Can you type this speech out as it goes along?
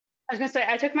I was gonna say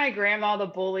I took my grandma to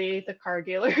bully the car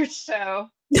dealers, so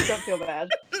don't feel bad.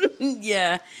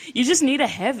 Yeah, you just need a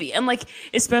heavy, and like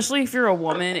especially if you're a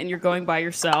woman and you're going by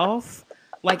yourself,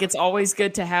 like it's always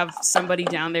good to have somebody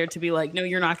down there to be like, no,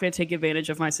 you're not going to take advantage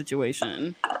of my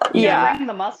situation. You gotta Yeah. bring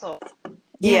the muscle.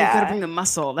 Yeah, you got to Yeah. bring the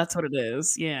muscle. That's what it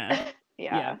is. Yeah,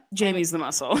 Yeah. Jamie's the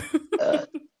muscle.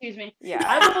 Excuse me. Yeah.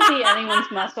 I will be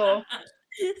anyone's muscle.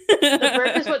 The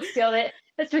burp is what sealed it.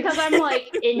 It's because I'm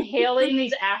like inhaling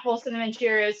these apple cinnamon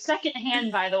Cheerios,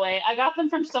 secondhand, by the way. I got them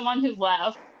from someone who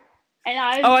left, and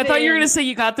I thought you were gonna say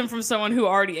you got them from someone who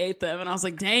already ate them, and I was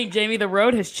like, dang, Jamie, the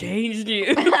road has changed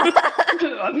you.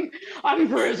 I'm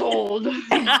grizzled.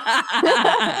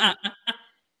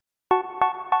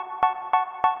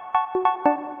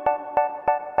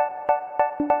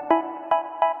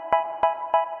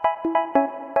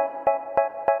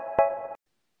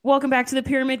 Welcome back to the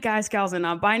Pyramid Guys, Gals, and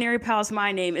Non-Binary Pals.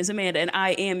 My name is Amanda, and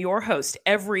I am your host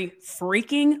every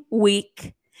freaking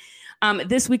week.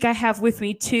 This week I have with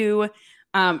me two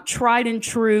tried and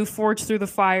true, forged through the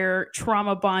fire,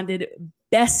 trauma-bonded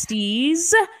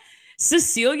besties,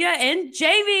 Cecilia and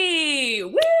Jamie.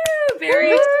 Woo!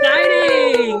 Very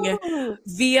exciting.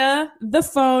 Via the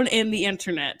phone and the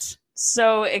internet.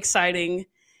 So exciting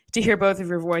to hear both of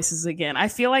your voices again. I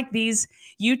feel like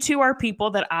you two are people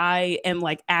that I am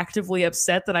like actively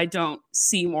upset that I don't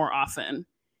see more often.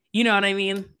 You know what I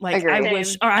mean? Like Agreed. I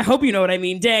wish, or I hope you know what I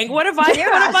mean. Dang, what if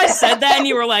I said that and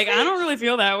you were like, I don't really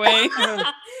feel that way?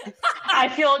 I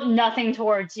feel nothing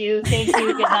towards you. Thank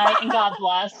you, good night, and God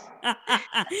bless.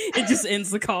 It just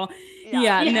ends the call.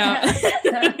 No.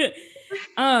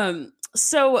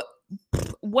 So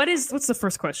what's the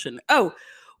first question? Oh,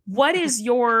 what is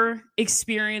your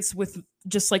experience with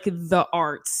just like the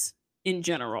arts in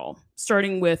general?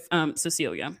 Starting with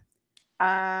Cecilia.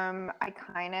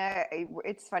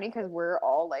 It's funny because we're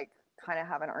all like kind of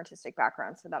have an artistic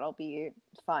background, so that'll be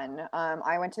fun.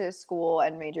 I went to school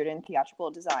and majored in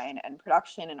theatrical design and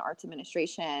production and arts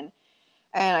administration.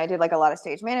 And I did like a lot of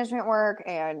stage management work,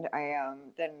 and I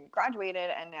then graduated,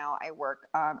 and now I work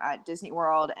at Disney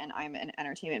World, and I'm an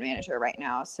entertainment manager right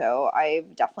now. So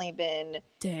I've definitely been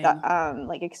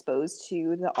like exposed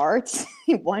to the arts,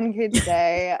 one could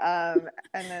say. And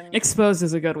then exposed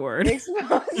is a good word.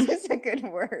 Exposed is a good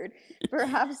word.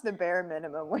 Perhaps the bare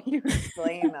minimum when you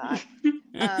explain that.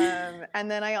 And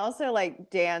then I also like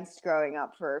danced growing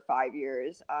up for 5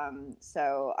 years.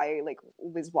 So I like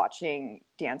was watching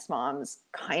Dance Moms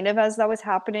kind of as that was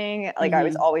happening. Like I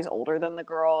was always older than the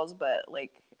girls, but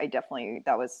like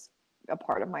that was a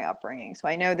part of my upbringing. So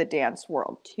I know the dance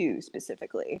world too,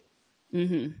 specifically.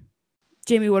 Mm-hmm.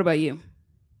 Jamie, what about you?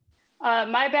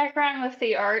 My background with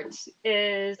the arts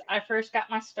is I first got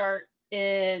my start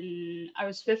I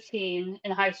was 15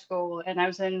 in high school, and I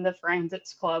was in the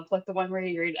forensics club, like the one where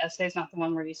you read essays, not the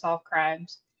one where you solve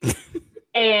crimes.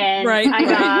 And I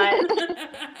got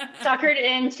suckered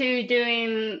into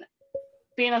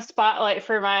being a spotlight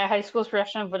for my high school's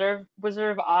production of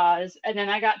Wizard of Oz, and then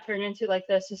I got turned into like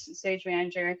the assistant stage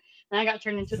manager, and I got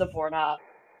turned into the board op.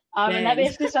 And that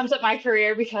basically sums up my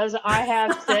career because I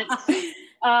have since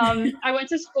I went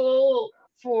to school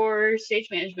for stage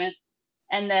management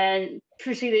and then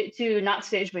proceeded to not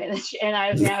stage manage. And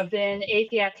I've now been a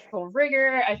theatrical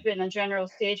rigger. I've been a general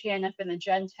stagehand. I've been a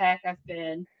gen tech. I've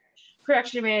been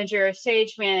production manager,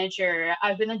 stage manager.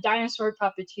 I've been a dinosaur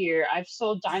puppeteer. I've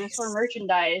sold dinosaur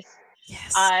merchandise.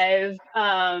 Yes. I've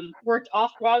worked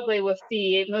off Broadway with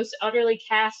the most utterly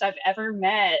cast I've ever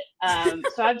met.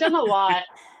 So I've done a lot.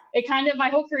 My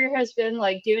whole career has been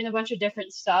like doing a bunch of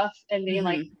different stuff and being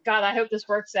like, God, I hope this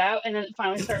works out. And then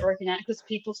finally start working out because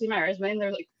people see my resume and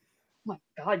they're like, oh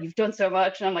my God, you've done so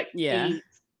much. And I'm like, yeah. Thanks.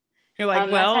 You're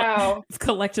like, I've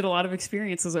collected a lot of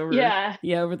experiences over the time.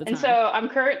 And so I'm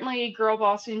currently girl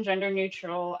bossing gender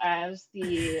neutral as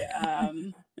the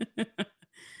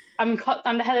I'm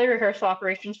the head of rehearsal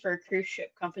operations for a cruise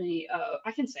ship company.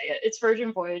 I can say it. It's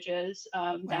Virgin Voyages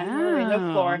down in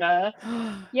Orlando, Florida.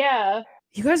 Yeah.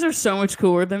 You guys are so much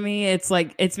cooler than me. It's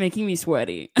like, it's making me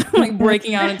sweaty. Like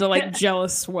breaking out into like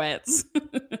jealous sweats.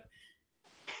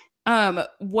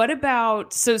 What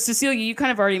about, so Cecilia, you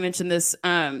kind of already mentioned this.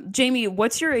 Jamie,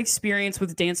 what's your experience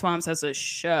with Dance Moms as a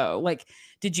show? Like,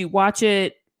 did you watch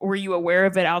it? Were you aware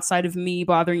of it outside of me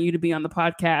bothering you to be on the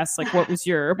podcast? Like, what was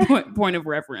your point of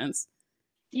reference?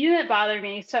 You didn't bother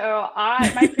me. So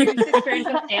my previous experience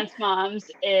with Dance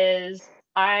Moms is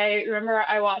I remember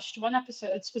I watched one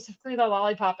episode, specifically the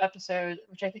Lollipop episode,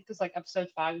 which I think was like episode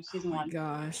 5 of season 1.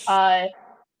 Gosh.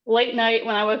 late night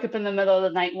when I woke up in the middle of the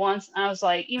night once. And I was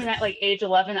like, even at like age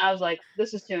 11, I was like,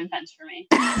 this is too intense for me.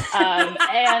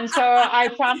 And so I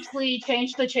promptly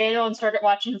changed the channel and started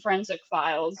watching Forensic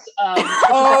Files.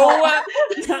 Oh,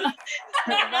 Forensic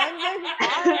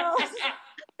Files.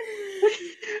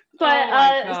 But oh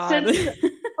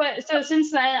my God.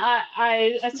 since then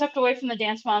I stepped away from the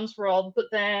Dance Moms world, but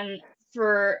then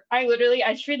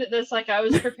I treated this like I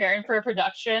was preparing for a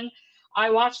production. I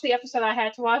watched the episode I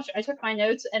had to watch, I took my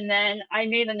notes, and then I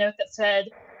made a note that said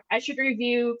I should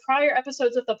review prior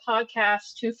episodes of the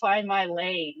podcast to find my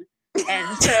lane.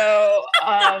 And so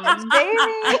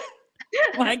Baby.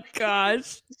 My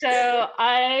gosh. so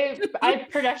I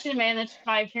production managed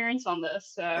my appearance on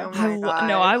this. So Oh my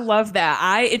No, I gosh. love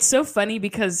that. It's so funny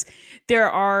because there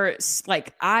are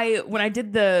like when I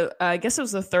did the I guess it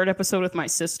was the third episode with my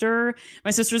sister.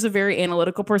 My sister's a very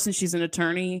analytical person. She's an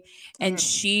attorney, and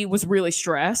she was really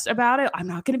stressed about it. I'm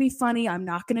not going to be funny. I'm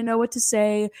not going to know what to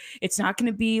say. It's not going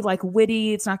to be like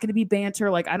witty. It's not going to be banter.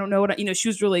 Like I don't know what she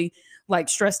was really like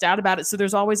stressed out about it. So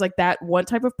there's always like that one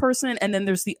type of person, and then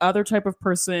there's the other type of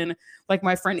person, like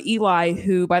my friend Eli,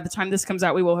 who by the time this comes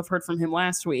out, we will have heard from him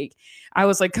last week. I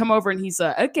was like, come over, and he's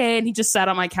okay, and he just sat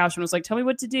on my couch and was like, tell me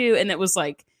what to do. And it was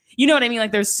like, you know what I mean?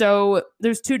 Like there's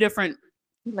two different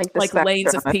Like the like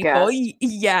lanes of spectrum people. guests.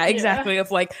 Yeah, exactly.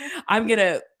 Of like, I'm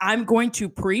going to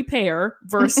prepare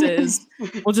versus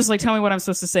well, just like tell me what I'm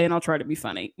supposed to say and I'll try to be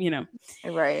funny,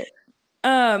 Right.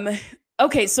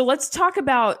 Okay, so let's talk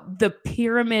about the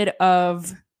pyramid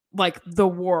of like the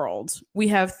world. We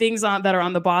have things that are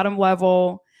on the bottom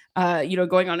level,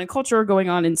 going on in culture, going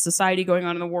on in society, going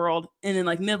on in the world, and then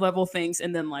like mid-level things,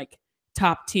 and then like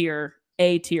top tier,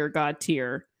 A tier, God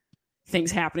tier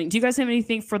things happening. Do you guys have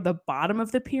anything for the bottom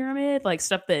of the pyramid, like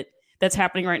stuff that's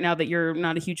happening right now that you're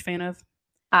not a huge fan of?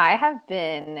 I have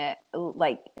been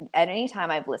like, at any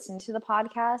time I've listened to the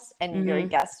podcast and your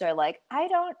guests are like, I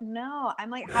don't know. I'm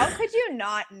like, how could you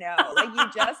not know? Like,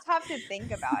 you just have to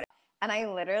think about it. And I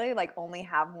literally like only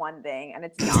have one thing, and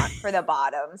it's not for the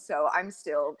bottom. So I'm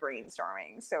still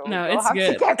brainstorming. So No, you'll it's have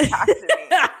good. to get back to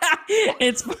me.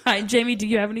 It's fine. Jamie, do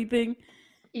you have anything?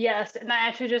 yes, and I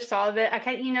actually just saw of it. I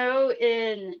can't,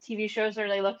 in TV shows where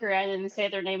they look around and they say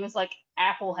their name is like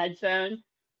Apple headphone.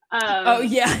 Oh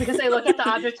yeah, because they look at the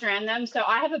objects around them. So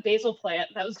I have a basil plant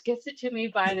that was gifted to me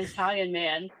by an Italian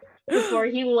man before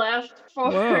he left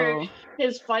for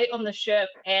his flight on the ship,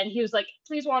 and he was like,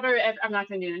 "Please water it." I'm not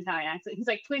going to do an Italian accent. He's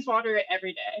like, "Please water it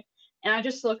every day." And I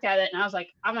just looked at it and I was like,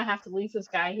 "I'm gonna have to leave this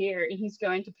guy here, and he's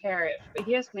going to pair it." But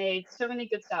he has made so many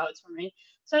good salads for me.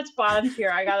 So that's bottom tier.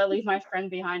 I gotta leave my friend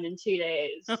behind in 2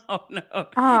 days. Oh no,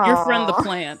 Aww. your friend the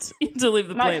plant. You have to leave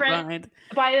the My plant friend- behind.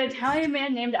 By an Italian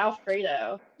man named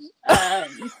Alfredo.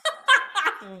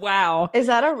 Wow. Is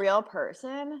that a real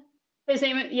person? His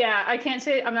name,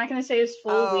 I'm not going to say his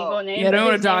full legal name. Yeah, I don't but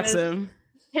want his to dox name is- him.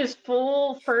 His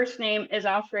full first name is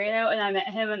Alfredo, and I met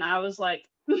him, and I was like,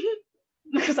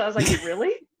 because I was like,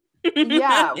 really?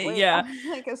 Yeah. Wait, Yeah.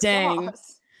 Like a Dang.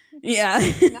 sauce. Yeah.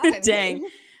 Not a Dang. name.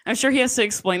 I'm sure he has to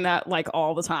explain that like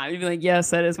all the time. He'd be like,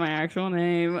 yes, that is my actual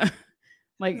name.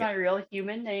 Like, My real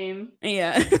human name.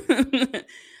 yeah.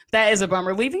 That is a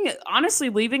bummer.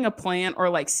 Leaving a plant or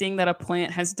like seeing that a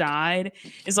plant has died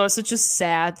is always such a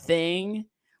sad thing.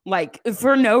 Like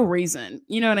for no reason,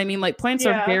 you know what I mean? Like plants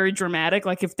are very dramatic.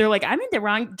 Like if they're like, I'm in the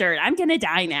wrong dirt, I'm gonna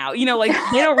die now. Like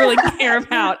they don't really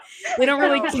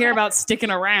care about sticking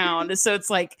around. So it's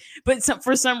like, but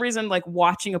for some reason, like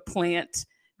watching a plant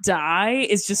die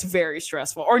is just very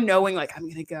stressful. Or knowing like I'm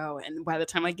gonna go, and by the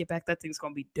time I get back, that thing's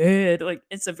gonna be dead. Like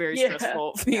it's a very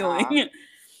stressful feeling.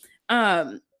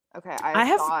 Yeah. Okay, I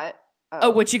have thought. Oh,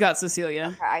 what you got,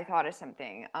 Cecilia? Okay, I thought of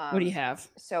something. What do you have?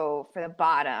 So for the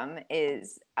bottom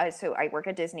is so I work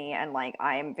at Disney, and like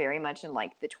I'm very much in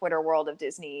like the Twitter world of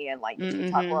Disney and like the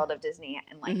TikTok world of Disney,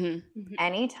 and like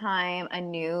anytime a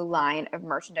new line of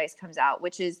merchandise comes out,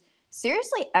 which is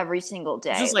seriously every single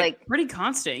day, Just like pretty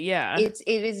constant, yeah. it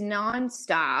is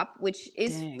nonstop, which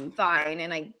is Dang. fine,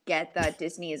 and I get that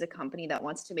Disney is a company that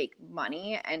wants to make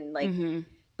money, and like,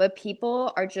 but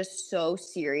people are just so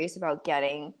serious about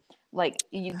getting like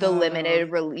the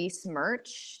limited release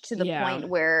merch to the point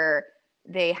where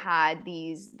they have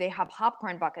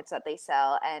popcorn buckets that they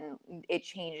sell, and it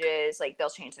changes, like they'll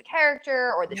change the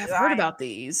character or the design. I've heard about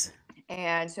these.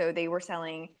 And so they were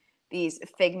selling these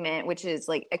Figment, which is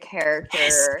like a character.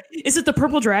 Yes. Is it the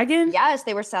purple dragon? Yes,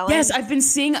 they were selling. Yes, I've been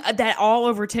seeing that all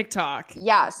over TikTok.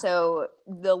 Yeah, so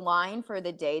the line for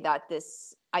the day that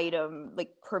this item like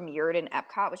premiered in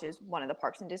Epcot, which is one of the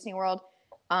parks in Disney World,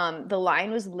 the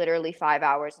line was literally 5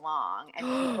 hours long, and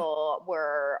people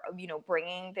were, you know,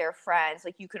 bringing their friends.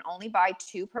 Like, you can only buy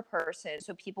 2 per person,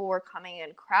 so people were coming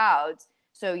in crowds.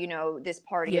 So, you know, this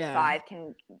party of 5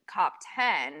 can cop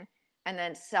 10 and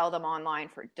then sell them online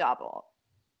for double.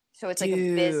 So it's like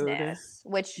a business,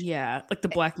 which like the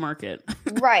black market.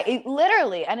 Right,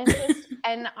 literally. And it's just,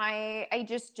 and I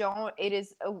just don't, it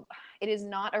is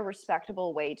not a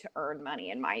respectable way to earn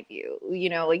money in my view. You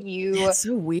know, like That's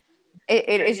so weird.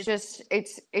 it is just,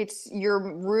 it's you're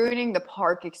ruining the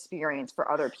park experience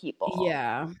for other people.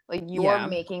 Yeah. Like, you're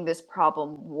making this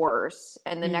problem worse.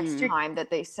 And the next time that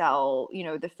they sell, you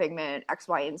know, the Figment X,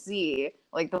 Y, and Z,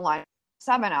 like, the line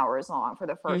 7 hours long for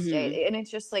the first day. And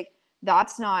it's just like,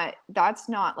 that's not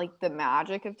like the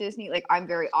magic of Disney. Like,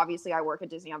 obviously I work at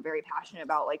Disney. I'm very passionate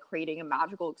about like creating a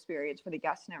magical experience for the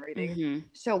guests and everything.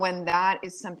 So when that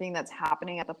is something that's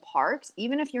happening at the parks,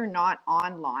 even if you're not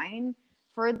online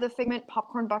for the Figment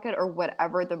popcorn bucket or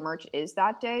whatever the merch is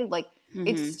that day, like,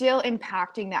 it's still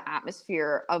impacting the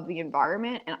atmosphere of the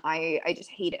environment. And I just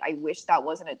hate it. I wish that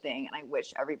wasn't a thing. And I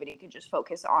wish everybody could just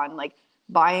focus on like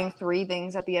buying 3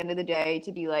 things at the end of the day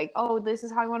to be like, oh, this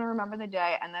is how I want to remember the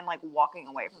day, and then like walking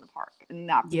away from the park, and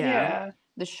that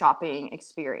the shopping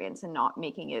experience, and not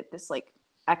making it this like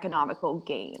economical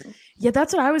game. Yeah,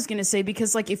 that's what I was gonna say,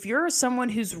 because like if you're someone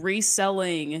who's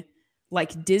reselling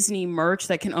like Disney merch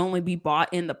that can only be bought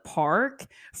in the park,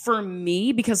 for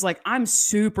me, because like I'm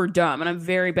super dumb and I'm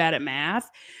very bad at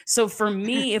math. So for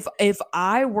me, if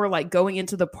I were like going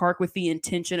into the park with the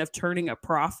intention of turning a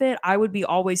profit, I would be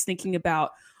always thinking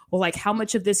about, well, like how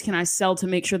much of this can I sell to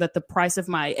make sure that the price of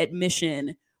my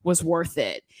admission was worth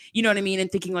it? You know what I mean? And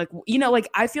thinking like, you know, like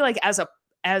I feel like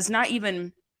as not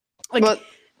even like,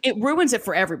 it ruins it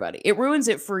for everybody. It ruins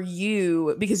it for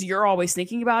you because you're always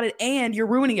thinking about it, and you're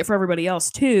ruining it for everybody else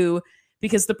too,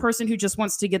 because the person who just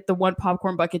wants to get the one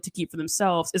popcorn bucket to keep for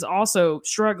themselves is also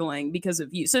struggling because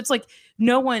of you. So it's like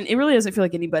it really doesn't feel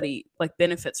like anybody like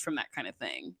benefits from that kind of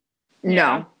thing.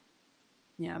 No.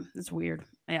 Yeah, it's weird.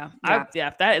 Yeah,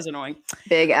 that is annoying.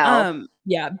 Big L.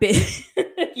 Big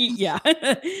yeah.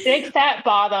 Big fat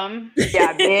bottom.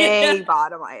 Yeah, big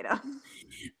bottom item.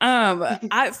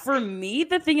 For me,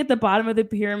 the thing at the bottom of the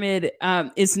pyramid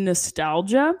is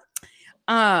nostalgia.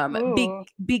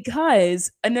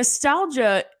 Because a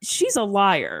nostalgia, she's a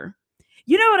liar.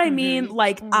 You know what I mean?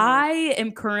 Like, I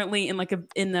am currently in like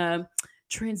in a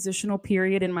transitional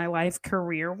period in my life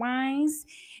career-wise.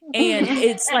 And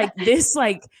it's like this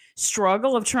like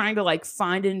struggle of trying to like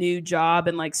find a new job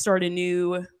and like start a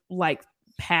new like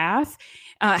path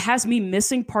has me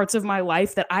missing parts of my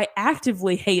life that I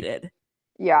actively hated.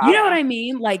 Yeah. You know what I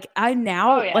mean? Like, I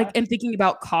now like am thinking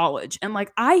about college, and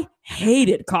like I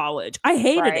hated college. I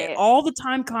hated it all the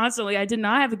time, constantly. I did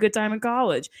not have a good time in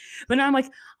college. But now I'm like,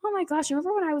 oh my gosh,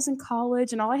 remember when I was in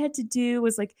college and all I had to do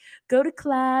was like go to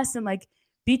class and like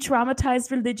be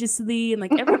traumatized religiously, and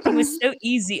like everything was so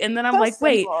easy. And then I'm like,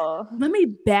 wait, let me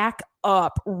back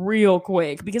up real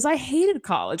quick, because I hated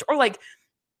college. Or like,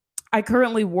 I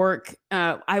currently work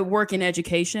in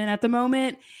education at the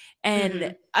moment.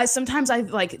 And sometimes I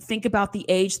like think about the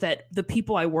age that the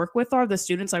people I work with are, the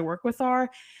students I work with are,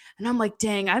 and I'm like,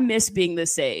 dang, I miss being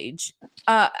this age.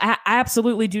 I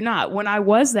absolutely do not. When I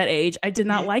was that age, I did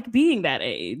not like being that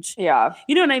age. Yeah.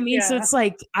 You know what I mean? Yeah. So it's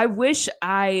like, I wish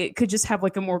I could just have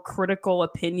like a more critical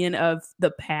opinion of the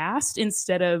past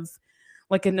instead of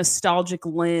like a nostalgic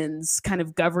lens kind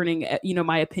of governing, you know,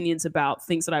 my opinions about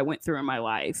things that I went through in my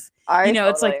life.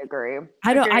 It's like, agree.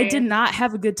 I did not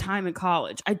have a good time in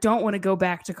college. I don't want to go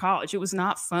back to college. It was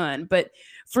not fun. But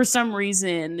for some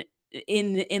reason,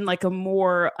 in like a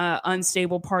more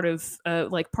unstable part of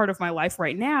my life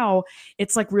right now,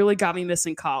 it's like really got me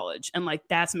missing college. And like,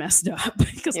 that's messed up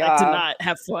because I did not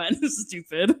have fun.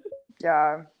 Stupid.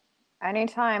 Yeah.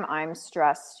 Anytime I'm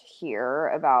stressed here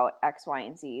about X, Y,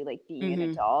 and Z, like being an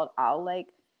adult, I'll like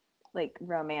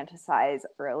romanticize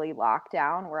early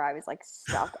lockdown, where I was like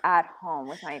stuck at home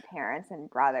with my parents and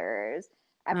brothers,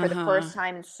 and for the first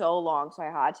time in so long. So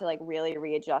I had to like really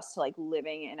readjust to like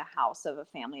living in a house of a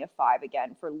family of 5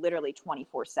 again for literally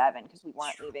 24/7, because we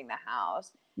weren't leaving the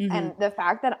house. And the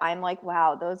fact that I'm like,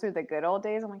 wow, those are the good old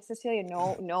days. I'm like, Cecilia,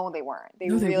 no, they weren't. They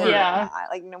really were not.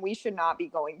 Like, no, we should not be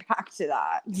going back to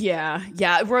that. Yeah.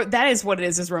 That is what it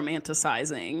is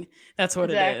romanticizing. That's what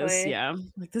it is. Yeah.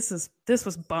 Like, this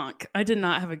was bunk. I did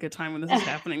not have a good time when this was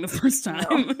happening the first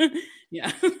time.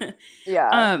 Yeah.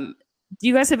 Yeah. Do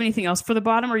you guys have anything else for the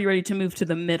bottom, or are you ready to move to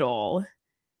the middle?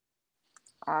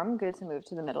 I'm good to move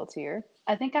to the middle tier.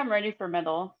 I think I'm ready for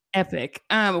middle. Epic.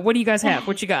 What do you guys have?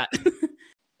 What you got?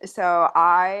 So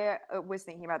I was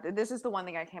thinking about this. This is the one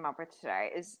thing I came up with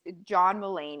today is John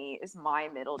Mulaney is my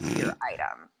middle tier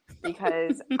item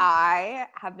because I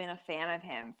have been a fan of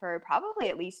him for probably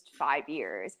at least 5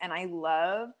 years. And I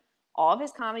love all of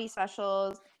his comedy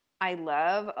specials. I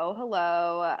love Oh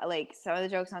Hello. Like some of the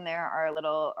jokes on there are a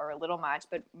little much,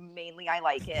 but mainly I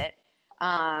like it.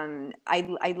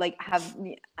 I like have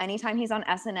anytime he's on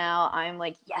SNL, I'm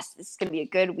like, yes, this is gonna be a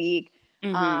good week.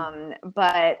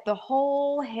 But the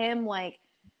whole him like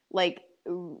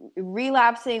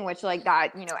relapsing, which like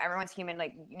that, everyone's human,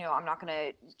 like, I'm not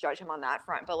gonna judge him on that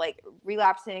front, but like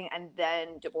relapsing and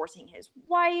then divorcing his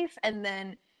wife and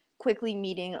then quickly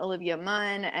meeting Olivia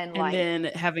Munn and like then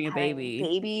having a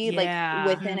baby. like Yeah.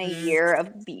 within a year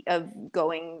of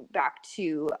going back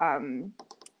to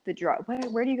the drug.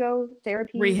 Where do you go?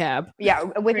 Therapy? Rehab. Yeah,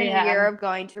 within Rehab. a year of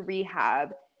going to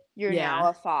rehab, you're Yeah. now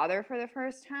a father for the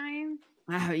first time.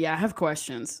 I have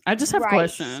questions. I just have Right.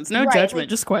 questions. No Right. judgment, Like-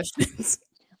 just questions.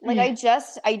 Like I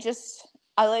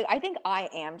think I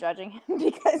am judging him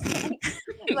because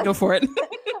like, Go for it.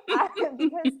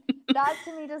 because that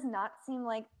to me does not seem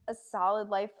like a solid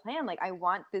life plan. Like I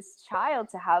want this child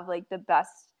to have like the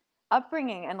best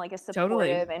upbringing and like a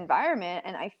supportive environment,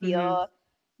 and I feel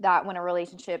that when a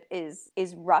relationship is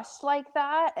rushed like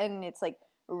that and it's like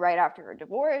right after a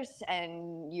divorce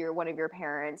and one of your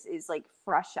parents is like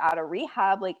fresh out of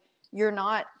rehab, like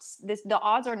the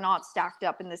odds are not stacked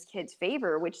up in this kid's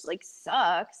favor, which like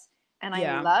sucks. And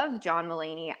I love John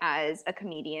Mulaney as a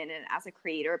comedian and as a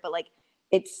creator, but like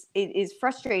it is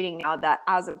frustrating now that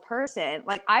as a person,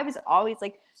 like I was always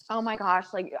like, oh my gosh,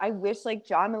 like I wish like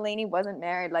John Mulaney wasn't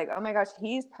married. Like, oh my gosh,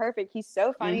 he's perfect. He's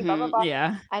so funny, blah, blah, blah.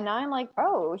 Yeah. And now I'm like,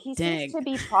 oh, he seems to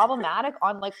be problematic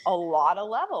on like a lot of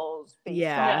levels based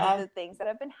on the things that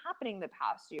have been happening the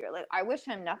past year. Like I wish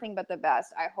him nothing but the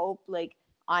best. I hope like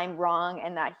I'm wrong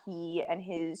and that he and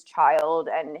his child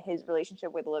and his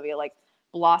relationship with Olivia like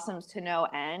blossoms to no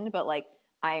end, but like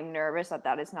I'm nervous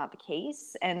that is not the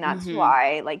case, and that's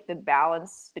why like the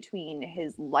balance between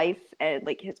his life and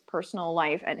like his personal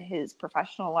life and his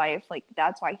professional life, like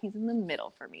that's why he's in the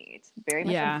middle for me. It's very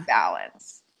much a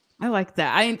balance. I like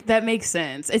that. That makes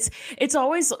sense. It's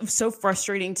always so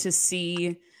frustrating to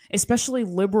see, especially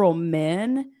liberal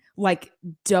men, like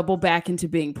double back into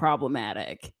being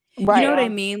problematic. Right. You know what I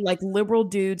mean? Like liberal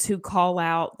dudes who call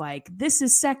out like, this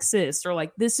is sexist or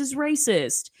like, this is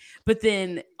racist. But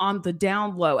then on the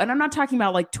down low, and I'm not talking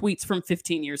about like tweets from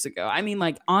 15 years ago. I mean,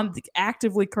 like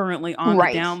actively currently on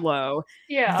the down low,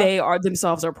 they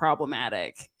themselves are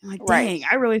problematic. I'm like, dang,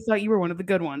 I really thought you were one of the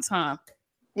good ones, huh?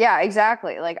 Yeah,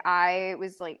 exactly. Like I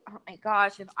was like, oh my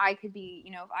gosh, if I could be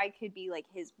like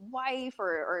his wife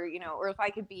or if I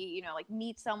could be, like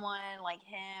meet someone like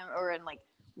him or in like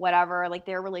whatever, like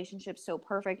their relationship's so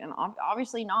perfect, and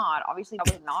obviously that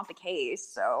was not the case.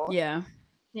 So yeah.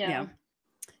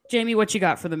 Jamie, what you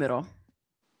got for the middle?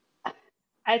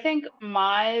 I think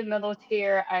my middle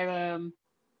tier item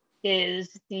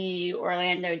is the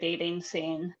Orlando dating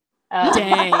scene.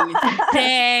 Dang.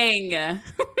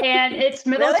 And it's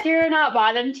middle tier, not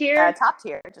bottom tier. Top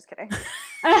tier, just kidding.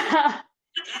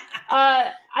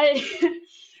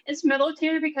 It's middle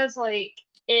tier because like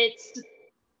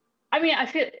I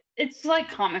feel it's like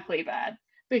comically bad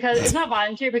because it's not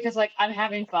bottom tier because like I'm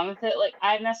having fun with it. Like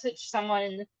I messaged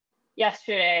someone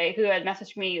yesterday who had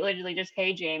messaged me literally just,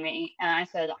 hey Jamie, and I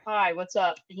said, hi, what's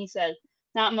up? And he said,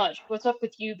 not much. What's up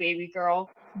with you, baby girl?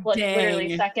 Like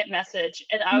literally second message.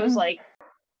 And I was like,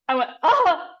 I went,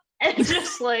 oh, and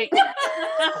just like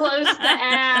closed the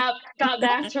app, got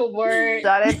back to work.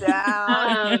 Shut it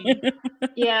down.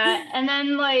 And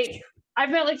then like I've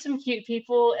met like some cute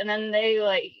people, and then they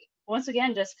like once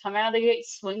again just come out of the gate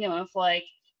swinging with like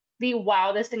the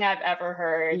wildest thing I've ever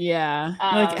heard. Yeah.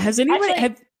 Like has anyone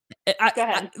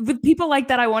with people like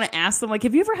that, I want to ask them, like,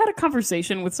 have you ever had a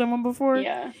conversation with someone before?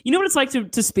 Yeah. You know what it's like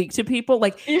to speak to people?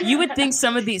 Like you would think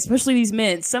some of these, especially these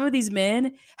men, some of these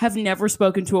men have never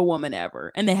spoken to a woman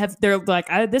ever. And they're like,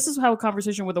 this is how a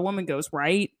conversation with a woman goes,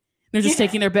 right? They're just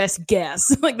taking their best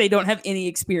guess. Like they don't have any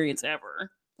experience ever.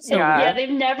 So they've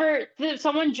never.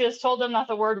 Someone just told them that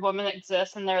the word woman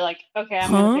exists, and they're like, "Okay,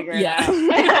 I'm gonna figure it out."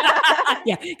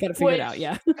 Gotta figure it out.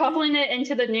 Yeah, coupling it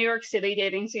into the New York City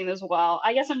dating scene as well.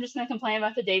 I guess I'm just gonna complain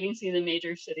about the dating scene in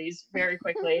major cities very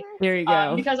quickly. There you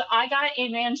go. Because I got a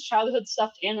man's childhood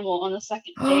stuffed animal on the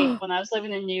second date when I was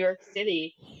living in New York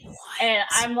City, and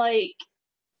I'm like,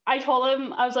 I told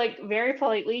him, I was like, very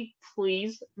politely,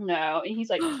 please no, and he's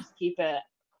like, just keep it.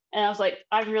 And I was like,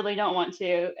 I really don't want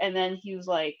to. And then he was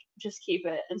like, just keep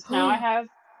it. And so now I have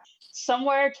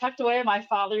somewhere tucked away in my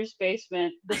father's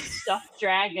basement this stuffed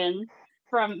dragon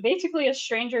from basically a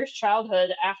stranger's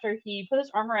childhood after he put his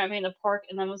arm around me in the park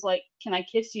and then was like, "Can I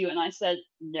kiss you?" And I said,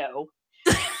 "No."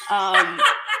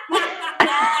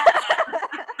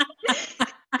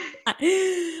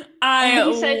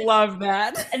 I love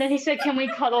that. And then he said, "Can we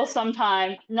cuddle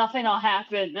sometime? Nothing will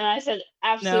happen." And I said,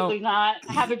 "Absolutely not.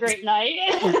 Have a great night."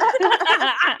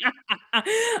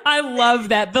 I love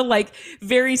that. The like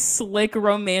very slick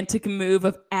romantic move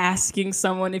of asking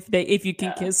someone if you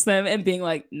can kiss them and being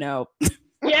like, "No."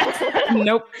 Yeah.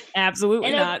 Nope.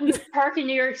 Absolutely not. Park in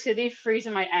New York City,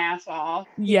 freezing my ass off.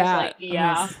 Yeah. Like,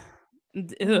 yeah.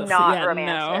 Not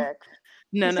romantic.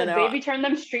 No, he said, "Baby, turn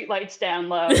them streetlights down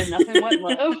low," and nothing went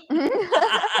low.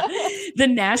 The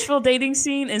Nashville dating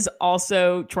scene is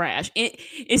also trash,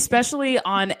 especially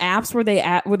on apps where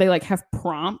they like have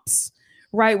prompts,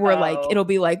 right? Where like it'll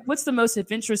be like, "What's the most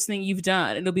adventurous thing you've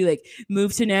done?" And it'll be like,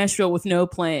 "Move to Nashville with no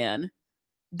plan."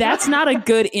 That's not a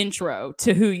good intro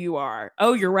to who you are.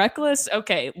 Oh, you're reckless?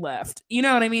 Okay, left. You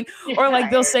know what I mean? Or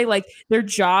like they'll say like their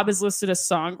job is listed as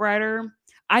songwriter.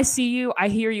 I see you, I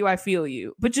hear you, I feel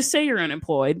you. But just say you're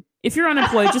unemployed. If you're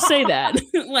unemployed, just say that.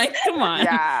 Like, come on.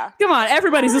 Yeah. Come on.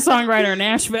 Everybody's a songwriter in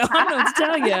Nashville. I don't know what to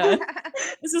tell you.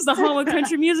 This is the home of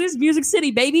country music. It's Music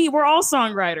City, baby. We're all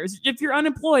songwriters. If you're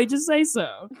unemployed, just say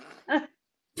so.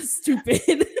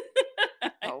 Stupid.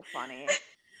 So funny.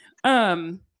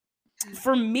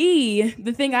 For me,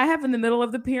 the thing I have in the middle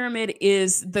of the pyramid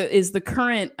is the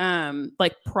current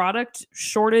like product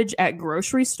shortage at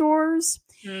grocery stores.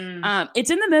 It's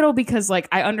in the middle because like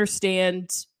I understand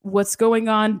what's going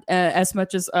on as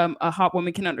much as a hot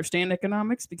woman can understand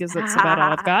economics, because that's about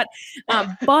all I've got.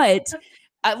 But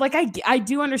like I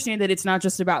do understand that it's not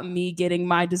just about me getting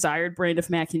my desired brand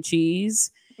of mac and cheese.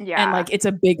 Yeah. And like it's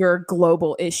a bigger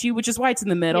global issue, which is why it's in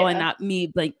the middle and not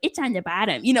me like it's on the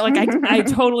bottom. You know, like I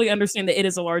totally understand that it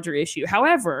is a larger issue.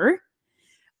 However,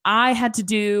 I have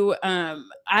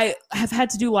had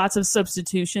to do lots of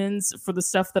substitutions for the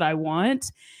stuff that I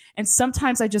want. And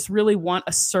sometimes I just really want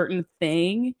a certain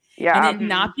thing. Yeah. And it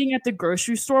not being at the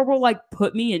grocery store will like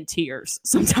put me in tears.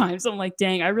 Sometimes I'm like,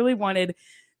 dang, I really wanted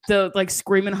the like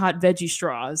screaming hot veggie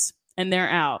straws and they're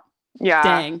out. Yeah.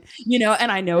 Dang. You know,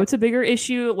 and I know it's a bigger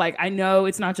issue. Like I know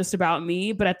it's not just about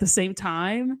me, but at the same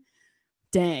time,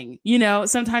 dang, you know,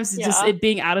 sometimes it's just it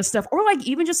being out of stuff, or like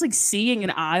even just like seeing an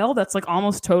aisle that's like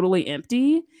almost totally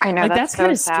empty. I know, like that's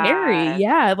kind of scary.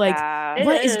 Yeah, like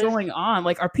what is going on?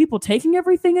 Like, are people taking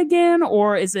everything again,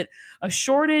 or is it a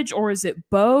shortage, or is it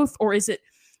both, or is it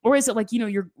like, you know,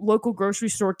 your local grocery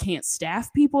store can't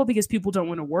staff people because people don't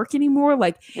want to work anymore?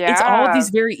 Like it's all of these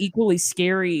very equally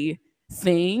scary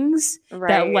things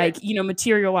that like, you know,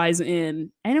 materialize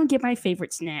in I don't get my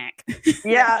favorite snack.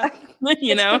 Yeah.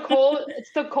 You know,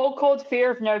 it's the cold fear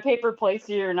of no paper plates.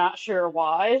 You're not sure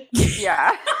why.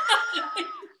 Yeah.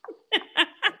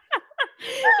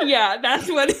 Yeah, that's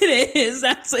what it is.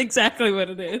 That's exactly what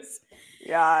it is.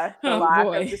 Yeah, the lack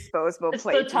of disposable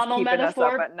plates is keeping metaphor.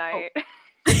 Us up at night.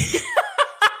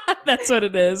 That's what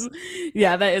it is.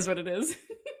 Yeah, that is what it is.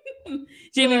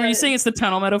 Jamie, were you saying it's the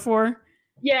tunnel metaphor?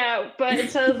 Yeah, but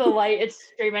instead of the light, it's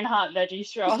screaming hot veggie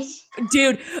straws.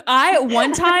 Dude,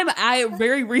 one time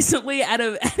very recently at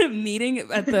a meeting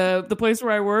at the place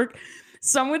where I work,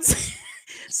 someone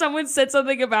said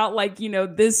something about like, you know,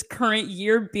 this current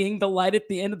year being the light at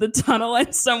the end of the tunnel,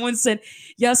 and someone said,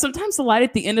 yeah, sometimes the light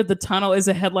at the end of the tunnel is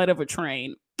a headlight of a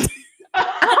train.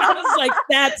 I was like,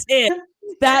 that's it.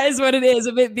 That is what it is,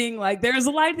 of it being like there's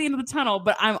a light at the end of the tunnel,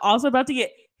 but I'm also about to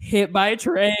get hit by a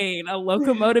train. A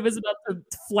locomotive is about to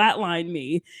flatline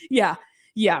me. Yeah,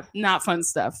 not fun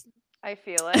stuff. I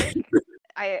feel like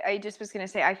I just was gonna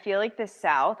say, I feel like the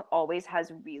South always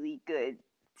has really good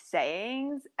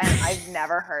sayings, and I've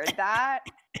never heard that,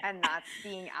 and that's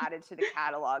being added to the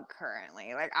catalog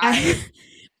currently. Like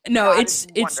no, it's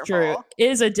true. It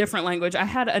is a different language. I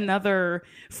had another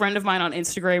friend of mine on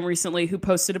Instagram recently who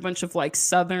posted a bunch of like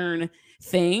Southern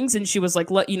things, and she was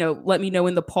like, let me know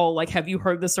in the poll, like, have you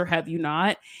heard this or have you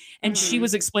not? And she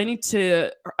was explaining to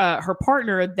her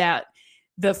partner that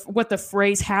what the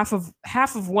phrase half of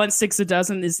one, six a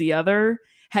dozen is the other,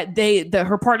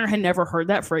 her partner had never heard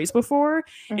that phrase before.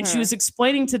 And she was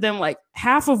explaining to them like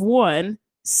half of one,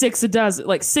 six a dozen,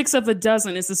 like six of a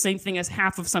dozen is the same thing as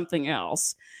half of something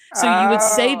else. So you would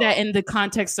say that in the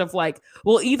context of like,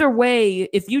 well, either way,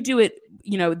 if you do it,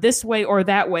 you know, this way or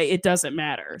that way, it doesn't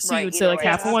matter. So you would say like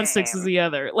half of one, six is the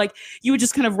other. Like you would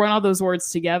just kind of run all those words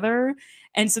together.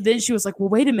 And so then she was like, well,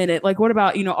 wait a minute. Like, what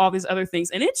about, you know, all these other things?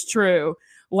 And it's true.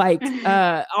 Like, people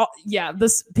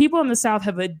in the South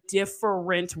have a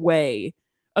different way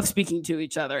of speaking to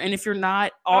each other. And if you're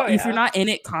not Oh, you're not in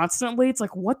it constantly, it's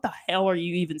like, what the hell are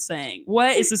you even saying?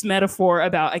 What is this metaphor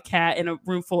about a cat in a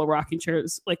room full of rocking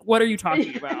chairs? Like, what are you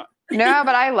talking about? No,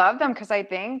 but I love them because I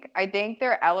think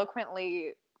they're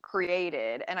eloquently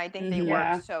created, and I think they work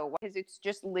Yeah. so well because it's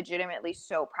just legitimately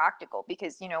so practical.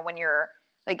 Because when you're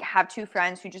like have two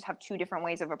friends who just have two different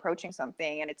ways of approaching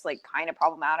something, and it's like kind of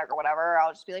problematic or whatever,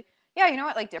 I'll just be like, yeah, you know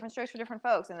what, like different strokes for different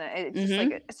folks, and then it's just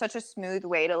like such a smooth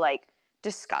way to like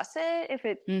discuss it if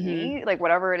it need like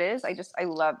whatever it is. I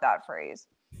love that phrase.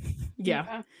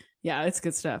 Yeah, it's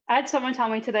good stuff. I had someone tell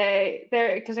me today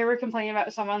because they were complaining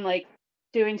about someone like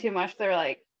doing too much. They're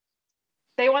like,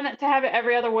 they want it to have it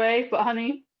every other way, but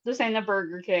honey, this ain't a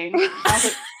Burger King. I was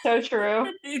like, so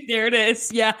true. There it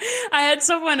is. Yeah. I had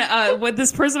someone with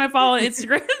this person I follow on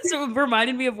Instagram. So it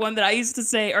reminded me of one that I used to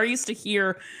say, or I used to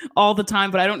hear all the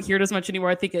time, but I don't hear it as much anymore.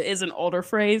 I think it is an older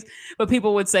phrase, but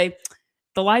people would say,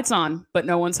 the light's on, but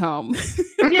no one's home.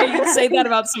 You'd say that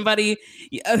about somebody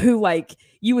who like,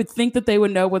 you would think that they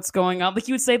would know what's going on. Like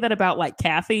you would say that about like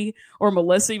Kathy or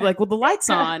Melissa. You'd be like, well, the light's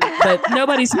on, but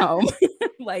nobody's home.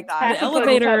 Like the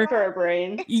elevator for a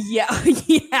brain. Yeah.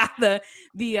 The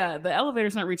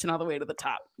elevator's not reaching all the way to the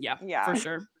top. Yeah, for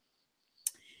sure.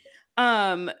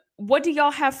 What do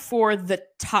y'all have for the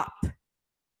top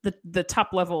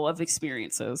level of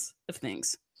experiences of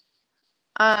things?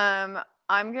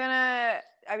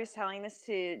 I was telling this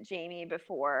to Jamie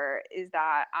before, is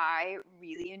that I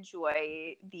really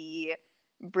enjoy the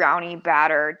brownie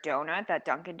batter donut that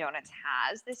Dunkin' Donuts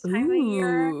has this time of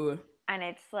year. And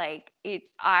it's like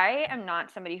I am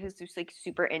not somebody who's just like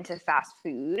super into fast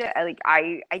food.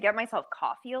 I get myself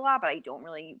coffee a lot, but I don't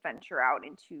really venture out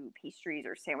into pastries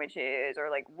or sandwiches or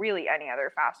like really any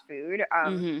other fast food.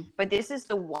 But this is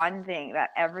the one thing that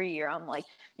every year I'm like,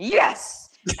 yes.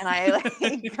 And I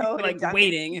like go like to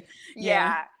waiting.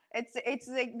 Yeah. It's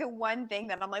like the one thing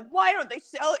that I'm like, why don't they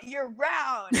sell it year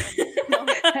round?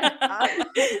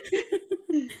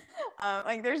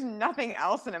 Like there's nothing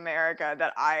else in America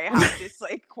that I have this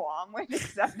like qualm with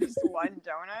except this one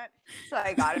donut. So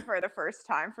I got it for the first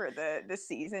time for the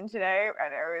season today,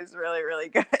 and it was really, really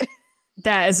good.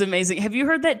 That is amazing. Have you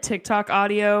heard that TikTok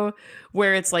audio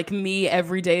where it's like me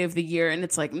every day of the year and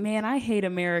it's like, man, I hate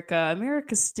America.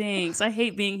 America stinks. I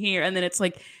hate being here. And then it's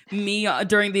like me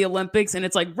during the Olympics and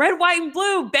it's like red, white, and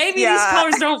blue. Baby, these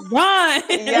colors don't run.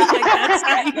 Yeah. Like, that's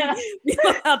how you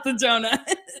feel about the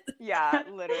donut. Yeah,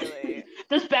 literally.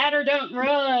 This batter don't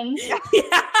run.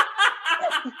 Yeah.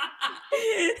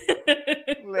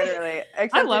 Literally.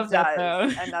 Except I love that though.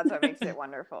 And that's what makes it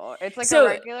wonderful. It's like a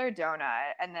regular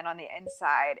donut, and then on the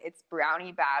inside it's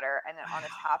brownie batter, and then on the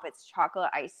top it's chocolate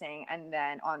icing, and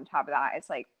then on top of that it's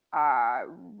like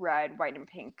red, white, and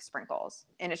pink sprinkles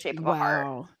in a shape of a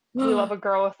heart. We love a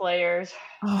girl with layers.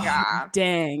 Oh, yeah.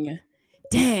 Dang.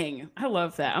 I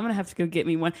love that. I'm gonna have to go get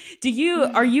me one.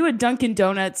 Are you a Dunkin'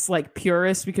 Donuts like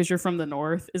purist because you're from the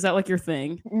North? Is that like your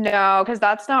thing? No, because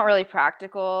that's not really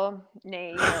practical,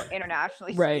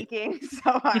 internationally speaking.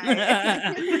 So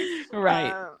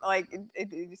right.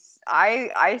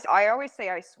 I always say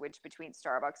I switch between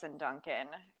Starbucks and Dunkin'.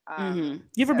 You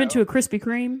ever been to a Krispy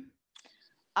Kreme?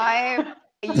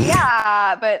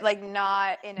 Yeah, but like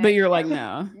not in a, but you're like,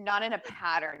 no, not in a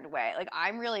patterned way. Like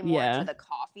I'm really more into the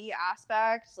coffee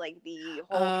aspect, like the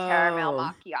whole caramel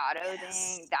macchiato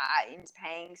thing. That is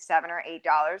paying $7 or $8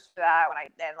 for that.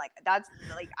 That's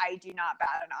like, I do not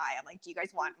bat an eye. I'm like, do you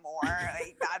guys want more?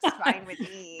 Like that's fine with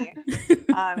me,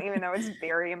 even though it's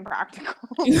very impractical.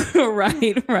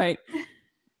 Right.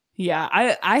 Yeah,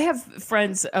 I have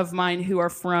friends of mine who are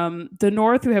from the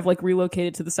North who have like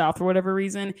relocated to the South for whatever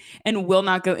reason and will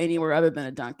not go anywhere other than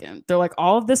a Dunkin'. They're like,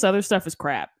 all of this other stuff is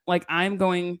crap. Like I'm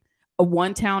going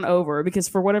one town over because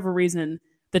for whatever reason,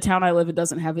 the town I live in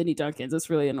doesn't have any Dunkins.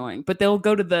 It's really annoying. But they'll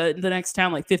go to the next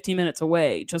town like 15 minutes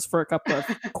away just for a cup of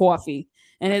coffee.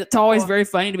 And it's always very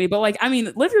funny to me. But like, I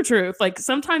mean, live your truth. Like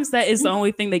sometimes that is the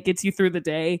only thing that gets you through the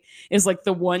day is like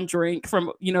the one drink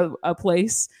from, a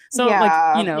place. So do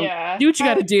what you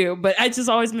got to do. But it's just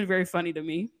always been very funny to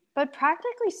me. But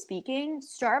practically speaking,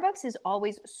 Starbucks is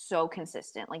always so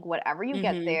consistent. Like whatever you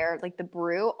get there, like the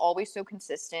brew, always so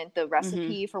consistent. The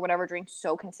recipe for whatever drink,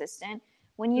 so consistent.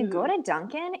 When you go to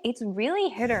Dunkin', it's really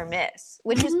hit or miss,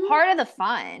 which is part of the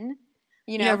fun.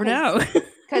 You never know.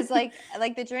 Because like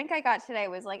the drink I got today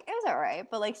was like, it was all right.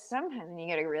 But like sometimes when you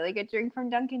get a really good drink from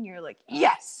Dunkin', you're like,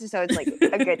 yes. So it's like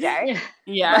a good day.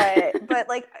 Yeah. But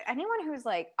like anyone who's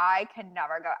like, I can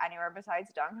never go anywhere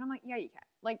besides Dunkin', I'm like, yeah, you can.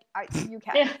 Like you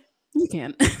can. Yeah. You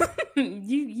can.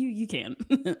 you can.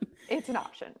 It's an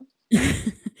option.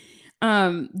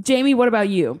 Jamie, what about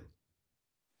you?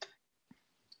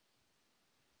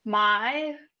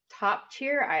 My top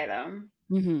tier item,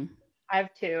 Mm-hmm. I have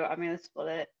two. I'm gonna split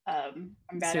it. I'm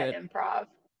bad Let's at do improv.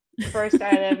 The first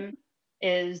item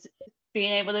is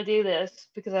being able to do this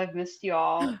because I've missed you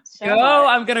all so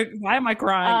Go. much. Why am I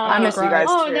crying? I I'm miss you crying. guys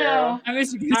Oh too. no. I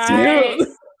miss you guys I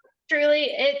too. truly,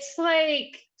 it's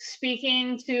like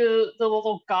speaking to the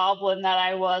little goblin that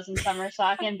I was in summer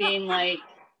stock and being like,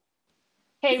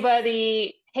 hey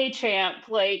buddy, hey champ,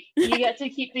 like you get to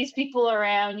keep these people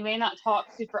around. You may not talk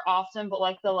super often, but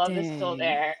like the love is still Dang.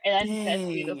 there. And I think that's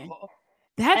Dang. beautiful.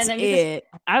 That's And then because it.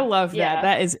 I love that.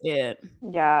 That is it.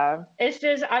 Yeah. it's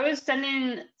just I was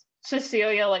sending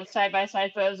Cecilia like side by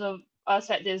side photos of us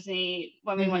at Disney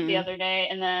when we went the Mhm. other day,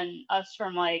 and then us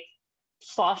from like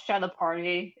sloshed at the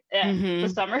party at the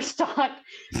Mhm. summer stock.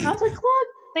 And I was like, look,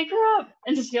 they grew up.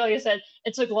 And Cecilia said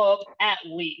it's a glow up at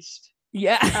least.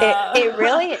 Yeah. It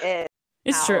really is.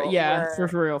 It's true. how Yeah, we're-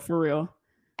 for real, for real.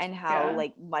 And how Yeah.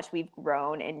 like much we've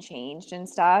grown and changed and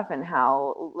stuff, and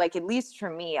how like at least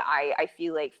for me, I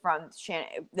feel like from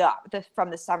from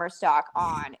the summer stock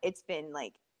on, it's been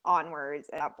like onwards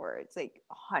and upwards, like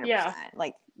 100%. Yeah.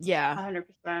 Like Yeah.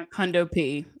 100%. Hundo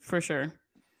P for sure.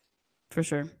 For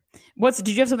sure. Did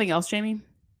you have something else, Jamie?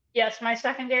 Yes, my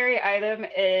secondary item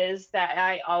is that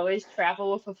I always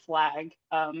travel with a flag.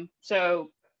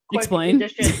 So quick Explain.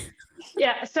 addition.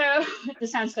 Yeah, so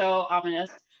this sounds so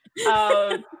ominous.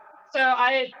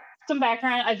 Some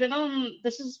background. I've been on.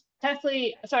 This is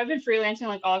technically. So I've been freelancing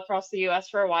like all across the U.S.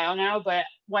 for a while now. But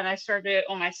when I started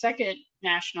on my second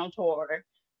national tour,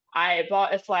 I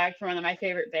bought a flag for one of my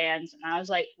favorite bands, and I was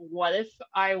like, "What if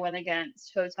I went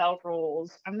against hotel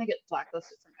rules? I'm gonna get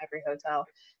blacklisted from every hotel."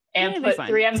 And It'll be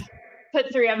fine.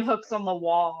 put 3M hooks on the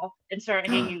wall and start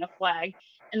hanging the flag.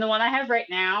 And the one I have right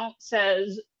now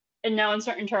says, in no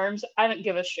uncertain terms, I don't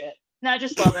give a shit. And I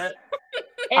just love it.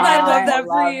 I love that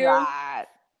for you. That.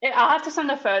 I'll have to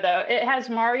send a photo. It has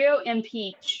Mario and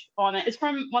Peach on it. It's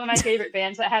from one of my favorite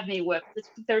bands that have me whipped.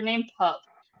 They're named Pup.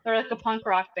 They're like a punk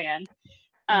rock band.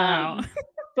 Wow.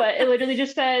 But it literally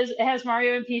just says, it has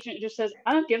Mario and Peach, and it just says,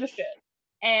 I don't give a shit.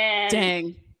 And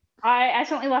Dang. I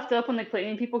accidentally left it up when the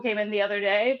cleaning people came in the other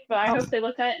day, but I hope they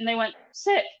looked at it and they went,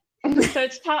 sick. So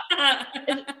it's top.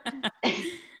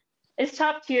 It's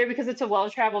top tier because it's a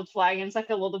well-traveled flag, and it's like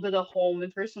a little bit of home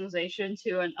and personalization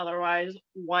to an otherwise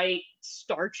white,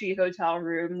 starchy hotel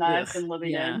room that I've been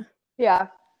living in. Yeah.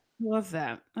 Love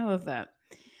that. I love that.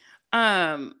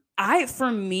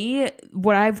 For me,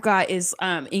 what I've got is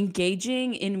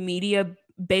engaging in media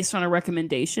based on a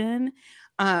recommendation.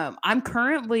 I'm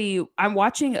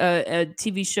watching a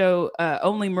TV show,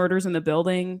 Only Murders in the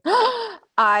Building.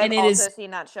 I've also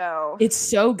seen that show. It's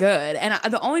so good. And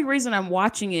the only reason I'm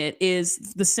watching it is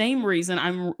the same reason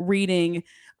I'm reading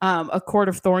A Court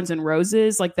of Thorns and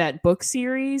Roses, like that book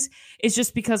series. It's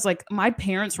just because like my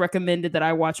parents recommended that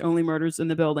I watch Only Murders in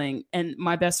the Building, and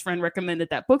my best friend recommended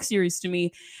that book series to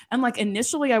me. And like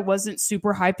initially I wasn't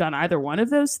super hyped on either one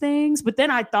of those things, but then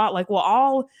I thought like, well,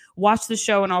 I'll watch the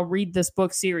show and I'll read this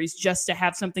book series just to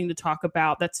have something to talk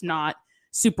about that's not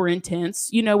super intense,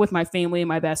 with my family and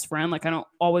my best friend. Like I don't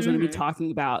always want to be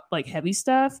talking about like heavy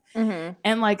stuff.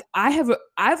 And like I've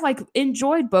like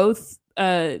enjoyed both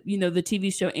the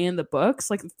TV show and the books,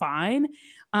 like fine.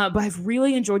 But I've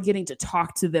really enjoyed getting to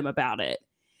talk to them about it,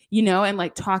 and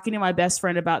like talking to my best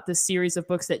friend about this series of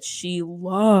books that she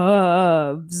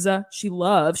loves. She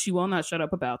will not shut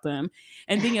up about them,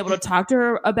 and being able to talk to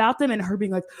her about them and her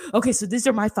being like, okay, so these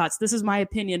are my thoughts. This is my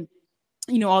opinion.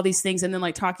 All these things. And then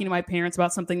like talking to my parents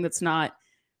about something that's not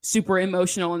super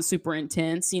emotional and super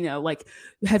intense, like,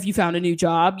 have you found a new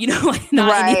job? Like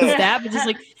not any of that, but just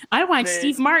like, I watched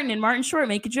Steve Martin and Martin Short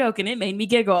make a joke and it made me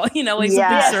giggle, like something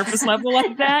surface level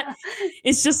like that.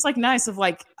 It's just like nice of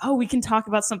like, oh, we can talk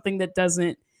about something that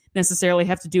doesn't necessarily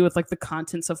have to do with like the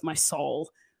contents of my soul.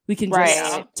 We can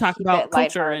just talk about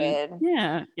culture and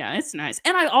yeah, it's nice.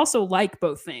 And I also like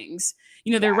both things.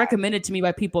 They're recommended to me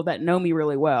by people that know me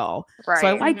really well. Right.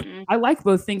 So I like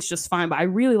both things just fine, but I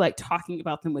really like talking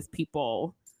about them with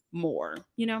people more,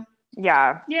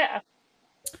 Yeah. Yeah.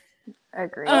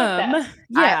 Agree.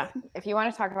 If you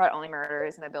want to talk about Only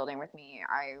Murders in the Building with me,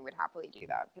 I would happily do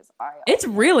that because it's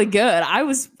really good.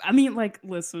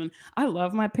 Listen, I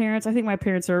love my parents. I think my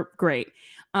parents are great.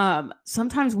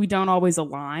 Sometimes we don't always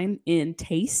align in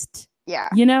taste. Yeah.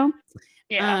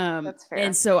 Yeah, that's fair.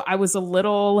 And so I was a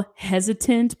little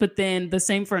hesitant, but then the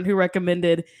same friend who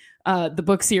recommended the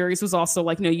book series was also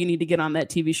like, no, you need to get on that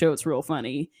TV show. It's real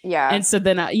funny. Yeah. And so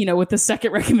then I, with the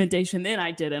second recommendation, then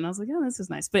I did it. And I was like, oh, this is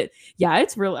nice. But yeah,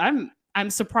 it's real. I'm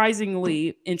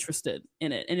surprisingly interested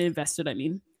in it and invested,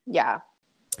 Yeah.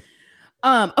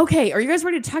 Okay. Are you guys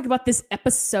ready to talk about this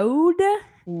episode?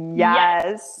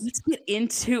 Yes. Let's get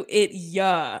into it.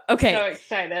 Yeah. Okay. So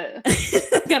excited.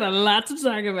 Got a lot to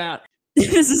talk about.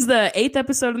 This is the 8th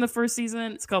episode in the first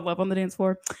season. It's called Love on the Dance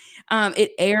Floor.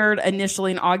 It aired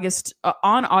initially on August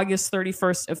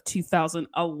 31st of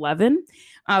 2011.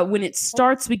 When it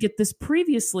starts, we get this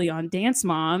previously on Dance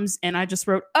Moms, and I just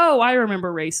wrote, "Oh, I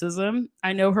remember racism.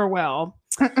 I know her well."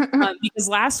 Because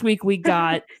last week we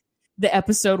got the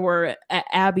episode where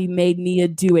Abby made Nia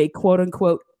do a quote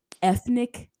unquote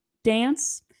ethnic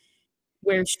dance,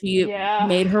 where she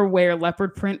made her wear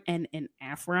leopard print and an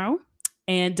afro.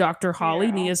 And Dr.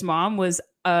 Holly, Nia's mom, was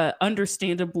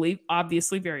understandably,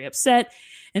 obviously very upset.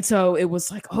 And so it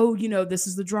was like, oh, this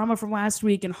is the drama from last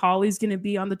week, and Holly's going to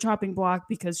be on the chopping block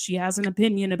because she has an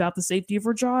opinion about the safety of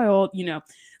her child.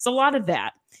 It's a lot of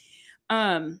that.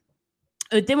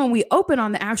 Then when we open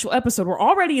on the actual episode, we're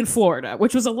already in Florida,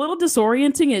 which was a little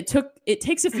disorienting. It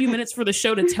takes a few minutes for the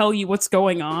show to tell you what's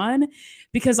going on,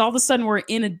 because all of a sudden we're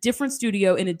in a different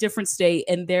studio in a different state,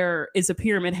 and there is a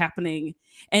pyramid happening.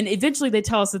 And eventually they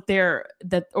tell us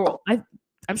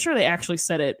I'm sure they actually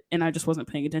said it and I just wasn't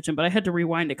paying attention, but I had to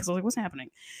rewind it because I was like, what's happening?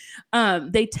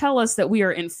 They tell us that we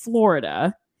are in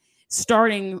Florida,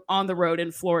 starting on the road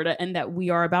in Florida, and that we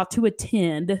are about to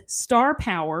attend Star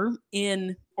Power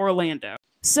in Orlando.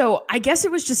 So I guess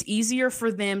it was just easier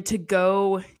for them to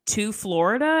go to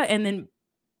Florida and then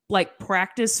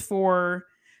practice for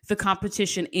the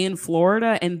competition in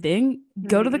Florida and then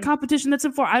go to the competition that's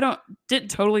in Florida.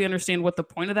 Didn't totally understand what the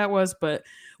point of that was, but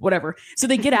whatever. So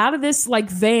they get out of this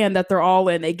van that they're all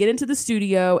in. They get into the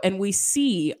studio, and we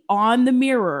see on the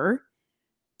mirror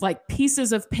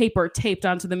pieces of paper taped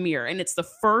onto the mirror. And it's the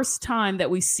first time that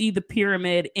we see the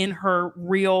pyramid in her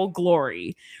real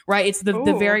glory, right? It's the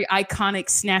very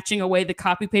iconic snatching away the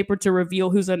copy paper to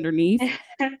reveal who's underneath.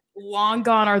 Long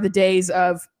gone are the days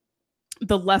of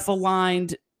the left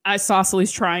aligned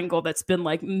isosceles triangle that's been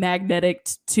magnetic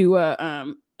to a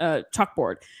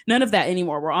chalkboard. None of that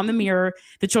anymore. We're on the mirror.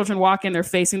 The children walk in, they're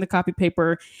facing the copy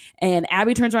paper, and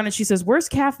Abby turns around and she says, "Where's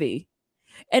Kathy?"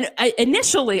 And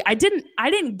initially, I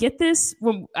didn't get this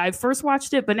when I first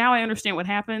watched it, but now I understand what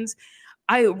happens.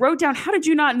 I wrote down, how did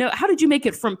you make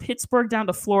it from Pittsburgh down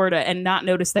to Florida and not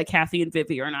notice that Kathy and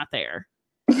Vivi are not there?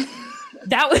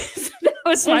 That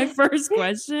was my first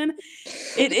question.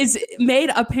 It is made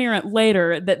apparent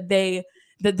later that the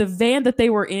van that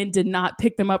they were in did not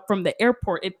pick them up from the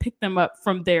airport. It picked them up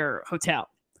from their hotel.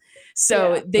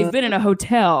 So they've been in a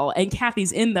hotel, and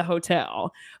Kathy's in the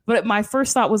hotel. But my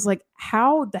first thought was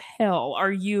how the hell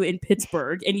are you in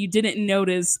Pittsburgh and you didn't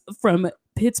notice from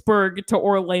Pittsburgh to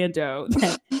Orlando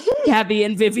that Kathy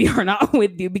and Vivi are not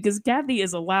with you? Because Kathy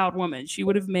is a loud woman. She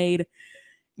would have made,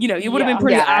 it would have been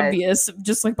pretty obvious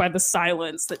just by the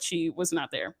silence that she was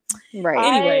not there. Right.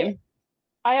 Anyway.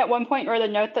 I at one point read a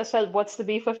note that said, "What's the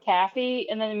beef with Kathy?"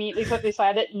 and then immediately put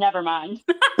beside it, "Never mind."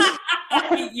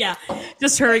 Yeah,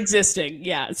 just her existing.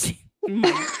 Yeah,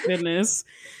 my goodness.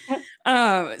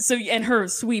 So, and her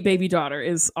sweet baby daughter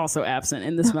is also absent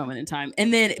in this moment in time.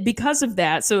 And then because of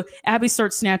that, so Abby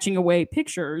starts snatching away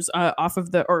pictures off of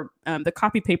the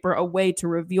copy paper away to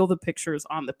reveal the pictures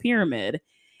on the pyramid.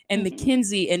 And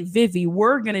Mackenzie and Vivi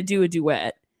were going to do a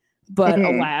duet, but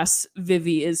alas,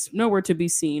 Vivi is nowhere to be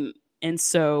seen. And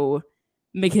so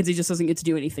Mackenzie just doesn't get to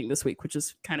do anything this week, which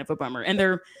is kind of a bummer. And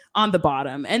they're on the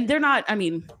bottom, and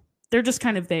they're just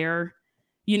kind of there.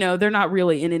 They're not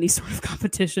really in any sort of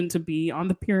competition to be on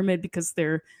the pyramid because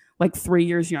they're 3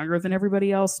 years younger than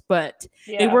everybody else. But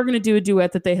they were going to do a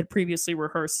duet that they had previously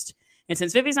rehearsed. And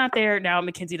since Vivi's not there, now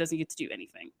Mackenzie doesn't get to do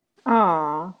anything.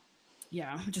 Aww.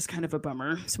 Yeah, just kind of a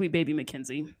bummer. Sweet baby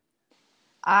Mackenzie.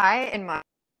 The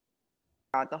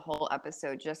whole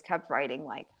episode just kept writing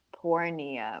poor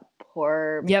Nia,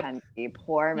 poor Mackenzie,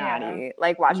 poor Maddie.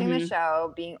 Watching the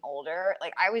show, being older,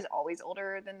 I was always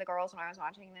older than the girls when I was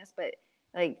watching this, but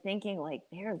thinking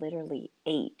they're literally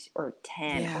 8 or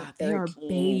 10 or 13. They are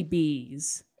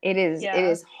babies. It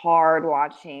is hard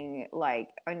watching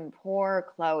and poor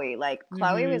Chloe.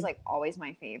 Chloe was always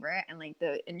my favorite,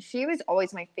 and she was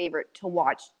always my favorite to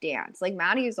watch dance.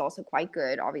 Maddie is also quite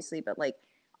good, obviously, but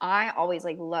I always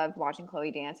loved watching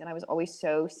Chloe dance, and I was always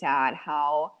so sad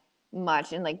how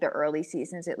much in the early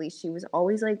seasons, at least, she was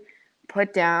always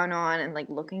put down on and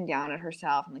looking down at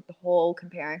herself, and the whole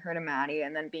comparing her to Maddie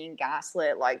and then being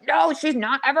gaslit no, she's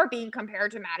not ever being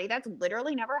compared to Maddie, that's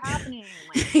literally never happening.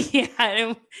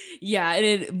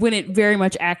 When it very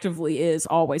much actively is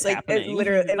always happening.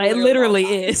 It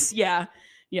literally is.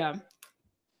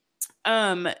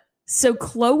 So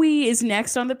Chloe is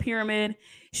next on the pyramid.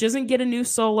 She doesn't get a new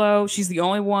solo. She's the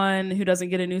only one who doesn't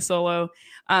get a new solo.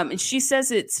 And she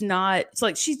says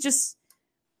she's just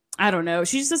I don't know.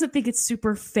 She just doesn't think it's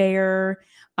super fair.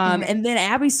 And then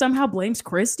Abby somehow blames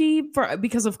Christy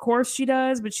because of course she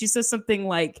does, but she says something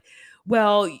like,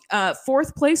 well,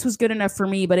 fourth place was good enough for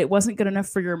me, but it wasn't good enough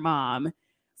for your mom.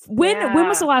 When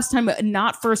was the last time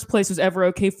not first place was ever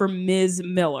okay for Ms.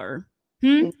 Miller?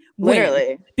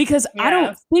 Literally. Because I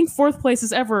don't think fourth place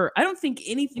is ever, I don't think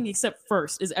anything except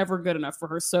first is ever good enough for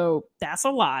her. So that's a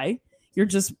lie. You're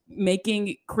just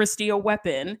making Christy a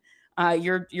weapon.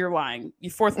 You're lying.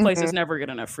 Your fourth place is never good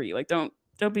enough for you. Like, don't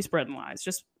be spreading lies.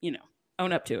 Just,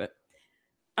 own up to it.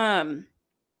 And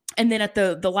then at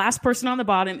the last person on the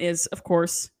bottom is, of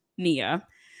course, Nia.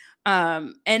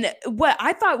 And what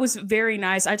I thought was very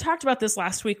nice, I talked about this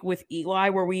last week with Eli,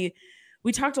 where we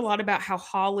talked a lot about how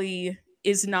Holly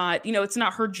is not, it's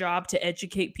not her job to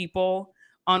educate people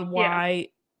on why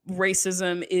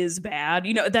racism is bad.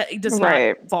 That it does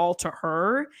not fall to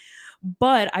her.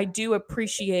 But I do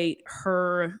appreciate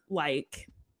her,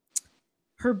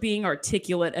 her being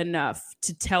articulate enough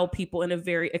to tell people in a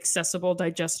very accessible,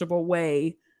 digestible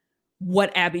way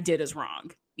what Abby did is wrong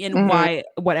and why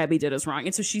what Abby did is wrong.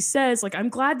 And so she says, I'm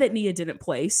glad that Nia didn't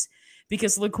place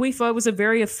because Laquifa was a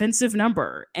very offensive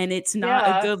number and it's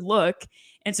not a good look.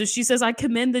 And so she says, I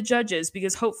commend the judges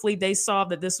because hopefully they saw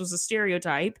that this was a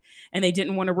stereotype and they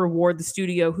didn't want to reward the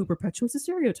studio who perpetuates a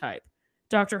stereotype.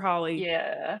 Dr. Holly.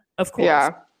 Yeah. Of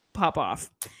course. Pop off.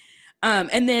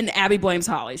 And then Abby blames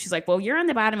Holly. She's like, well, you're on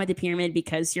the bottom of the pyramid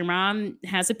because your mom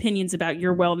has opinions about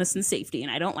your wellness and safety.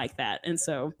 And I don't like that. And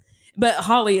so, but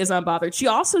Holly is unbothered. She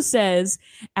also says,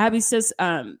 Abby says,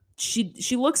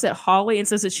 she looks at Holly and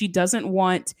says that she doesn't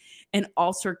want an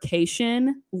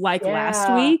altercation like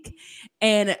last week.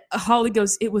 And Holly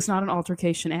goes, it was not an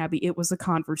altercation, Abby. It was a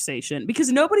conversation because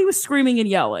nobody was screaming and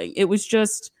yelling. It was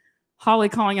just Holly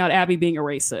calling out Abby being a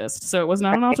racist. So it was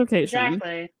not an altercation.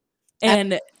 Exactly.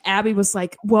 And Abby was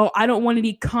like, well, I don't want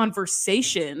any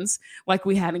conversations like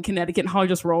we had in Connecticut. And Holly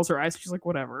just rolls her eyes. She's like,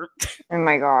 whatever. Oh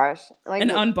my gosh. An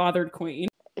unbothered queen.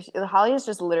 Holly is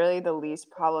just literally the least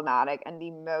problematic and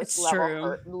the most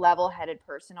level-headed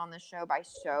person on the show by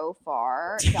so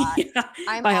far. That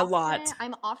by a lot.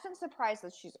 I'm often surprised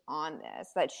that she's on this,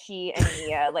 that she and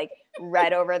Nia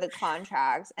read over the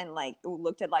contracts and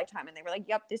looked at Lifetime and they were like,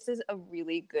 yep, this is a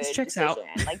really good decision. Out.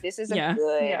 This is a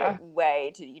good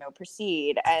way to,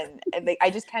 proceed. And I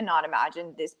just cannot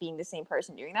imagine this being the same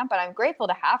person doing that. But I'm grateful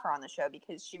to have her on the show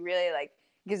because she really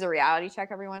gives a reality check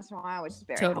every once in a while, which is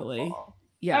very helpful.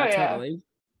 Yeah, totally.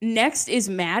 Next is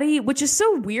Maddie, which is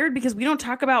so weird because we don't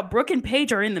talk about Brooke and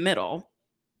Paige are in the middle,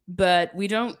 but we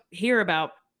don't hear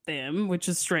about them, which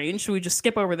is strange. So we just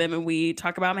skip over them and we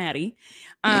talk about Maddie.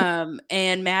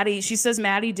 And Maddie, she says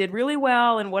Maddie did really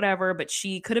well and whatever, but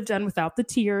she could have done without the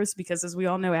tears because as we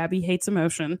all know, Abby hates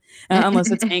emotion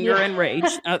unless it's anger and rage.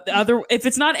 If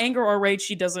it's not anger or rage,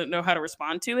 she doesn't know how to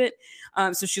respond to it.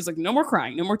 So she's like, no more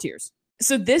crying, no more tears.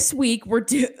 So this week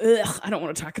I don't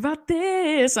want to talk about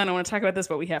this. I don't want to talk about this,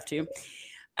 but we have to.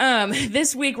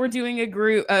 This week we're doing a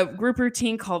group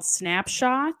routine called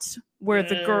Snapshot, where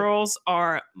the girls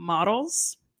are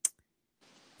models.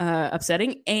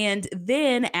 Upsetting. And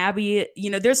then Abby,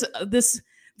 there's this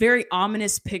very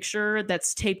ominous picture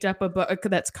that's taped up above,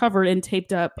 that's covered and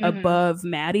taped up above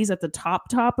Maddie's at the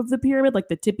top of the pyramid, like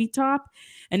the tippy top,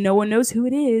 and no one knows who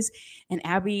it is. And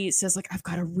Abby says, I've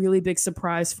got a really big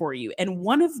surprise for you. And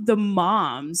one of the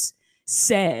moms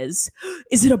says,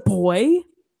 is it a boy?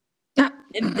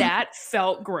 And that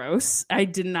felt gross. I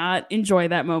did not enjoy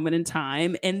that moment in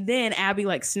time. And then Abby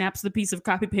snaps the piece of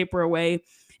copy paper away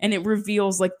and it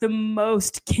reveals the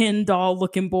most Ken doll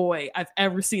looking boy I've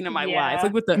ever seen in my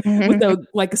life. With the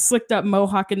a slicked up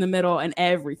mohawk in the middle and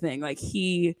everything.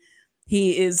 He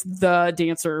is the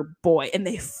dancer boy. And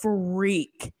they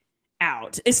freak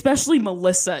out, especially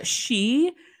Melissa.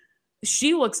 She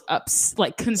looks up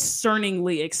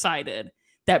concerningly excited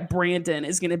that Brandon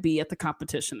is going to be at the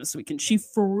competition this weekend. She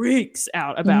freaks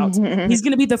out about he's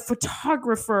going to be the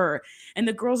photographer and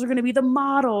the girls are going to be the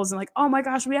models and oh my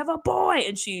gosh, we have a boy.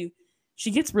 And she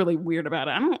gets really weird about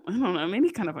it. I don't know, maybe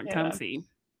kind of uncomfy.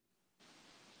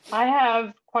 I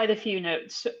have quite a few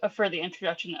notes for the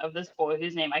introduction of this boy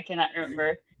whose name I cannot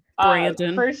remember.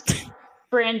 Brandon.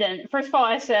 Brandon. First of all,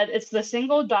 I said it's the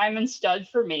single diamond stud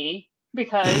for me.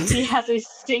 Because he has a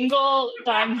single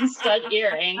diamond stud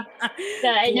earring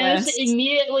that I noticed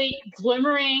immediately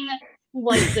glimmering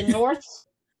the north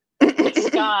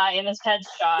sky in his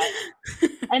headshot.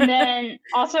 And then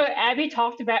also Abby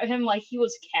talked about him like he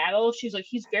was cattle. She's like,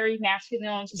 he's very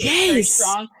masculine, very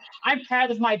strong. I'm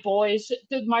proud of my boys.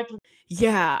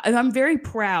 Yeah, and I'm very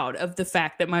proud of the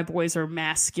fact that my boys are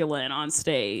masculine on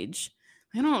stage.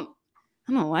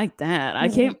 I don't like that. I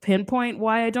can't pinpoint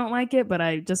why I don't like it, but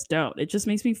I just don't. It just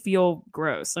makes me feel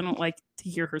gross. I don't like to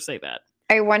hear her say that.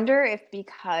 I wonder if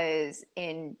because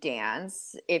in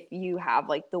dance, if you have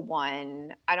like the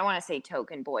one, I don't want to say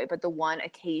token boy, but the one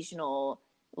occasional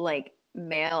like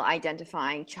male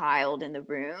identifying child in the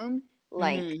room,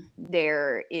 like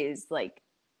there is like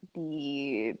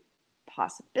the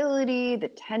possibility, the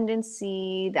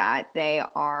tendency that they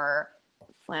are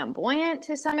flamboyant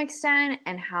to some extent,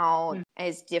 and how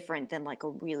is different than like a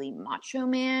really macho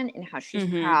man, and how she's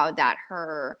proud that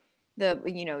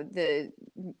the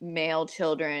male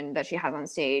children that she has on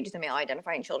stage, the male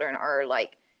identifying children, are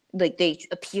like they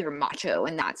appear macho,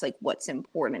 and that's like what's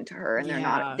important to her, and they're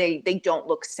not they don't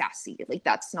look sassy, like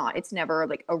that's not, it's never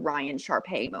like a Ryan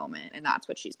Sharpay moment, and that's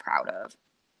what she's proud of.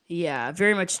 Yeah,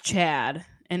 very much Chad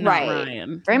and not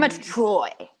Ryan. Very much Troy.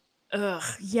 Ugh,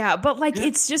 yeah, but like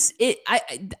it's just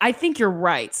I think you're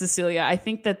right, Cecilia. I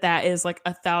think that is like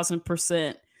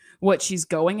 1,000% what she's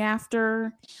going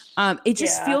after. It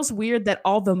just feels weird that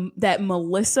that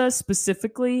Melissa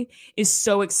specifically is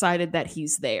so excited that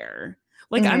he's there.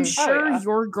 Like I'm sure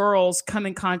your girls come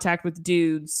in contact with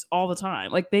dudes all the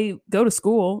time. Like they go to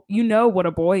school, you know what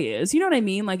a boy is. You know what I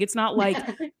mean? Like it's not like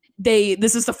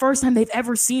this is the first time they've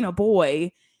ever seen a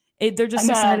boy. They're just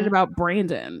excited about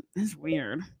Brandon. It's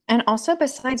weird. And also,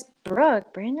 besides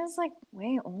Brooke, Brandon's like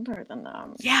way older than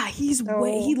them. Yeah, he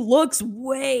looks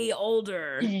way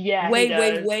older. Yeah,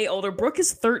 way older. Brooke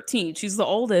is 13. She's the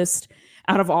oldest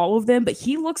out of all of them, but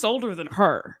he looks older than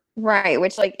her. Right,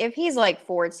 which like if he's like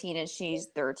 14 and she's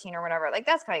 13 or whatever, like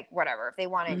that's like whatever. If they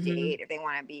want to date, if they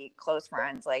want to be close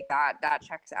friends, like that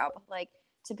checks out. But like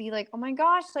to be like, oh my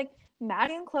gosh, like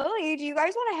Maddie and Chloe, do you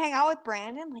guys want to hang out with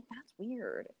Brandon? Like that's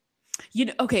weird.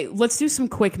 Okay, let's do some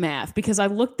quick math because I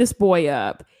looked this boy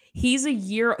up. He's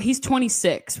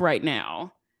 26 right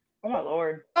now. Oh my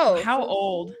Lord. Oh, how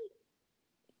old?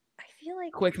 I feel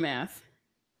like quick math.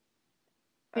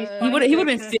 He would have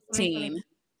been 15.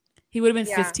 He would have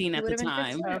been 15 at the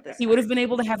time. He would have been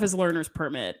able to have his learner's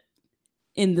permit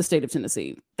in the state of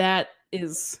Tennessee. That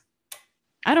is,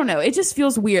 I don't know. It just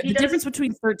feels weird. The difference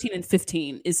between 13 and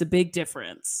 15 is a big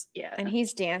difference. Yeah. And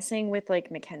he's dancing with like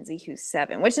Mackenzie, who's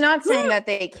 7, which is not saying that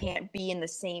they can't be in the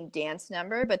same dance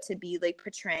number, but to be like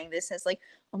portraying this as like,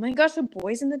 oh my gosh, a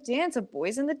boy's in the dance,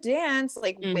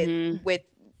 like with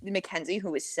Mackenzie,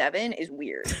 who is 7, is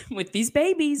weird. With these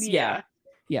babies. Yeah.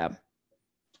 Did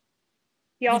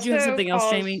you have something else,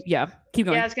 Jamie? Yeah, keep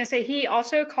going. Yeah, I was gonna say he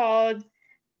also called.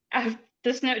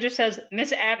 This note just says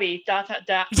Miss Abby ...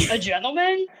 a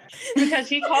gentleman, because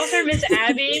he calls her Miss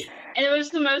Abby, and it was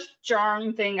the most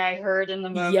jarring thing I heard in the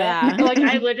moment. Yeah, like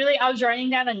I was writing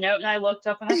down a note and I looked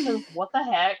up and I said, "What the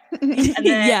heck?" And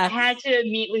then I had to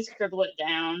immediately scribble it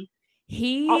down.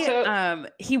 He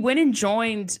went and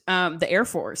joined the Air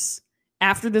Force.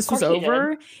 After this was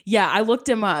over, I looked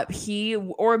him up.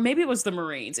 Or maybe it was the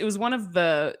Marines. It was one of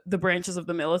the branches of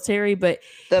the military, but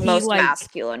the most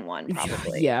masculine one,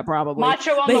 probably. Yeah, probably.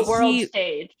 Macho on the world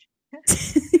stage.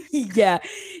 Yeah,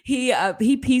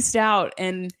 he pieced out,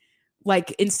 and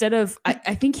like instead of,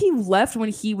 I think he left when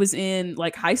he was in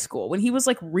like high school, when he was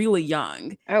like really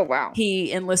young. Oh wow.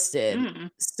 He enlisted.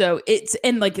 So it's,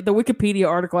 and like the Wikipedia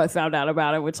article I found out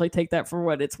about it, which I take that for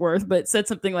what it's worth, but it said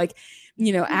something like,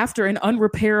 after an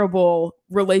unrepairable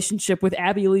relationship with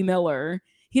Abby Lee Miller,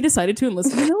 he decided to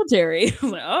enlist in the military. I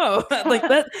was like, oh, like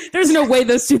that. There's no way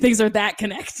those two things are that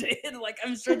connected. Like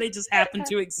I'm sure they just happen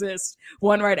to exist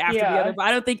one right after the other. But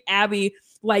I don't think Abby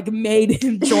like made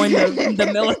him join the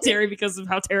military because of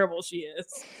how terrible she is.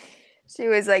 She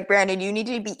was like, Brandon, you need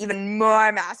to be even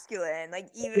more masculine. Like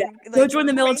even go join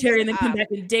the military and then come back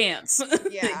and dance.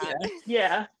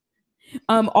 Yeah.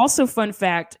 Also, fun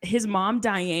fact, his mom,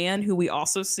 Diane, who we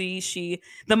also see,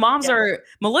 the moms are,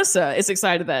 Melissa is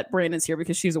excited that Brandon's here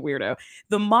because she's a weirdo.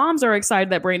 The moms are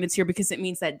excited that Brandon's here because it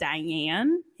means that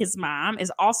Diane, his mom, is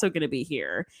also going to be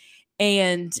here.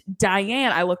 And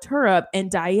Diane, I looked her up, and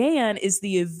Diane is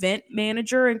the event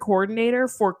manager and coordinator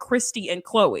for Christy and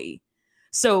Chloe.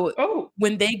 So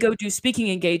when they go do speaking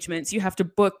engagements, you have to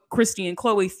book Christy and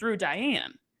Chloe through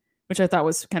Diane, which I thought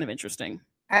was kind of interesting.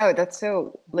 Oh, that's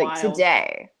so like wild.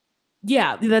 Today.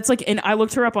 Yeah, that's like, and I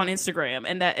looked her up on Instagram,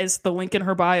 and that is the link in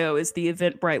her bio is the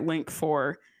Eventbrite link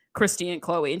for Christy and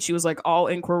Chloe, and she was like all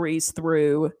inquiries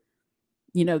through,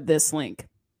 this link.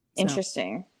 So,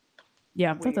 interesting.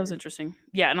 Yeah, I thought that was interesting.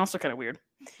 Yeah, and also kind of weird.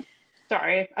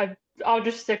 Sorry, I'll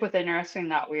just stick with interesting,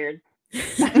 not weird.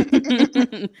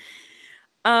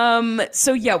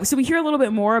 So we hear a little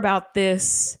bit more about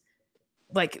this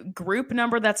like group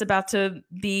number that's about to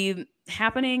be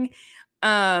happening,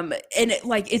 and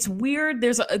it's weird.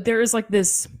 There is like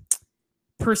this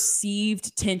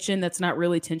perceived tension that's not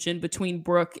really tension between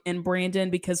Brooke and Brandon,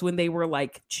 because when they were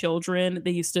like children,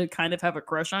 they used to kind of have a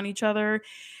crush on each other.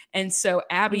 And so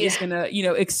Abby is going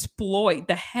to, exploit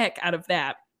the heck out of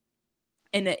that.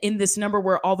 And in this number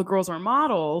where all the girls are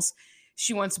models,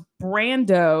 she wants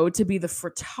Brando to be the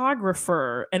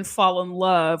photographer and fall in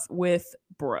love with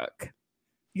Brooke.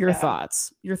 Your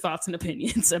thoughts and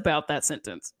opinions about that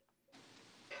sentence.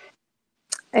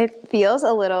 It feels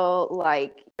a little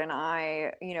like when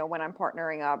when I'm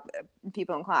partnering up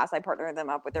people in class, I partner them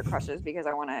up with their crushes because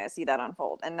I want to see that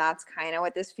unfold. And that's kind of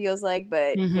what this feels like,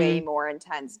 but way more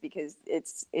intense because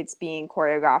it's being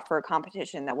choreographed for a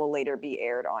competition that will later be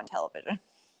aired on television.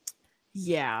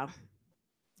 Yeah.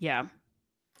 Yeah.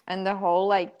 And the whole,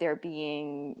 like, they're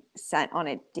being sent on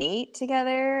a date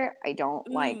together, I don't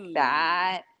like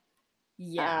that.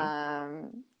 Yeah.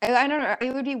 I don't know.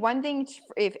 It would be one thing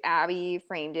if Abby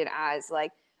framed it as,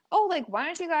 like, oh, like, why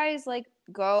don't you guys, like,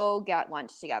 go get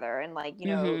lunch together and, like,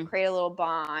 create a little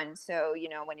bond. So,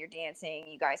 when you're dancing,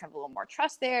 you guys have a little more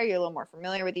trust there. You're a little more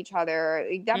familiar with each other.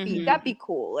 That'd be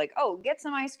cool. Like, oh, get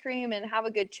some ice cream and have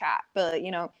a good chat. But,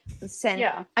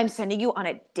 I'm sending you on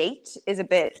a date is a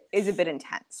bit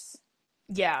intense.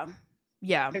 Yeah.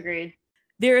 Yeah. Agreed.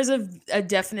 There is a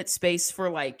definite space for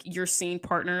like your scene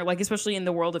partner, like especially in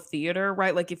the world of theater,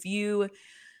 right? Like if you,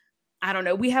 I don't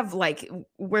know, we have like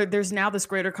where there's now this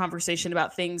greater conversation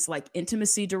about things like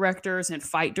intimacy directors and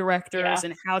fight directors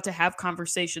and how to have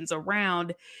conversations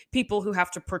around people who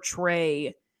have to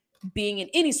portray being in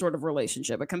any sort of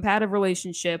relationship, a compatible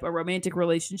relationship, a romantic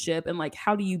relationship, and like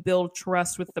how do you build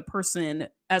trust with the person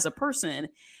as a person,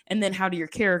 and then how do your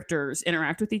characters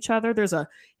interact with each other? There's a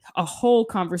whole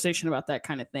conversation about that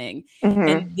kind of thing.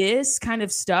 And this kind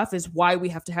of stuff is why we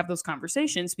have to have those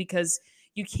conversations, because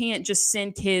you can't just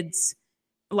send kids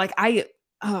like I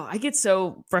get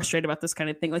so frustrated about this kind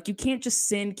of thing. Like you can't just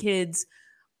send kids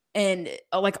and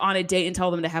like on a date and tell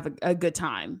them to have a good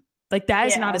time. Like that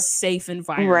is not a safe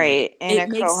environment. Right. In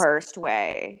a coerced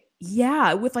way.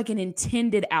 Yeah. With like an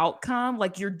intended outcome.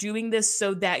 Like you're doing this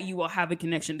so that you will have a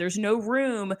connection. There's no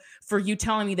room for you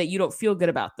telling me that you don't feel good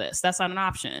about this. That's not an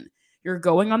option. You're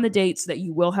going on the date so that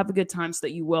you will have a good time, so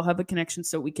that you will have a connection,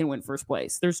 so we can win first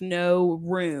place. There's no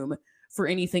room for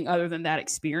anything other than that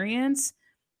experience.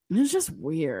 And it's just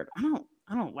weird. I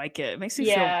don't like it. It makes me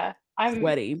feel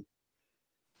sweaty.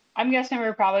 I'm guessing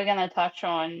we're probably going to touch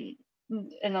on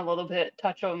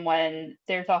when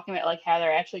they're talking about like how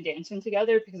they're actually dancing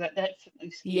together, because that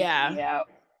skeeves me out.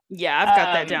 Yeah, I've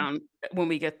got that down when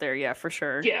we get there. Yeah, for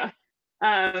sure. Yeah.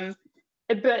 But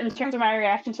in terms of my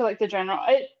reaction to like the general,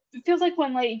 it feels like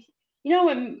when like,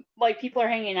 when like people are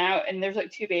hanging out and there's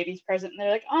like two babies present and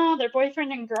they're like, oh, they're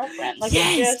boyfriend and girlfriend. Like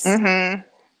it just,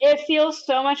 it feels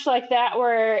so much like that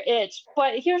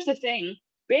but here's the thing.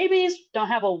 Babies don't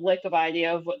have a lick of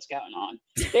idea of what's going on.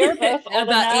 They're both old about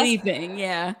enough. anything,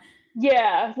 yeah.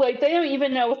 Yeah, like they don't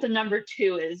even know what the number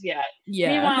 2 is yet.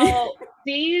 Yeah. Meanwhile,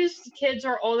 these kids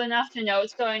are old enough to know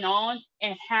what's going on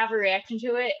and have a reaction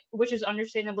to it, which is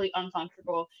understandably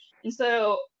uncomfortable. And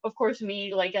so, of course,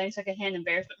 me like getting secondhand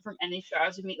embarrassment from any show, I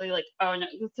was immediately like, oh no,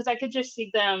 because I could just see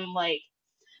them like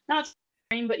not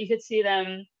scream, but you could see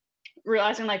them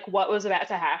realizing like what was about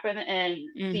to happen and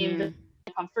being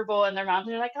comfortable, and their moms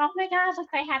are like, oh my gosh, like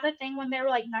they had a thing when they were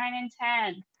like 9 and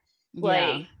 10.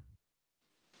 Like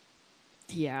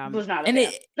was not and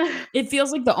it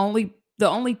feels like the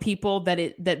only people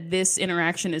that this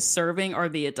interaction is serving are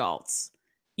the adults.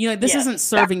 This isn't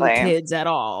serving the kids at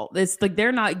all. It's like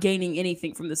they're not gaining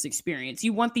anything from this experience.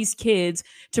 You want these kids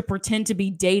to pretend to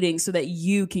be dating so that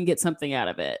you can get something out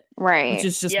of it. Right. Which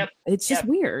is just, it's just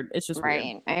weird. It's just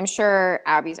weird. I'm sure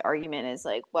Abby's argument is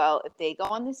like, well, if they go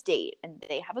on this date and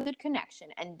they have a good connection,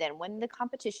 and then when the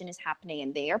competition is happening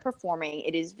and they are performing,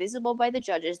 it is visible by the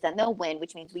judges, then they'll win,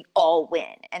 which means we all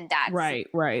win. And that's right.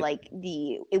 Like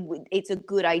it's a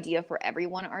good idea for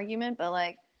everyone argument, but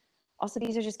like, also,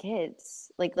 these are just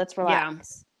kids. Like, let's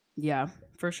relax. Yeah,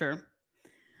 for sure.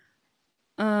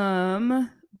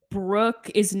 Brooke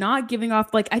is not giving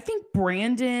off, like, I think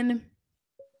Brandon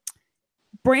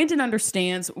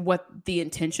understands what the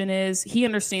intention is. He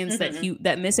understands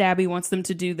that Miss Abby wants them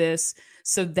to do this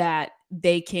so that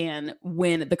they can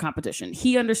win the competition.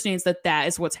 He understands that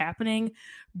is what's happening.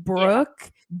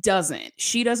 Brooke doesn't.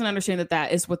 She doesn't understand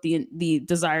that is what the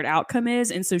desired outcome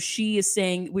is. And so she is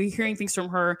saying, we're hearing things from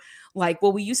her like,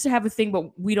 well, we used to have a thing,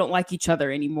 but we don't like each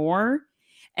other anymore.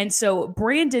 And so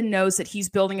Brandon knows that he's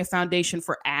building a foundation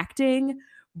for acting.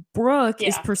 Brooke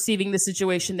is perceiving the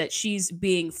situation that she's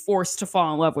being forced to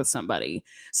fall in love with somebody.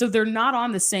 So they're not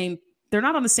on the same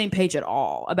page at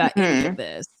all about any of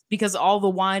this. because all the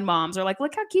wine moms are like,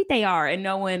 look how cute they are. And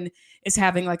no one is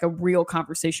having like a real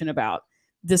conversation about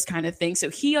this kind of thing. So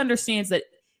he understands that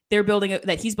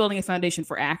he's building a foundation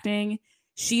for acting.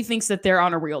 She thinks that they're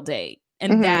on a real date.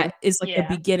 And that is like the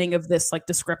beginning of this like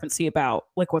discrepancy about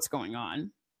like what's going on.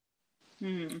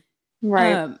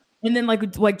 Right. And then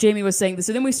like Jamie was saying,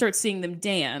 so then we start seeing them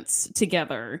dance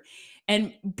together.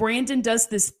 And Brandon does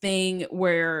this thing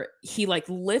where he like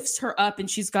lifts her up and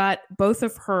she's got both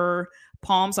of her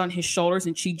palms on his shoulders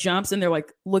and she jumps and they're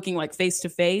like looking like face to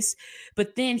face.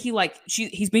 But then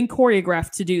he's been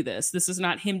choreographed to do this. This is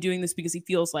not him doing this because he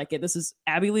feels like it. This is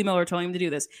Abby Lee Miller telling him to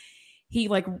do this. He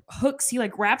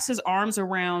wraps his arms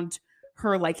around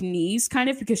her like knees kind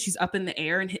of because she's up in the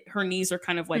air and her knees are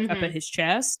kind of like up at his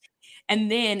chest.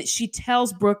 And then she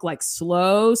tells Brooke like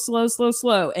slow, slow, slow,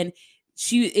 slow. And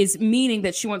she is meaning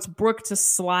that she wants Brooke to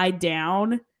slide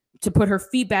down to put her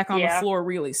feet back on the floor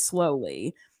really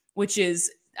slowly, which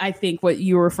is, I think, what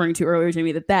you were referring to earlier,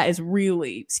 Jamie, that is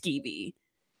really skeevy.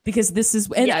 Because this is,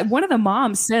 and one of the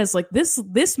moms says, like, this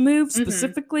move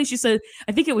specifically, she said,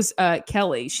 I think it was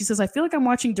Kelly. She says, I feel like I'm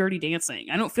watching Dirty Dancing.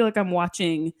 I don't feel like I'm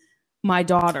watching my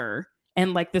daughter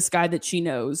and like this guy that she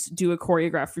knows do a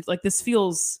choreographer. Like, this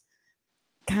feels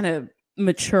kind of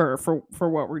mature for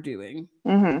what we're doing.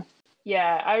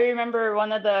 Yeah, I remember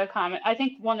one of the I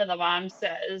think one of the moms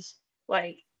says,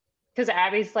 like, because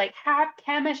Abby's like, have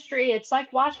chemistry. It's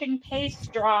like watching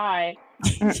paste dry.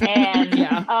 And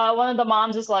one of the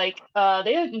moms is like,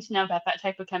 they don't need to know about that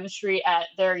type of chemistry at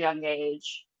their young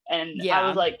age. And I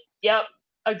was like, yep,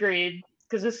 agreed.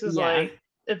 Because this is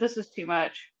this is too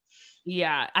much.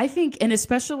 Yeah, I think, and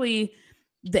especially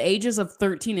the ages of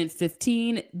 13 and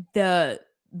 15,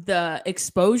 the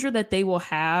exposure that they will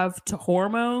have to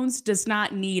hormones does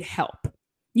not need help.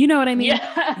 You know what I mean?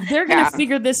 Yeah. They're going to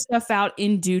figure this stuff out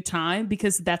in due time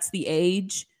because that's the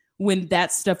age when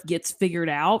that stuff gets figured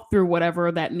out through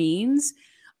whatever that means.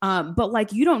 But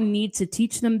like, you don't need to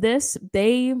teach them this.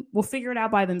 They will figure it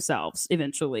out by themselves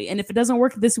eventually. And if it doesn't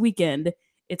work this weekend,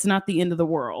 it's not the end of the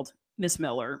world, Miss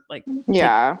Miller. Like,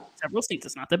 take several seats.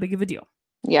 It's not that big of a deal.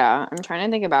 Yeah. I'm trying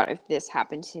to think about if this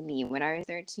happened to me when I was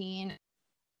 13.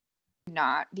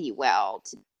 Not be well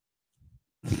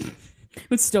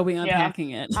would still be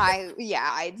unpacking it.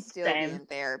 I'd still be in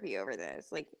therapy over this.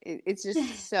 Like it's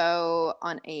just so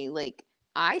on a like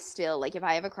I still like if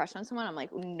I have a crush on someone, I'm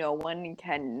like no one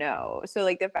can know. So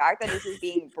like the fact that this is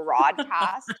being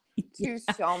broadcast to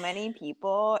so many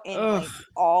people in like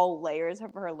all layers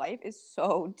of her life is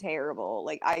so terrible.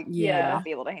 Like I would not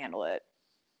be able to handle it.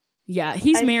 Yeah,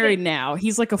 he's married now.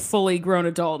 He's like a fully grown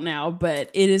adult now, but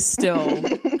it is still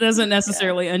doesn't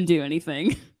necessarily undo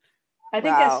anything. I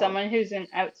think as someone who's an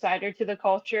outsider to the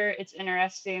culture, it's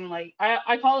interesting. Like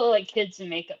I call it like kids in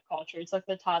makeup culture. It's like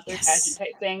the toddler pageant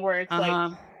type thing where it's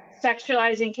like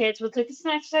sexualizing kids. But it's like it's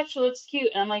not sexual, it's cute.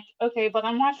 And I'm like, okay, but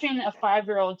I'm watching a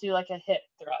 5-year-old do like a hip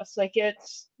thrust. Like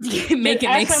it's make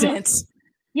sense.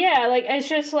 Yeah, like it's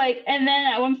just like, and then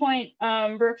at one point,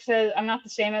 Brooke says, "I'm not the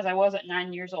same as I was at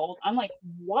 9 years old." I'm like,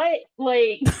 what?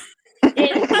 Like,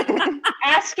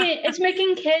 it's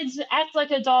making kids act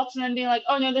like adults and then being like,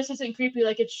 "Oh no, this isn't creepy.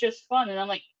 Like it's just fun." And I'm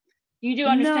like, you do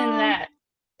understand that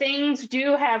things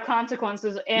do have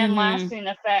consequences and lasting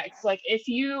effects. Like if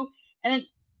you and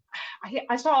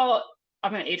I saw,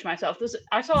 I'm gonna age myself.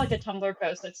 I saw like a Tumblr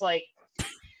post that's like,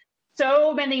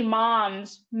 so many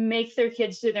moms make their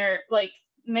kids do their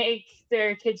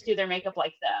makeup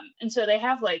like them. And so they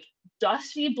have like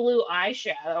dusty blue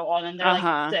eyeshadow on and they're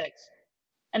like 6.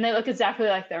 And they look exactly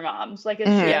like their moms. Like it's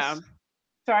just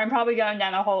sorry, I'm probably going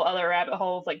down a whole other rabbit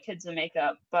hole of like kids and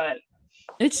makeup, but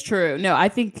it's true. No, I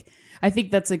think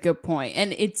that's a good point.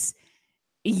 And it's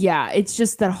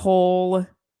just that whole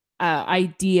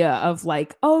idea of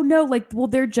like, oh no, like, well,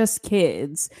 they're just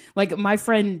kids. Like my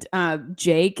friend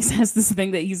Jake has this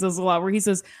thing that he says a lot where he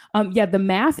says, the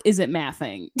math isn't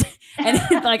mathing. And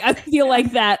like I feel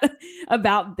like that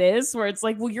about this, where it's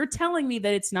like, well, you're telling me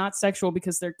that it's not sexual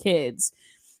because they're kids.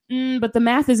 But the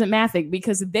math isn't mathing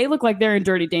because they look like they're in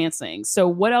Dirty Dancing. So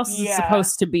what else is it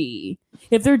supposed to be?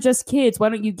 If they're just kids, why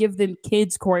don't you give them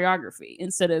kids choreography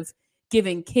instead of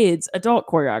giving kids adult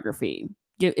choreography?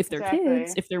 If they're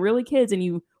kids, if they're really kids and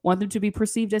you want them to be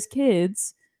perceived as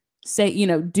kids, say,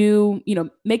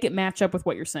 make it match up with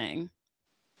what you're saying.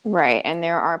 Right. And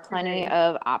there are plenty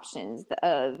of options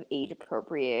of age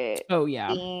appropriate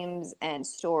themes and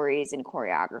stories and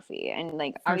choreography. And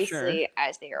like, obviously,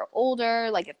 as they are older,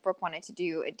 like if Brooke wanted to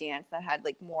do a dance that had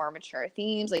like more mature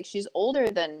themes, like she's older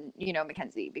than,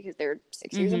 Mackenzie because they're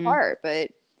 6 years apart,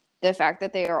 but the fact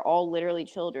that they are all literally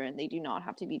children, they do not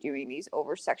have to be doing these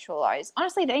over sexualized.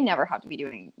 Honestly, they never have to be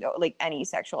doing like any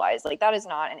sexualized. Like that is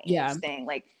not an age thing.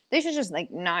 Like they should just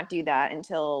like not do that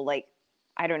until like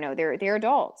I don't know, they're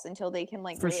adults, until they can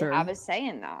like really have a say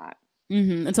in that.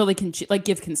 Until they can like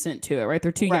give consent to it, right?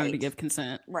 They're too young to give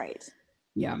consent. Right.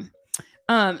 Yeah.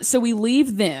 So we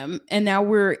leave them, and now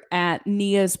we're at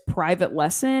Nia's private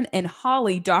lesson, and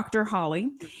Holly, Dr. Holly,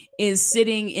 is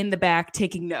sitting in the back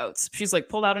taking notes. She's like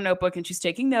pulled out a notebook and she's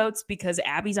taking notes because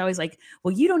Abby's always like,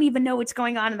 well, you don't even know what's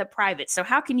going on in the private, so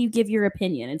how can you give your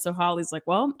opinion? And so Holly's like,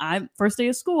 well, I'm first day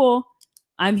of school,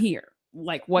 I'm here.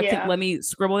 Like, let me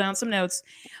scribble down some notes.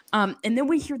 And then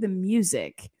we hear the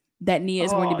music that Nia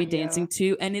is going to be dancing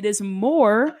to, and it is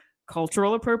more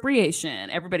cultural appropriation,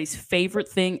 everybody's favorite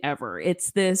thing ever.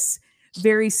 It's this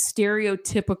very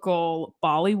stereotypical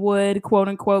Bollywood, quote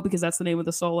unquote, because that's the name of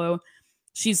the solo.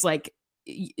 She's like,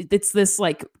 it's this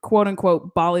like quote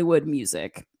unquote Bollywood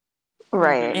music,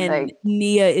 right? And like,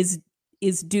 Nia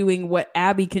is doing what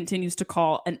Abby continues to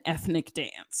call an ethnic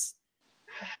dance.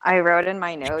 I wrote in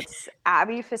my notes,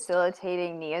 Abby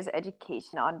facilitating Nia's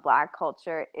education on Black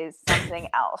culture is something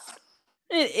else.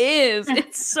 It is.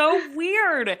 It's so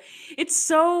weird. It's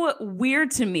so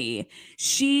weird to me.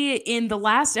 She, in the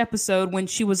last episode when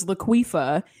she was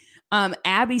Laquifa,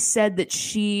 Abby said that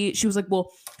she was like,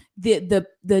 well,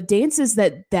 the dances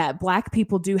that Black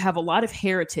people do have a lot of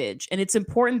heritage, and it's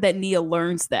important that Nia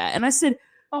learns that. And I said,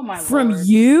 oh my from Lord.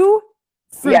 You?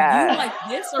 From you like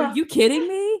this? Are you kidding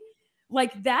me?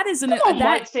 Like that is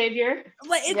white savior.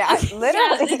 Like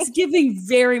literally, it's giving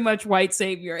very much white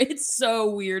savior. It's so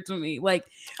weird to me. Like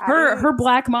her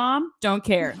Black mom don't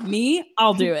care. Me,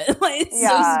 I'll do it. Like it's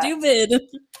so stupid.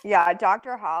 Yeah,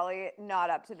 Dr. Holly not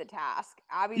up to the task.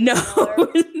 Abby no,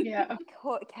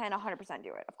 can 100%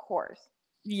 do it. Of course.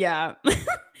 Yeah.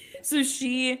 So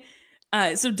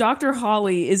so Dr.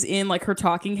 Holly is in like her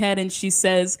talking head, and she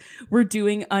says, "We're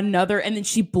doing another," and then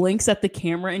she blinks at the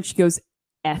camera and she goes,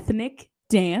 ethnic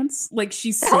dance, like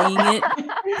she's saying it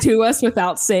to us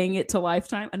without saying it to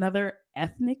Lifetime. Another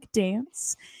ethnic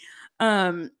dance.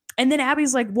 And then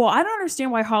Abby's like, well, I don't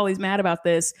understand why Holly's mad about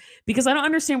this, because I don't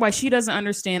understand why she doesn't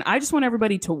understand. I just want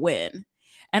everybody to win.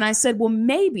 And I said, well,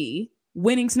 maybe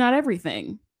winning's not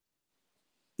everything.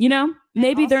 You know,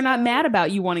 maybe they're not mad about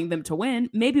you wanting them to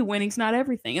win. Maybe winning's not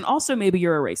everything. And also maybe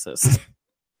you're a racist.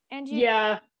 And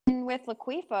with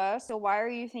Laquifa, so why are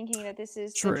you thinking that this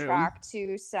is the track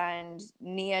to send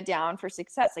Nia down for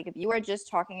success? Like if you were just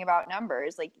talking about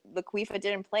numbers, like Laquifa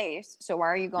didn't place, so why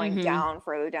are you going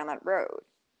further down that road?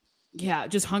 Yeah,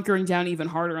 just hunkering down even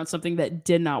harder on something that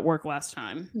did not work last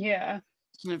time. Yeah.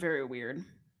 Very weird.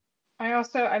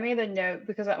 I made a note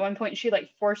because at one point she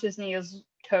like forces Nia's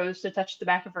toes to touch the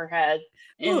back of her head.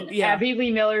 And Abby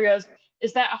Lee Miller goes,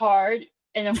 is that hard?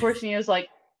 And of course Nia's like,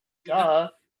 duh.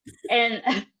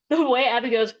 And the way Abby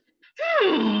goes,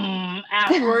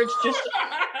 afterwards just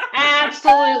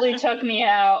absolutely took me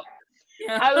out.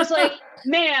 I was like,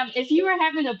 ma'am, if you were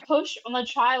having to push on a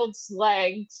child's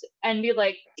legs and be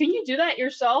like, can you do that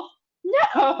yourself?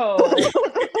 No.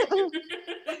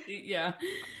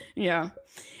 Yeah.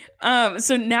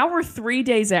 So now we're 3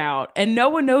 days out and no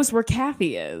one knows where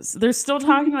Kathy is. They're still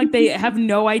talking like they have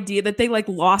no idea, that they like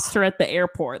lost her at the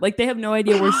airport. Like they have no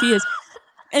idea where she is.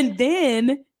 And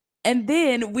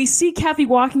then we see Kathy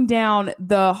walking down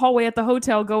the hallway at the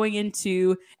hotel going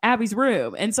into Abby's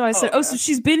room. And so I said, so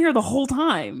she's been here the whole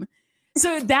time.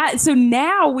 So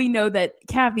now we know that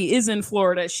Kathy is in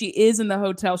Florida. She is in the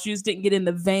hotel. She just didn't get in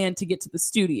the van to get to the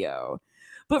studio.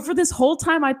 But for this whole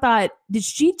time, I thought, did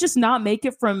she just not make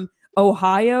it from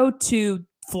Ohio to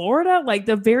Florida? Like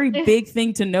the very big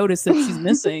thing to notice that she's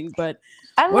missing, but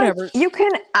and whatever. Like, you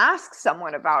can ask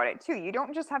someone about it too. You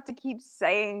don't just have to keep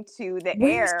saying to the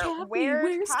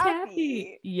where's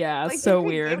Kathy? Yeah, like, so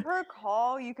weird. Give her a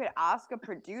call. You could ask a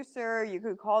producer. You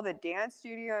could call the dance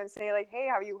studio and say like, hey,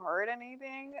 have you heard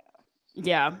anything?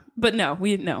 Yeah, but no,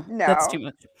 that's too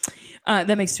much.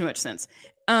 That makes too much sense.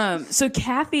 So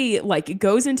Kathy like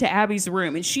goes into Abby's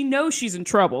room and she knows she's in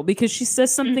trouble because she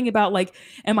says something about like,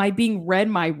 am I being read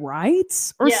my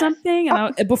rights or something?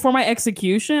 And before my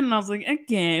execution, and I was like,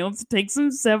 okay, let's take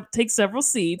several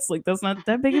seats. Like that's not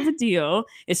that big of a deal.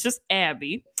 It's just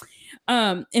Abby.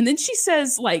 And then she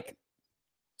says like,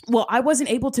 well, I wasn't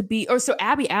able to be, or so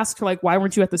Abby asked her like, why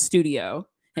weren't you at the studio?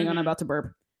 Hang on, I'm about to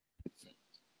burp.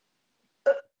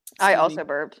 I also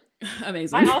burped.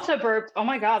 Amazing. I also burped. Oh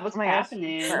my God, what's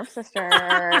happening? Burp sister.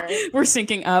 We're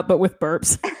syncing up, but with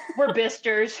burps. We're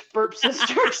bisters, burp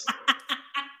sisters.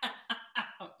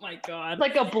 Oh my God.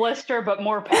 Like a blister, but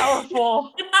more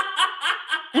powerful.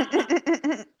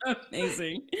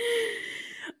 Amazing.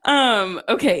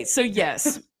 Okay, so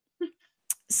yes.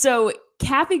 So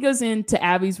Kathy goes into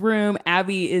Abby's room.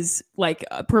 Abby is like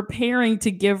preparing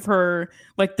to give her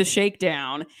like the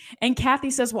shakedown. And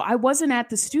Kathy says, well, I wasn't at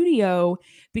the studio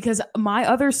because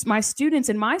my students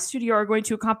in my studio are going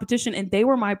to a competition and they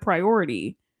were my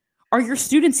priority. Are your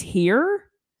students here?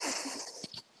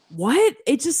 What?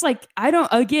 It's just like, I don't,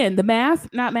 again, the math,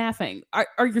 not mathing.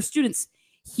 Are your students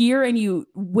here and you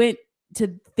went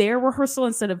to their rehearsal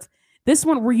instead of this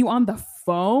one? Were you on the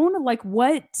phone? Like,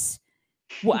 what?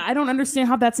 Well, I don't understand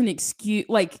how that's an excuse.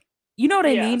 Like, you know what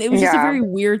I mean? It was just a very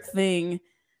weird thing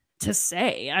to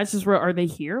say. I just wrote, are they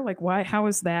here? Like, why? How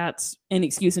is that an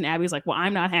excuse? And Abby's like, well,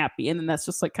 I'm not happy. And then that's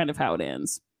just like kind of how it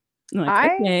ends. I'm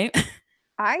like, okay.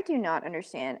 I do not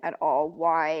understand at all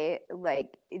why,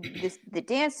 like, the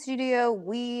dance studio,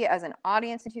 we as an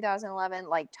audience in 2011,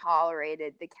 like,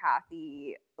 tolerated the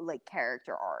Kathy, like,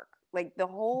 character arc. Like, the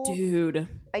whole... Dude.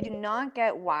 I do not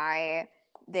get why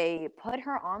they put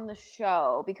her on the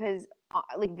show because,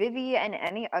 like, Vivi and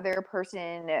any other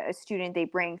person, a student they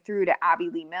bring through to Abby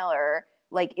Lee Miller,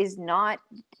 like, is not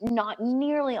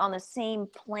nearly on the same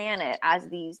planet as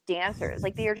these dancers.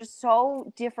 Like, they are just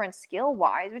so different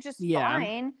skill-wise, which is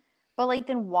fine. But, like,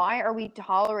 then why are we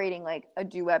tolerating, like, a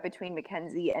duet between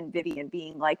Mackenzie and Vivi and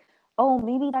being like, oh,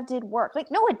 maybe that did work? Like,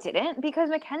 no, it didn't, because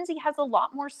Mackenzie has a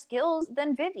lot more skills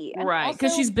than Vivi. And right,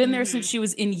 because she's been there since she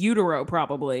was in utero,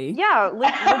 probably. Yeah,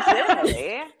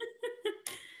 legitimately.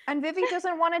 And Vivi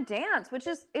doesn't want to dance, which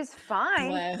is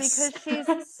fine because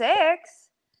she's 6.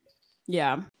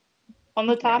 Yeah. On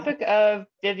the topic of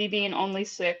Vivi being only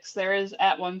 6, there is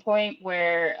at one point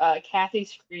where Kathy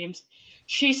screams,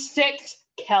 "She's 6,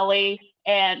 Kelly,"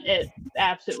 and it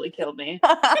absolutely killed me.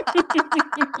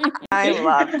 I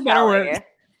love Kelly.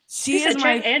 She is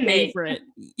my favorite.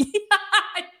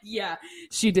 Yeah,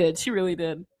 she did. She really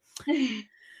did.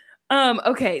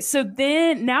 Okay, so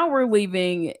then now we're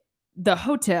leaving the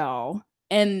hotel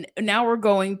and now we're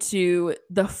going to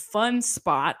the fun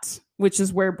spot, which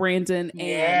is where Brandon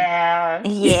and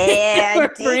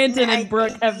Brandon and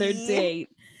Brooke have their date.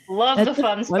 Love the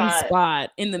fun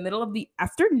spot in the middle of the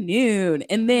afternoon.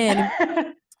 And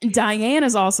then Diane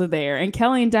is also there, and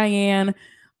Kelly and Diane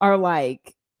are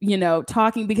like, you know,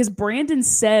 talking because Brandon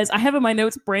says, I have in my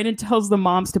notes, Brandon tells the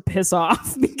moms to piss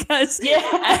off because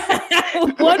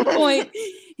at one point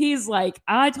he's like,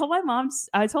 I told our moms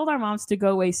to go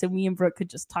away so me and Brooke could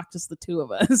just talk, just the two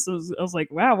of us. So I was like,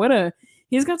 wow,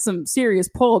 he's got some serious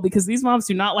pull because these moms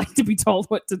do not like to be told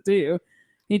what to do.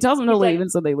 He tells them to leave,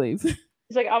 and so they leave.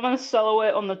 He's like, I'm going to solo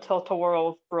it on the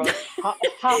tilt-a-whirl, Brooke.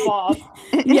 Hop off.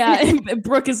 Yeah, and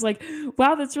Brooke is like,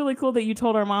 wow, that's really cool that you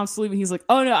told our moms to leave. And he's like,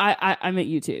 oh, no, I meant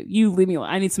you too. You leave me alone.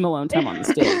 I need some alone time on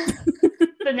this date.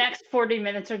 The next 40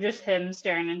 minutes are just him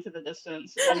staring into the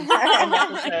distance.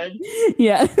 Episode.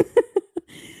 Yeah.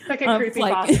 Like a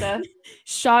creepypasta.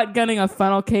 Shotgunning a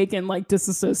funnel cake and like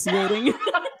disassociating.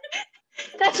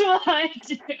 That's what I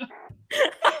do.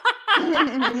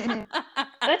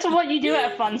 That's what you do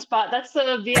at Fun Spot. That's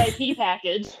the VIP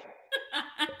package.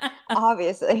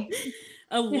 Obviously.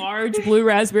 A large blue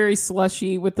raspberry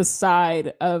slushie with the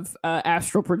side of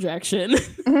astral projection.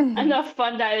 Enough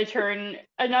food dye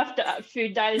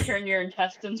to turn your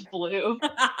intestines blue.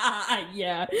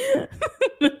 Yeah.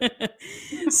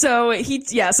 So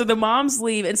the moms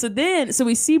leave, and so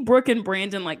we see Brooke and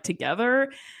Brandon like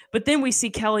together. But then we see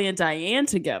Kelly and Diane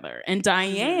together, and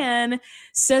Diane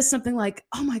says something like,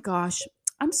 oh my gosh,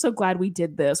 I'm so glad we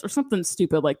did this, or something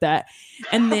stupid like that.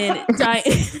 And then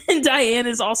Diane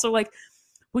is also like,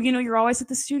 well, you know, you're always at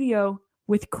the studio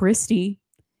with Christy.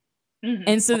 Mm-hmm.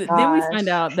 And so then we find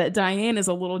out that Diane is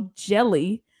a little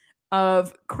jelly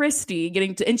of Christy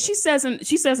getting to, and she says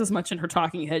as much in her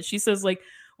talking head. She says like,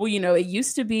 well, you know, it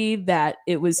used to be that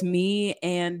it was me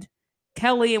and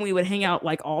Kelly and we would hang out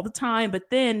like all the time, but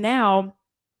then now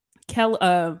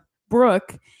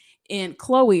Brooke and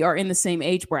Chloe are in the same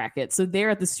age bracket, so they're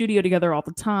at the studio together all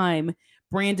the time.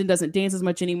 Brandon doesn't dance as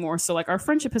much anymore, so like our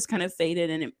friendship has kind of faded,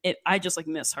 and I just like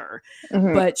miss her.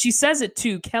 Mm-hmm. But she says it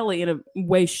to Kelly in a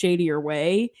way shadier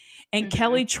way, and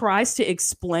Kelly tries to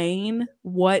explain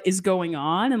what is going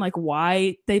on and like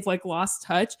why they've like lost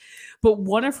touch, but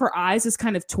one of her eyes is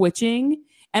kind of twitching.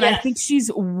 And I think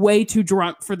she's way too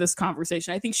drunk for this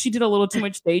conversation. I think she did a little too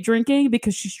much day drinking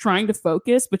because she's trying to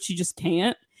focus, but she just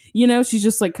can't. You know, she's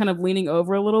just like kind of leaning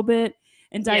over a little bit.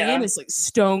 And Diane is like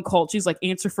stone cold. She's like,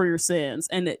 answer for your sins.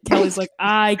 And Kelly's like,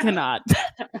 I cannot.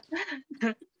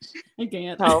 I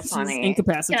can't. So she's funny.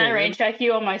 incapacitated. Can I rain check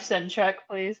you on my sin check,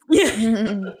 please?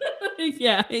 Yeah.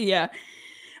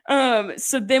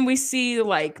 So then we see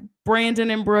like Brandon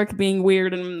and Brooke being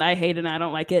weird, and I hate it and I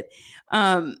don't like it.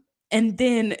 And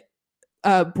then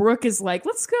Brooke is like,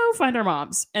 let's go find our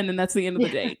moms. And then that's the end of the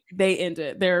date. They end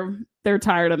it. They're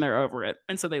tired and they're over it.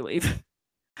 And so they leave.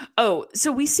 Oh,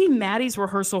 so we see Maddie's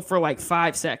rehearsal for like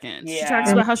 5 seconds. Yeah. She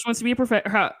talks about how she wants to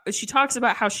be she talks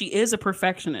about how she is a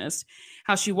perfectionist,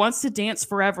 how she wants to dance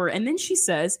forever. And then she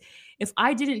says, if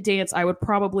I didn't dance, I would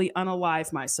probably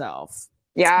unalive myself.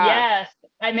 Yeah. Yes.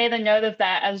 I made a note of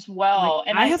that as well. Like,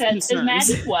 and I I have said, concerns.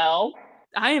 is Maddie well?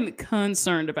 I am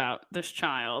concerned about this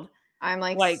child. I'm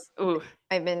like, ooh.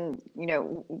 I've been,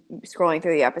 scrolling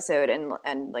through the episode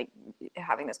and like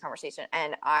having this conversation,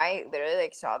 and I literally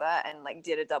like saw that and like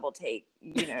did a double take,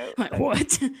 like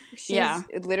what? She's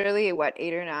literally what,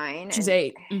 8 or 9? She's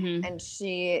 8. Mm-hmm. And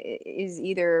she is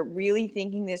either really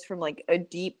thinking this from like a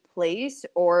deep place,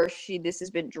 or this has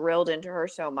been drilled into her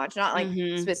so much, not like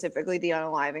specifically the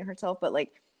unaliving herself, but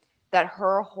like that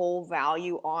her whole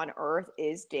value on earth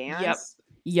is dance.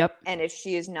 Yep. And if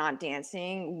she is not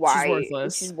dancing, why?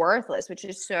 She's worthless, which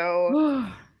is so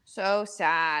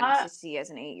sad to see as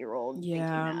an 8-year-old thinking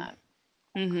that.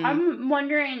 Mm-hmm. I'm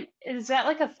wondering, is that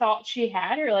like a thought she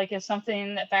had, or like is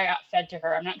something that got fed to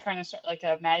her? I'm not trying to start like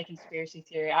a Maddie conspiracy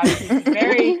theory. Obviously,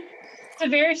 it's a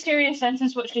very serious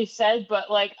sentence what she said,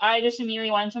 but like I just immediately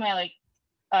went into my like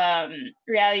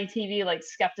reality TV like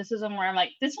skepticism, where I'm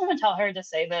like, did someone tell her to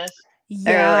say this?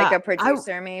 Yeah, or like a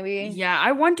producer, maybe. Yeah,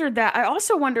 I wondered that. I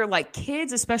also wonder, like,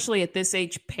 kids, especially at this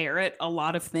age, parrot a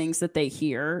lot of things that they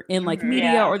hear in like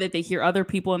media or that they hear other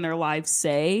people in their lives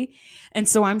say. And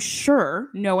so I'm sure,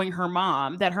 knowing her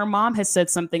mom, that her mom has said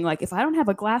something like, if I don't have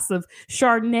a glass of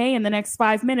Chardonnay in the next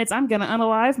 5 minutes, I'm going to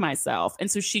unalive myself.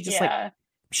 And so she just like,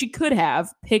 she could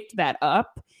have picked that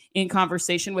up in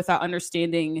conversation without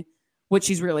understanding what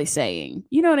she's really saying.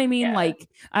 You know what I mean? Yeah. Like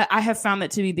I have found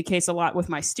that to be the case a lot with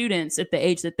my students at the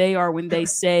age that they are. When they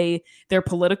say their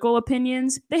political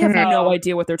opinions, they have no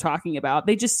idea what they're talking about.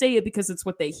 They just say it because it's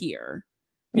what they hear.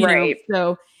 You know?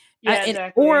 So,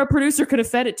 exactly. Or a producer could have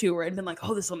fed it to her and been like,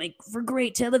 oh, this will make for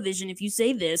great television if you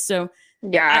say this. So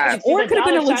or it could have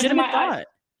been a legitimate thought.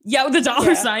 Yeah, with the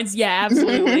dollar signs. Yeah,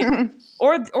 absolutely.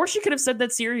 Or she could have said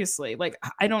that seriously. Like,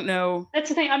 I don't know. That's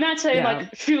the thing. I'm not saying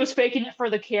like she was faking it for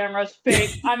the cameras.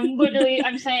 Fake.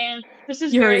 I'm saying this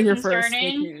is very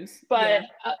concerning. But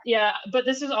but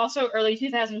this is also early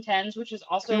 2010s, which is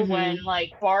also when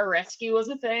like bar rescue was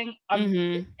a thing.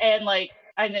 And like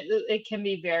I know it can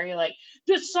be very like,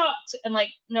 this sucks, and like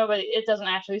nobody, it doesn't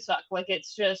actually suck. Like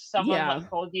it's just someone like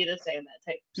told you to say that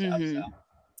type of stuff.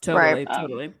 So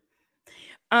totally.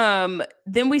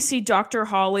 Then we see Dr.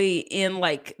 Holly in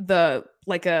like a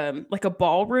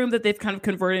ballroom that they've kind of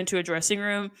converted into a dressing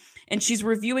room, and she's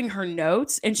reviewing her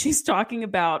notes, and she's talking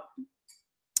about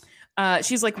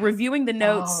she's like reviewing the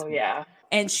notes.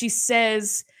 And she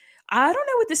says, I don't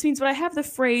know what this means, but I have the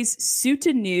phrase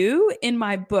soutenu in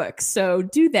my book, so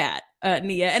do that,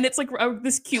 Nia. And it's like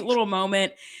this cute little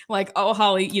moment, like, oh,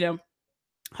 Holly,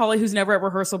 Holly, who's never at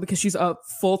rehearsal because she's a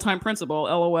full-time principal,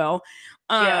 LOL.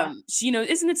 She,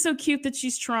 isn't it so cute that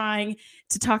she's trying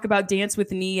to talk about dance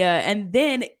with Nia? And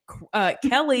then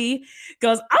Kelly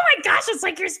goes, oh my gosh, it's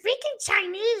like you're speaking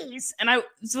Chinese. And I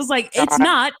was like, it's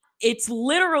not, it's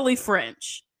literally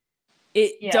French.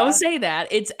 Don't say that.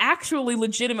 It's actually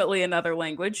legitimately another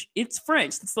language. It's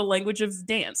French. It's the language of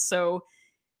dance. So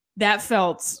that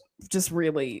felt just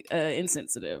really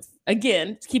insensitive.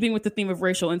 Again, keeping with the theme of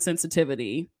racial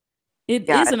insensitivity. It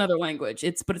is another language.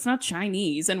 But it's not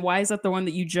Chinese. And why is that the one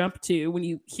that you jump to when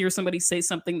you hear somebody say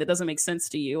something that doesn't make sense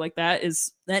to you? Like that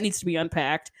needs to be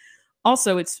unpacked.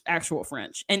 Also, it's actual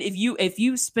French. And if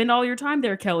you spend all your time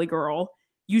there, Kelly girl,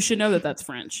 you should know that that's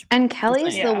French. And Kelly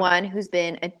is the one who's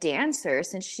been a dancer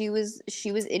since she was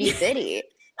itty bitty.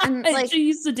 And like she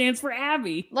used to dance for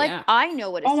Abby. Like I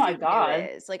know what a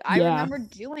soutenu is. Like I remember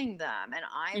doing them, and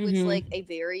I was like a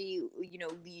very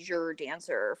leisure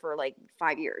dancer for like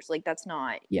 5 years. Like that's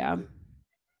not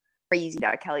crazy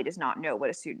that Kelly does not know what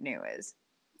a soutenu is.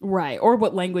 Right, or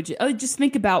what language. Just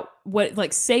think about what,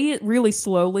 like, say it really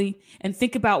slowly and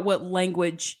think about what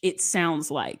language it sounds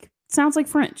like. It sounds like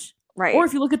French. Right. Or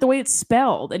if you look at the way it's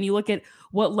spelled and you look at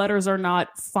what letters are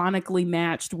not phonically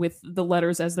matched with the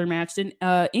letters as they're matched in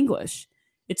English,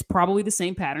 it's probably the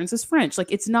same patterns as French.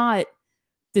 Like it's not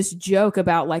this joke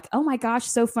about like, oh my gosh,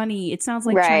 so funny. It sounds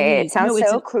like Chinese. It sounds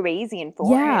so crazy and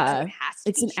foreign. Yeah, so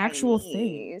it's an actual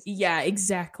thing. Yeah,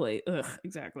 exactly.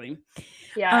 Exactly.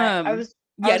 Yeah,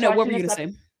 what were you gonna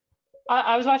say?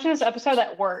 I was watching this episode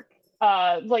at work.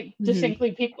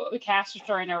 Distinctly people, the cast are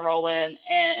starting to roll in,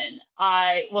 and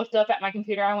I looked up at my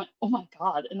computer. I went, oh my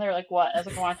god. And they're like, what? I was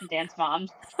like, I'm watching Dance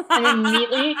Moms. And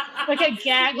immediately like a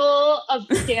gaggle of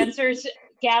dancers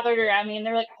gathered around me, and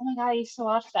they're like, oh my god, I used to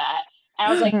watch that.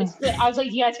 And I was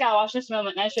like, you guys gotta watch this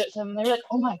moment. And I showed it to them. And they were like,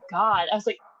 oh my God. I was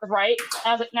like, right? And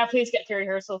I was like, now please get to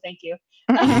rehearsal. Thank you.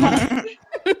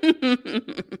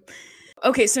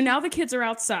 Okay, so now the kids are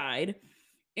outside,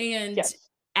 and Yes.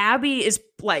 Abby is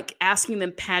like asking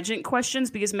them pageant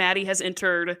questions because Maddie has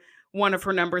entered one of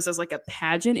her numbers as like a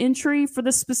pageant entry for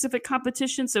this specific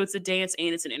competition. So it's a dance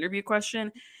and it's an interview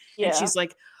question. Yeah. And she's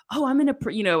like, oh, I'm going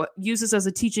to, use this as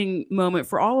a teaching moment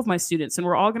for all of my students. And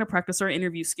we're all going to practice our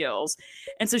interview skills.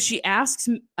 And so she asks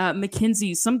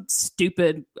Mackenzie some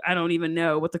stupid, I don't even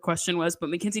know what the question was, but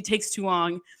Mackenzie takes too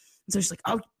long. And so she's like,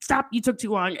 oh, stop, you took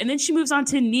too long. And then she moves on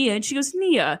to Nia and she goes,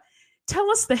 Nia, tell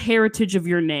us the heritage of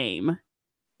your name.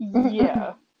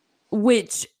 Yeah.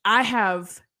 Which I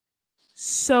have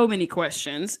so many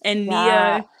questions. And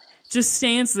Nia just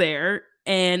stands there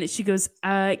and she goes,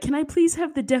 can I please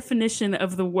have the definition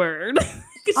of the word?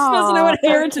 She doesn't know what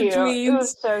heritage means. It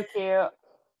was so cute.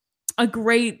 A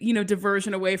great,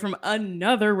 diversion away from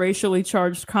another racially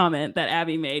charged comment that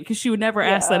Abby made, because she would never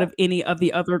ask that of any of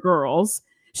the other girls.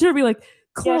 She'd never be like,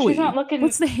 Chloe, she's not looking...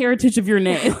 what's the heritage of your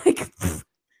name?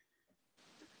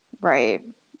 Right.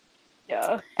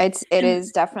 Yeah. It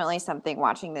is definitely something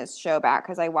watching this show back,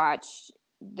 because I watched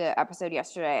the episode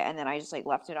yesterday and then I just like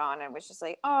left it on and was just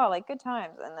like, oh, like good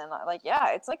times. And then like,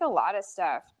 it's like a lot of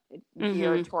stuff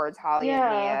geared towards Holly and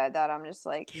Nia that I'm just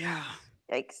like,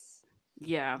 yikes.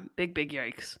 Yeah, big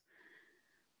yikes.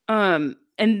 And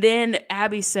then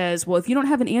Abby says, well, if you don't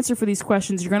have an answer for these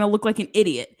questions, you're going to look like an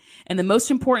idiot. And the most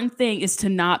important thing is to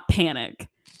not panic.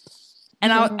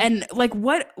 And and like,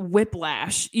 what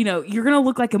whiplash, you're going to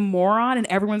look like a moron and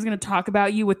everyone's going to talk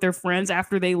about you with their friends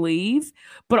after they leave,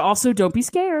 but also don't be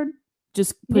scared.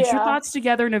 Just put your thoughts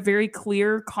together in a very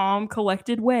clear, calm,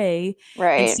 collected way,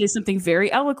 and say something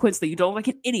very eloquent so that you don't look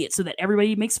like an idiot, so that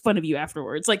everybody makes fun of you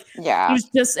afterwards. Like, it was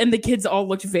just, and the kids all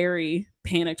looked very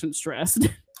panicked and stressed.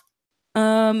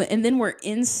 And then we're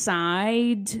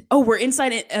inside. Oh, we're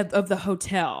inside of the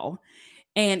hotel,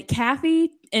 and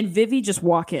Kathy and Vivi just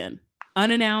walk in.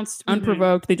 Unannounced,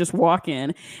 unprovoked, they just walk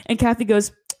in. And Kathy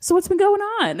goes, so what's been going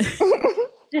on?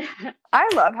 I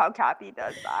love how Kathy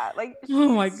does that. Like,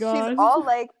 oh my god, she's all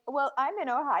like, well, I'm in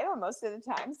Ohio most of the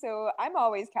time, so I'm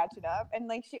always catching up. And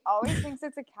like, she always thinks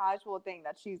it's a casual thing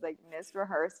that she's like missed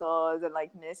rehearsals and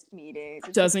like missed meetings.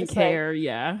 Doesn't care,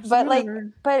 But like,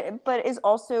 but is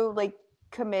also like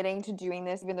committing to doing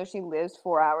this even though she lives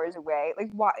 4 hours away.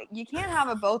 Like, why? You can't have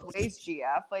it both ways,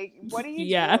 GF. Like, what are you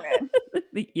doing?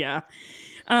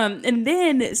 And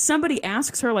then somebody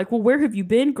asks her like, well, where have you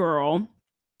been, girl?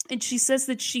 And she says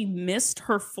that she missed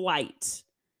her flight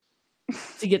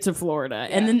to get to Florida.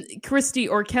 And then Christy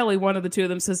or Kelly, one of the two of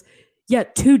them, says,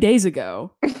 2 days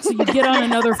ago. So you get on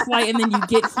another flight and then you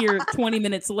get here 20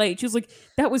 minutes late. She was like,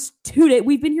 that was 2 days.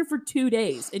 We've been here for 2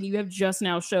 days and you have just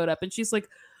now showed up. And she's like,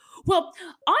 well,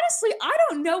 honestly, I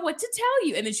don't know what to tell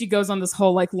you. And then she goes on this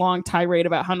whole like long tirade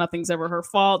about how nothing's ever her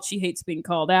fault. She hates being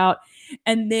called out.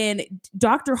 And then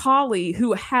Dr. Holly,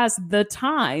 who has the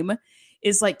time,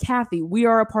 is like, Kathy, we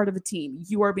are a part of a team.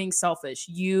 You are being selfish.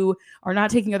 You are not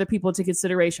taking other people into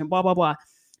consideration, blah, blah, blah.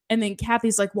 And then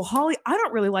Kathy's like, well, Holly, I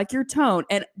don't really like your tone.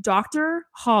 And Dr.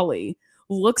 Holly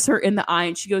looks her in the eye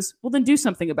and she goes, well, then do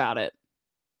something about it.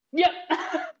 Yep.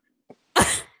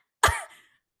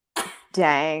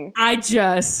 Dang.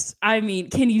 I mean,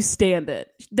 can you stand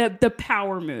it? The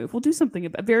power move. We'll do something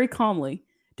about it. Very calmly.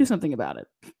 Do something about it.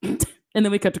 And then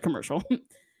we cut to commercial.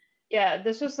 Yeah,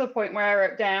 this was the point where I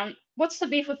wrote down, what's the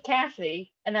beef with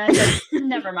Kathy? And then I said,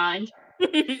 never mind.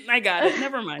 I got it.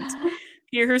 Never mind.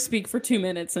 Hear her speak for 2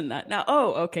 minutes and that. Now,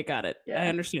 okay, got it. Yeah. I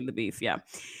understand the beef. Yeah.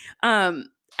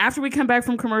 After we come back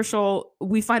from commercial,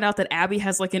 we find out that Abby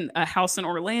has like a house in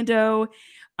Orlando.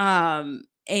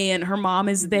 And her mom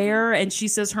is there. And she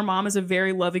says her mom is a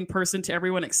very loving person to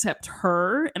everyone except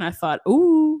her. And I thought,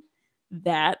 ooh,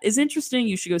 that is interesting.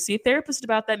 You should go see a therapist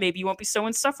about that. Maybe you won't be so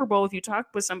insufferable if you talk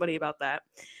with somebody about that.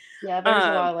 Yeah, there's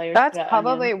a lot of layers. That's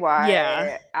probably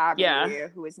why Abby,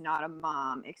 who is not a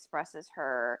mom, expresses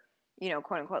her,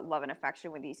 quote unquote, love and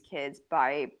affection with these kids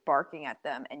by barking at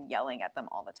them and yelling at them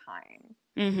all the time.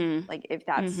 Mm-hmm. Like, if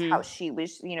that's how she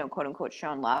was, quote unquote,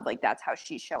 shown love, like that's how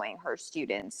she's showing her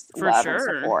students love and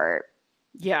support.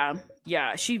 Yeah.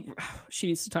 She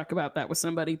needs to talk about that with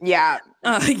somebody. Yeah.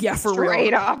 For real.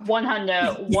 Straight up. One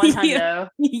hundo.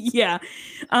 Yeah.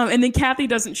 And then Kathy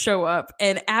doesn't show up.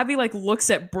 And Abby like looks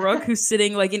at Brooke, who's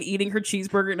sitting like and eating her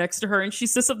cheeseburger next to her. And she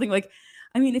says something like,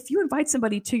 I mean, if you invite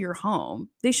somebody to your home,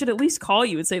 they should at least call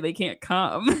you and say they can't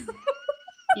come.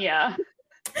 Yeah.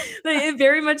 It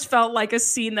very much felt like a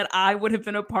scene that I would have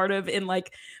been a part of in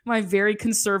like my very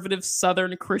conservative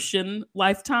Southern Christian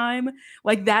lifetime.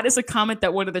 Like that is a comment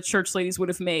that one of the church ladies would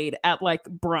have made at like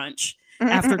brunch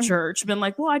after church. Been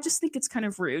like, well, I just think it's kind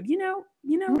of rude.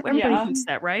 Everybody thinks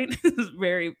that, right? It's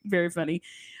very, very funny.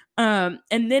 And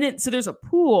then so there's a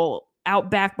pool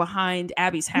out back behind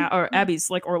Abby's house or Abby's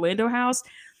like Orlando house.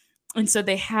 And so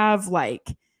they have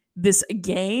like this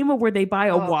game where they buy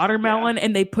a watermelon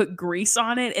and they put grease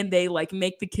on it and they like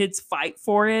make the kids fight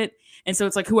for it. And so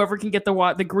it's like whoever can get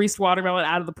the greased watermelon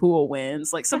out of the pool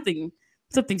wins, like something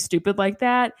stupid like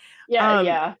that.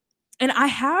 Yeah. And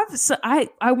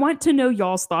I want to know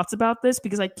y'all's thoughts about this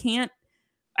because I can't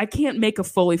make a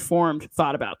fully formed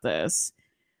thought about this.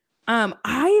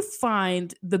 I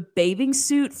find the bathing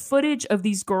suit footage of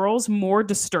these girls more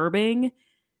disturbing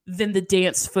than the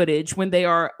dance footage when they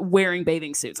are wearing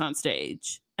bathing suits on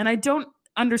stage. And I don't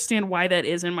understand why that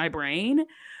is in my brain,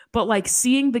 but like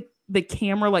seeing the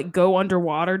camera like go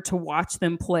underwater to watch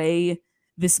them play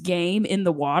this game in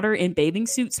the water in bathing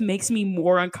suits makes me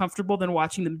more uncomfortable than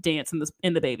watching them dance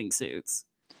in the bathing suits.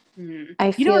 You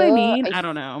know what I mean? I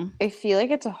don't know. I feel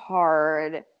like it's a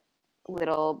hard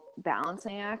little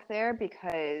balancing act there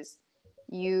because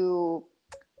you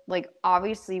like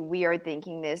obviously we are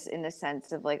thinking this in the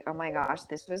sense of like, oh my gosh,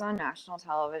 this was on national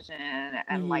television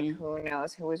and like who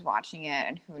knows who was watching it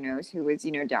and who knows who was,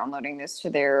 downloading this to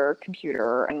their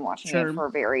computer and watching it for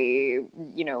very,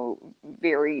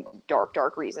 very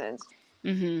dark reasons.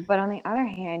 But on the other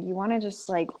hand, you want to just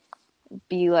like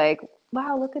be like,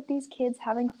 wow, look at these kids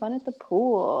having fun at the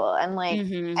pool. And like,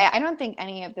 I don't think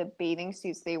any of the bathing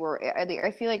suits I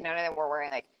feel like none of them were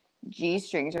wearing like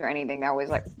G-strings or anything that was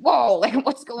like, whoa, like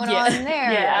what's going on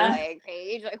there? Like,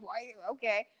 Paige, like, why?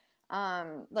 Okay.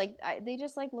 They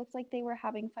just like looked like they were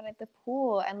having fun at the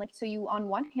pool. And like, so you, on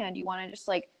one hand, you want to just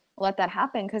like let that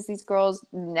happen because these girls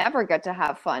never get to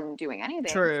have fun doing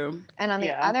anything. True. And on the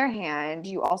other hand,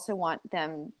 you also want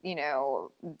them,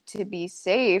 to be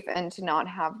safe and to not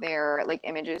have their like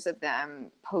images of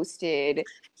them posted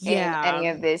in any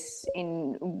of this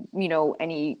in,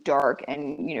 any dark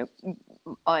and,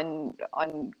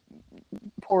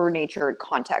 poor natured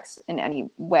context in any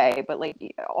way. But like,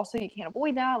 also you can't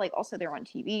avoid that. Like also they're on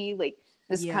TV, like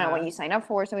this is kind of what you sign up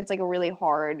for. So it's like a really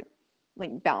hard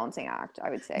like balancing act, I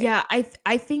would say. Yeah,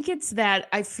 I think it's that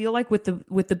I feel like with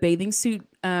the bathing suit,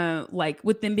 like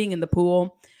with them being in the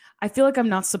pool, I feel like I'm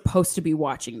not supposed to be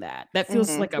watching that. That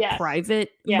feels like a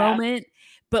private moment.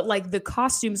 But like the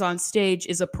costumes on stage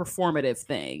is a performative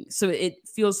thing. So it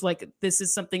feels like this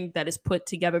is something that is put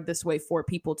together this way for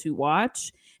people to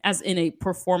watch as in a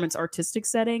performance artistic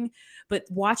setting. But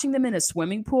watching them in a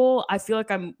swimming pool, I feel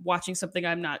like I'm watching something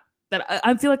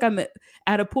I feel like I'm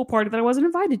at a pool party that I wasn't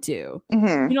invited to.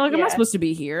 I'm not supposed to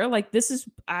be here. Like this is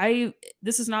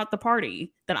not the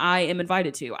party that I am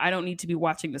invited to. I don't need to be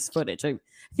watching this footage. I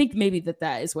think maybe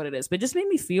that is what it is, but it just made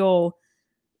me feel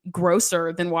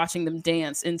grosser than watching them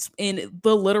dance in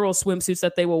the literal swimsuits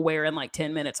that they will wear in like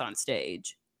 10 minutes on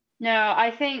stage. No,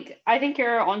 I think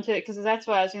you're onto it because that's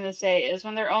what I was going to say is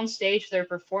when they're on stage, they're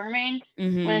performing.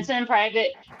 When it's in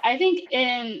private, I think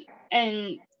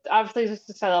and obviously this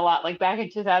is said a lot like back in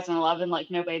 2011, like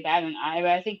nobody batted an eye,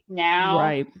 but I think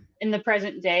now in the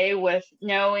present day with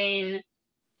knowing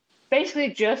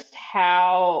basically just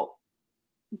how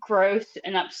gross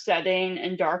and upsetting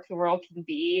and dark the world can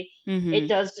be, it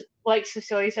does, like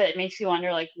Cecilia said, it makes you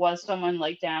wonder like was someone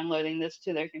like downloading this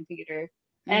to their computer.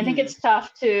 And I think it's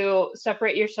tough to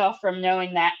separate yourself from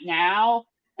knowing that now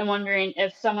and wondering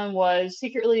if someone was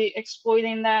secretly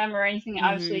exploiting them or anything.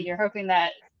 Obviously you're hoping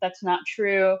that that's not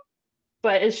true,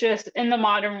 but it's just in the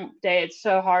modern day it's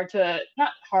so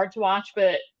not hard to watch,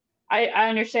 but I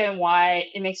understand why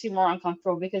it makes you more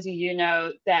uncomfortable because you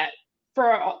know that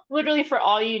for all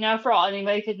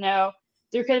anybody could know,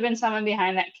 there could have been someone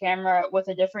behind that camera with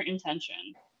a different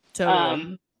intention.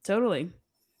 Totally.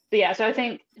 But yeah, so I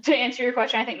think to answer your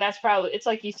question, I think that's probably, it's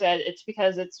like you said, it's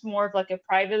because it's more of like a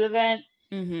private event.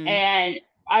 And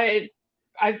I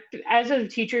as a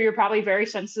teacher, you're probably very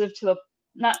sensitive to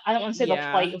I don't want to say the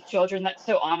plight of children, that's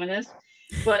so ominous,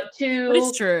 but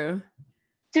it's true.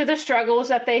 To the struggles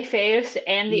that they face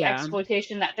and the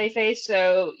exploitation that they face.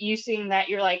 So you seeing that,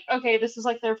 you're like, okay, this is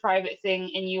like their private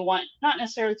thing, and you want not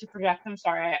necessarily to project them.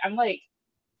 Sorry, I'm like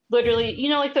literally,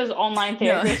 like those online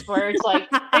therapists where it's like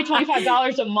pay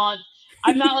 $25 a month.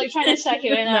 I'm not like trying to suck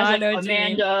you in. No, I was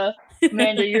like,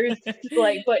 Amanda, you're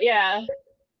like, but yeah.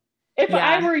 If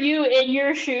I were you in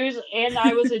your shoes and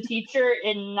I was a teacher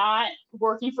and not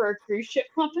working for a cruise ship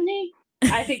company,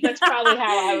 I think that's probably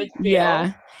how I would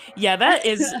feel. Yeah,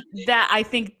 that I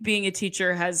think being a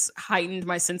teacher has heightened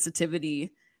my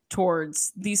sensitivity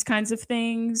towards these kinds of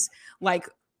things. Like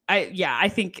I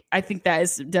think that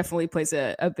is definitely plays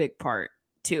a big part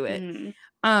to it. Mm.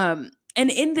 And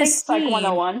in this Thanks, Psych scene,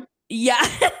 101. yeah.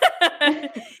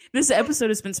 This episode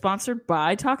has been sponsored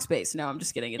by Talkspace. No, I'm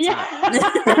just kidding. It's not.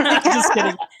 Just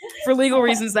kidding. For legal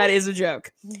reasons, that is a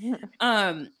joke.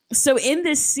 So in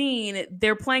this scene,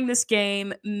 they're playing this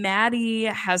game. Maddie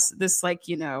has this, like,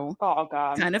 Oh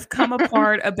God, kind of come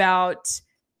apart about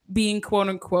being quote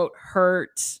unquote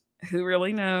hurt. Who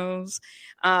really knows?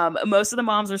 Most of the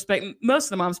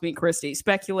moms being Christy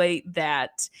speculate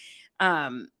that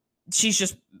she's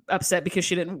just upset because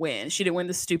she didn't win. She didn't win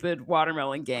the stupid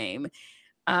watermelon game.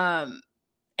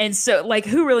 And so, like,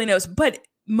 who really knows? But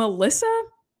Melissa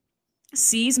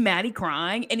sees Maddie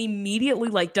crying and immediately,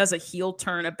 like, does a heel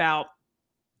turn about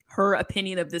her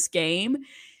opinion of this game.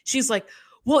 She's like,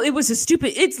 well, it was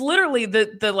it's literally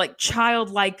the like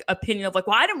childlike opinion of like,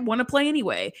 well, I didn't want to play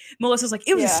anyway. Melissa's like,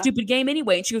 it was a stupid game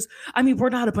anyway. And she goes, I mean, we're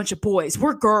not a bunch of boys.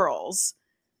 We're girls.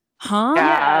 Huh?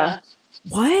 Yeah.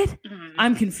 What? Mm.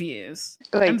 I'm confused.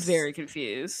 Like, I'm very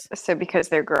confused. So because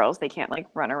they're girls, they can't like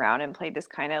run around and play this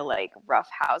kind of like rough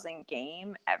housing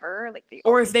game ever. Like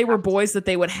or if they were boys, that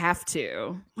they would have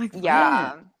to. Like,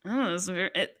 yeah.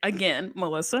 Again,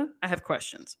 Melissa, I have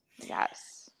questions.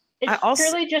 Yes. It's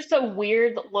really just a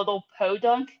weird little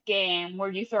podunk game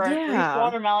where you throw a Greek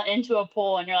watermelon into a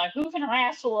pool and you're like, who can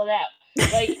wrestle it out?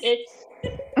 Like, it's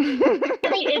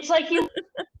like you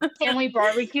family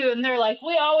barbecue and they're like,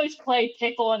 we always play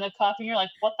pickle in the cup, and you're like,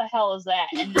 what the hell is that?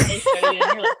 And then they show you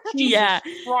and you're like, Jesus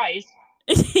Christ.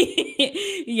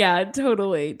 Yeah,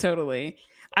 totally.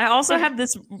 I also have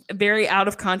this very out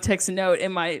of context note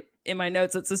in my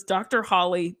notes that says Dr.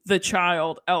 Holly the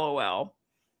child, LOL.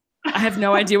 I have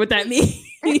no idea what that means,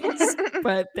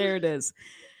 but there it is.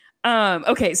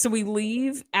 Okay, so we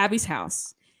leave Abby's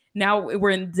house. Now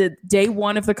we're in the day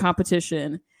one of the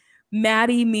competition.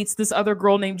 Maddie meets this other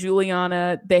girl named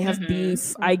Juliana. They have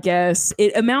beef, I guess.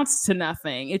 It amounts to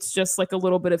nothing. It's just like a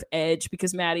little bit of edge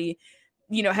because Maddie,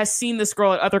 has seen this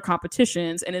girl at other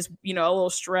competitions and is, a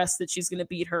little stressed that she's going to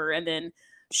beat her. And then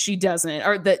she doesn't,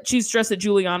 or that she's stressed that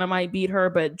Juliana might beat her,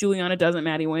 but Juliana doesn't.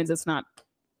 Maddie wins. It's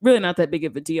really not that big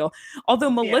of a deal. Although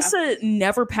Melissa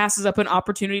never passes up an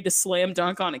opportunity to slam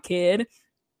dunk on a kid.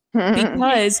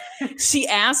 Because she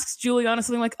asks Juliana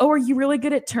something like, oh, are you really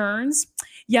good at turns?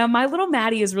 Yeah, my little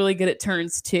Maddie is really good at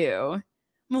turns too.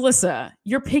 Melissa,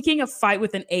 you're picking a fight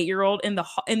with an 8-year-old in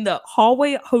the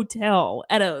hallway hotel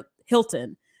at a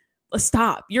Hilton.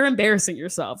 Stop. You're embarrassing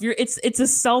yourself. It's a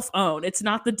self-own. It's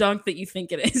not the dunk that you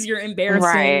think it is. You're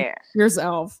embarrassing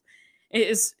yourself. It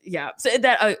is, So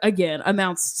that, again,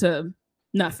 amounts to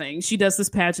nothing. She does this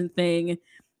pageant thing.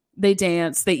 They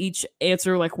dance. They each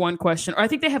answer like one question. Or I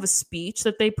think they have a speech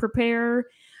that they prepare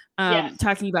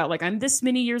talking about like, I'm this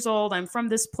many years old. I'm from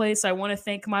this place. I want to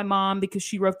thank my mom because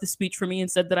she wrote the speech for me and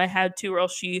said that I had to or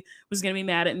else she was going to be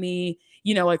mad at me,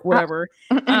 like whatever.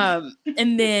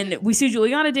 And then we see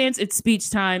Juliana dance. It's speech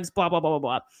times, blah, blah, blah, blah,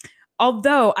 blah.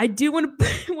 Although I do want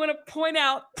to point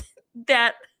out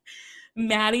that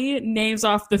Maddie names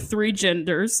off the 3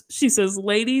 genders. She says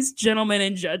ladies, gentlemen,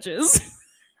 and judges.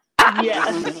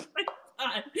 Yes.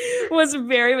 Was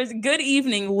very much good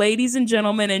evening, ladies and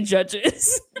gentlemen and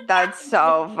judges. That's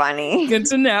so funny. Good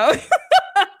to know.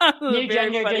 New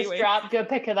gender just dropped. Go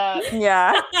pick it up.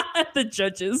 Yeah. The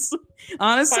judges.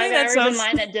 Honestly, 5 that hours sounds in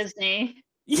line at Disney.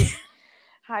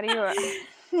 How do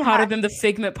you hotter than the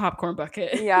Figment popcorn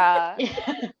bucket. Yeah.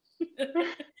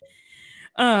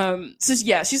 So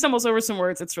she stumbles over some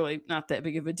words. It's really not that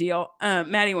big of a deal.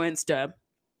 Maddie wins, dub.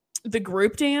 The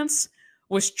group dance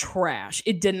was trash.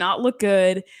 It did not look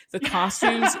good. The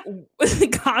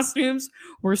costumes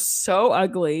were so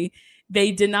ugly.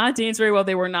 They did not dance very well.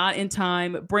 They were not in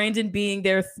time. Brandon being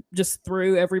there just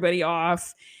threw everybody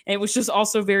off. And it was just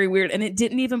also very weird. And it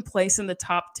didn't even place in the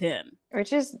top 10.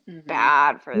 Which is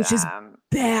bad for them. Which is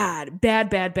bad.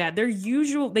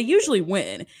 They usually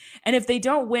win. And if they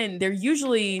don't win, they're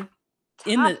usually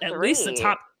at least the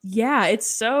top. Yeah,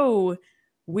 it's so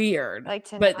weird. Like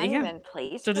to not even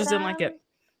place. So just didn't like it.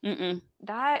 Who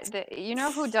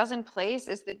doesn't place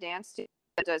is the dance studio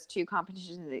that does 2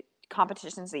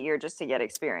 competitions a year just to get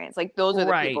experience. Like those are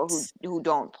the people who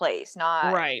don't place,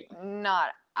 not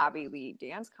Abbey Lee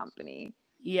Dance Company.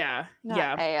 Yeah.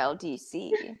 Not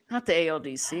ALDC. Not the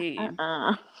ALDC.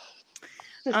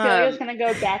 Cecilia's gonna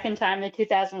go back in time to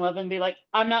 2011 and be like,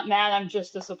 I'm not mad, I'm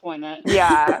just disappointed.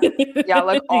 Yeah. Yeah,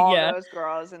 look all Yeah. those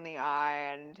girls in the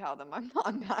eye and tell them I'm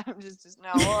not mad. I'm just no.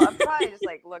 Well, I'd probably just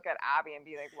like look at Abby and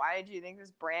be like, why did you think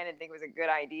this brand and think it was a good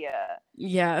idea?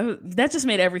 Yeah, that just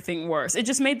made everything worse. It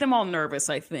just made them all nervous,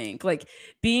 I think. Like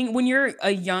when you're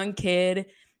a young kid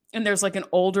and there's like an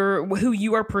older who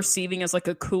you are perceiving as like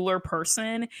a cooler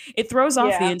person, it throws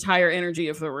off the Yeah. entire energy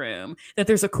of the room that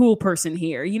there's a cool person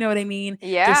here. You know what I mean?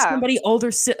 There's Yeah. somebody's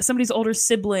older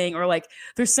sibling, or like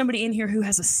there's somebody in here who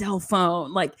has a cell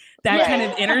phone. Like that kind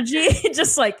of energy, it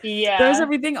just like throws Yeah.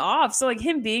 everything off. So like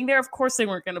him being there, of course they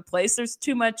weren't going to place. There's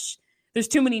too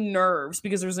many nerves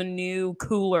because there's a new,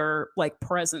 cooler like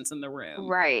presence in the room.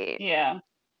 Right. Yeah.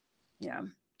 Yeah.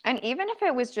 And even if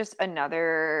it was just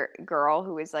another girl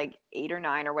who was like 8 or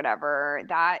 9 or whatever,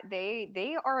 that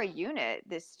they are a unit,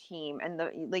 this team, and the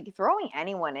like throwing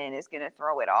anyone in is gonna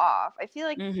throw it off. I feel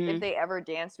like if they ever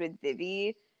danced with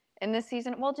Vivi in this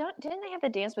season, well, didn't they have the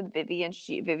dance with Vivi and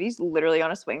Vivi's literally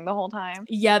on a swing the whole time?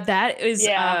 Yeah, that is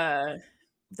Yeah.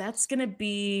 that's gonna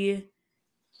be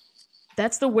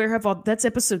that's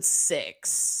episode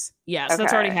 6. Yeah, so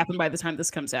that's already Okay. happened by the time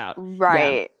this comes out.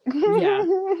 Right. Yeah.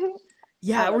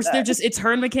 Yeah, I love they're that. it's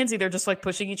her and Mackenzie. They're just like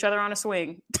pushing each other on a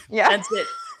swing. Yeah. That's it.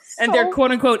 And they're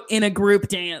quote unquote in a group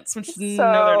dance, which no,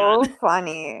 they're not.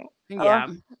 Funny. Yeah.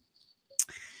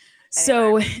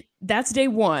 So that's day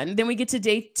 1. Then we get to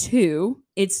day 2.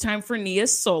 It's time for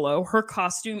Nia's solo. Her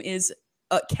costume is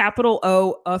a capital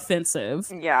O offensive.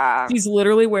 Yeah. She's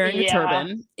literally wearing a Yeah.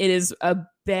 turban. It is a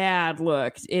bad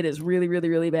look. It is really, really,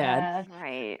 really bad.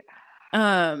 Right.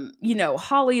 You know,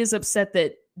 Holly is upset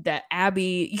that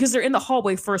Abby, because they're in the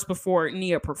hallway first before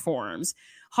Nia performs.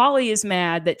 Holly is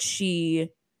mad that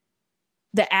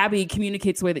Abby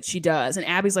communicates the way that she does, and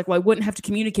Abby's like, well, I wouldn't have to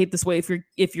communicate this way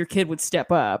if your kid would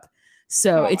step up.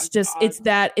 So it's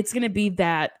going to be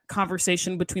that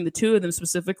conversation between the two of them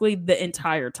specifically the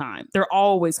entire time. They're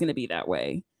always going to be that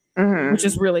way, which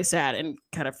is really sad and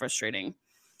kind of frustrating.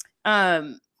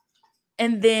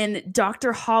 And then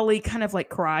Dr. Holly kind of like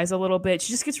cries a little bit.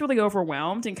 She just gets really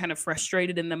overwhelmed and kind of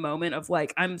frustrated in the moment of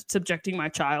like, I'm subjecting my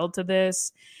child to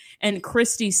this. And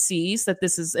Christy sees that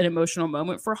this is an emotional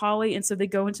moment for Holly. And so they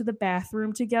go into the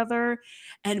bathroom together.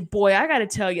 And boy, I got to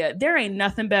tell you, there ain't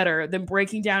nothing better than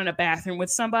breaking down in a bathroom with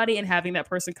somebody and having that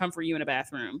person comfort you in a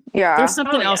bathroom. Yeah. There's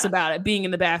something else about it, being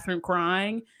in the bathroom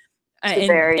crying. It's a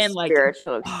very like,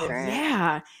 spiritual experience. Oh,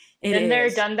 yeah. Been there,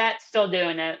 done that, still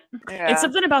doing it. Yeah. It's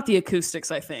something about the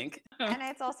acoustics, I think. And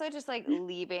it's also just like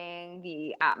leaving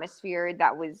the atmosphere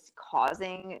that was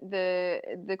causing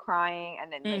the crying,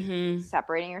 and then like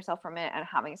separating yourself from it and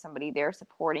having somebody there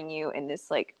supporting you in this,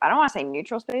 like, I don't want to say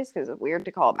neutral space because it's weird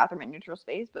to call a bathroom a neutral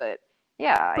space, but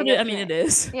yeah. But it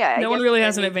is. Yeah. No one really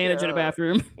has an advantage in a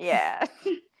bathroom. Yeah.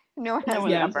 No one has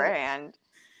the upper hand.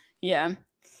 Yeah.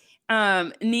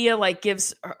 Nia like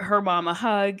gives her mom a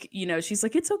hug, you know, she's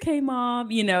like, it's okay,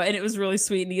 mom, you know, and it was really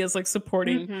sweet. Nia's like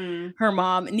supporting her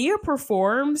mom. Nia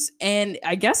performs, and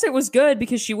I guess it was good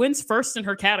because she wins first in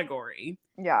her category.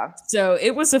 Yeah. So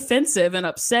it was offensive and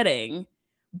upsetting,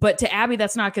 but to Abby,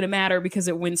 that's not going to matter because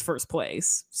it wins first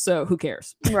place. So who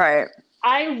cares? Right.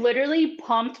 I literally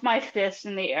pumped my fist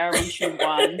in the air when she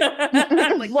won.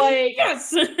 like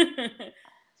yes.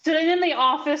 Sitting in the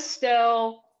office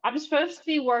still. I'm supposed to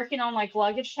be working on like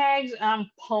luggage tags, and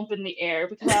I'm pumping the air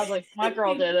because I was like, my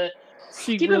girl did it.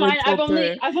 Keep in mind, I've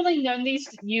only known these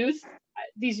youth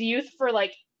for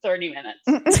like 30 minutes.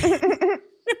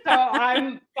 So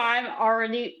I'm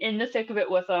already in the thick of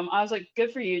it with them. I was like,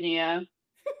 good for you, Nia.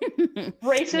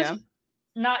 Racist,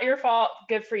 not your fault.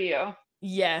 Good for you.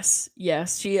 Yes.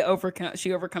 She overcomes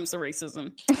the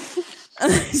racism.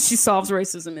 She solves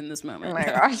racism in this moment. Oh my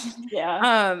gosh.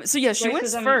 Yeah. So yeah, she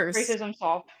wins first. Racism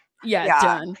solved. Yeah,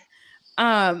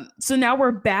 done. So now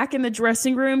we're back in the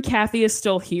dressing room. Kathy is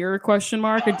still here, ?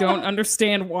 I don't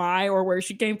understand why or where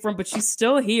she came from, but she's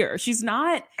still here. She's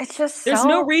not. It's just there's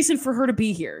no reason for her to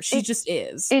be here. She just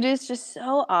is. It is just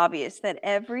so obvious that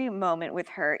every moment with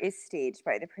her is staged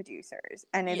by the producers.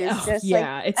 And it is just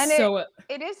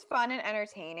it is fun and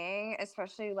entertaining,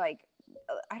 especially like,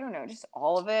 I don't know, just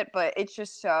all of it, but it's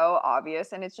just so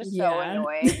obvious and it's just so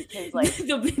annoying because like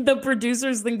the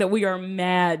producers think that we are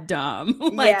mad dumb.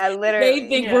 Like, literally. They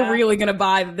think we're really gonna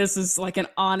buy that this is like an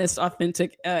honest,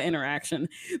 authentic interaction.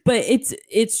 But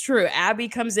it's true. Abby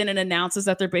comes in and announces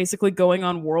that they're basically going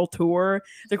on world tour.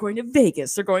 They're going to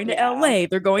Vegas. They're going to LA.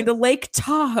 They're going to Lake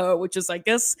Tahoe, which is, I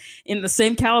guess, in the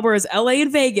same caliber as LA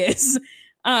and Vegas.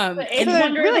 And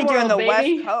they're really doing the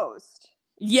West Coast.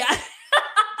 Yeah.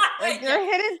 Like you're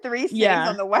hitting 3 cities Yeah.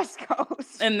 on the West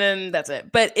Coast. And then that's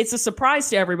it. But it's a surprise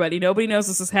to everybody. Nobody knows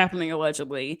this is happening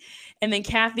allegedly. And then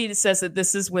Kathy says that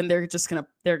this is when they're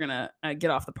gonna get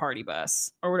off the party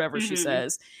bus or whatever she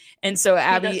says. And so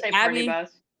Abby,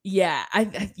 bus. yeah,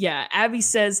 Abby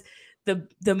says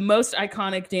the most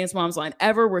iconic Dance Moms line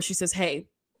ever, where she says, "Hey,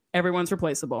 everyone's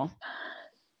replaceable."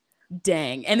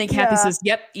 Dang. And then Kathy says,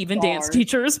 "Yep, even dance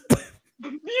teachers."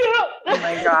 Yeah. Oh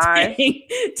my gosh.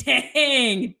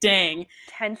 Dang.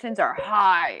 Tensions are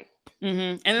high.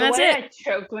 And then The that's way it. I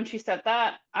choked when she said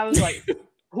that, I was like,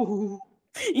 ooh.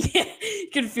 Yeah, you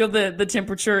can feel the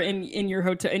temperature in your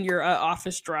hotel, in your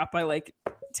office drop by like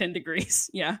 10 degrees.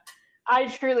 Yeah. I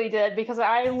truly did, because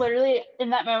I literally,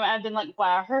 in that moment, I've been like,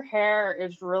 wow, her hair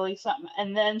is really something.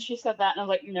 And then she said that, and I was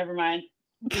like, never mind.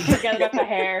 Forget about the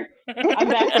hair. I'm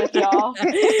back with y'all.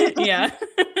 Yeah.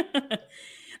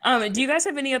 Do you guys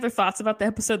have any other thoughts about the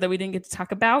episode that we didn't get to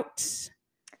talk about?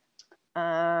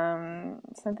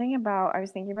 Something about, I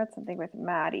was thinking about something with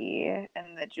Maddie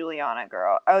and the Juliana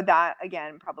girl. Oh, that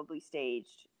again, probably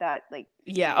staged. That like,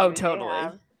 Yeah. Oh,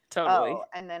 totally. Totally. Oh,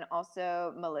 and then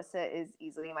also Melissa is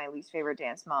easily my least favorite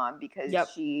dance mom, because Yep.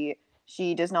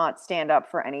 she does not stand up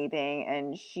for anything,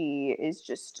 and she is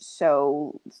just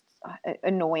so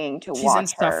annoying to She's watch.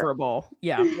 insufferable.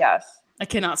 Yeah. Yes. I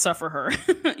cannot suffer her.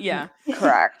 Yeah.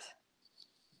 Correct.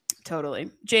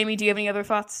 Totally. Jamie, do you have any other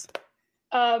thoughts?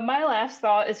 My last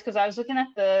thought is, because I was looking at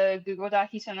the Google Doc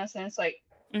you sent us, and it's like,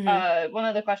 one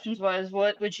of the questions was,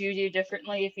 what would you do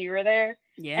differently if you were there?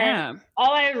 Yeah. And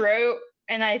all I wrote,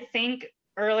 and I think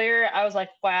earlier I was like,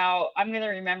 wow, I'm going to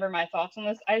remember my thoughts on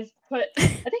this. I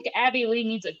think Abby Lee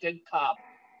needs a good cop.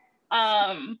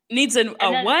 Needs a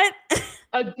what?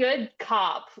 A good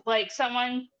cop. Like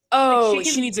someone. Oh, like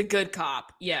she needs a good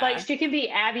cop. Yeah. Like she can be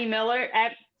Abby Miller.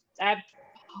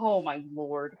 Oh my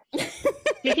Lord.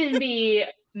 She can be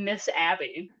Miss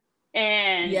Abby.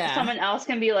 And someone else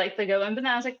can be like the good one. But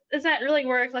then I was like, does that really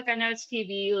work? Like, I know it's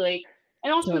TV. Like,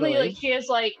 and ultimately, like, she is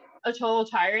like a total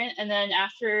tyrant. And then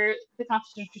after the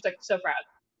competition, she's like, so proud.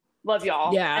 Love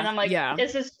y'all. Yeah. And I'm like,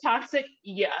 is this toxic?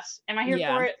 Yes. Am I here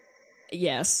for it?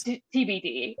 Yes.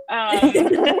 TBD.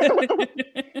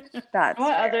 That's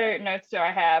what fair. other notes do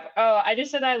I have? Oh, I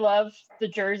just said I love the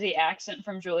Jersey accent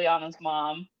from Juliana's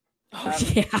mom.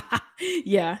 Yeah.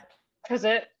 Yeah. Because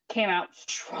it came out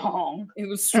strong. It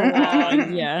was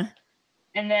strong. Yeah.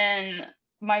 And then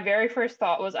my very first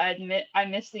thought was, I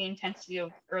miss the intensity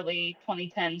of early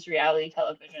 2010s reality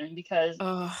television, because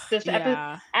this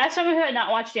episode, as someone who had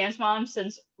not watched Dance Mom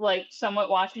since like somewhat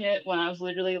watching it when I was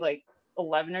literally like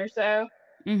 11 or so,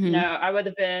 no, I would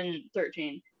have been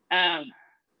 13.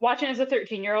 Watching as a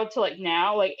 13-year-old to like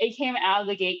now, like it came out of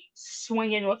the gate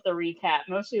swinging with the recap,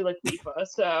 mostly like FIFA.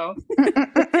 So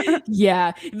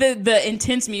yeah, the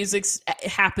intense music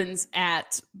happens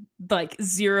at like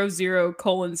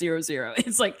 00:00.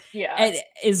 It's like it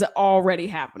is already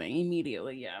happening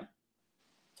immediately. Yeah,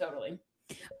 totally.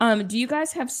 Do you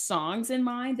guys have songs in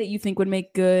mind that you think would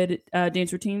make good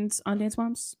dance routines on Dance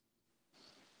Moms?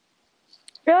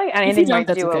 I feel like anything by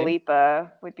Dua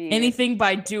Lipa would be. Anything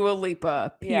by Dua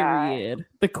Lipa, period. Yeah.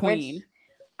 The queen. Which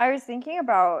I was thinking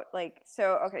about, like,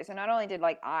 so not only did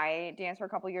like I dance for a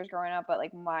couple years growing up, but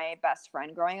like my best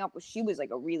friend growing up, she was like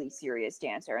a really serious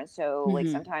dancer. And so like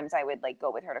sometimes I would like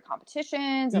go with her to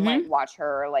competitions and like watch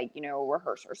her like, you know,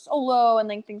 rehearse her solo and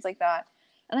like things like that.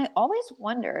 And I always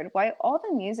wondered why all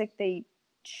the music they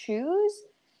choose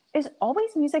is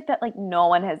always music that like no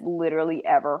one has literally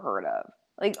ever heard of.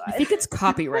 Like, I think it's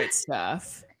copyright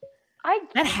stuff.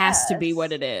 That has to be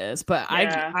what it is. But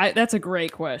I that's a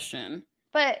great question.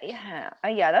 But yeah,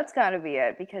 that's got to be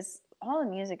it, because all the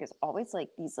music is always like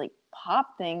these like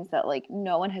pop things that like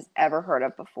no one has ever heard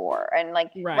of before, and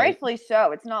like rightfully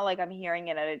so. It's not like I'm hearing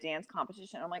it at a dance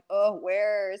competition. I'm like, oh,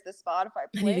 where is the Spotify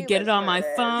playlist? I need to get it on my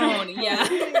phone.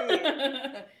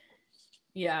 Yeah.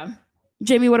 Yeah.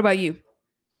 Jamie, what about you?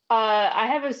 I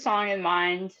have a song in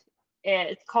mind.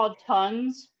 It's called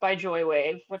Tongues by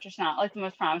Joywave, which is not like the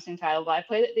most promising title, but I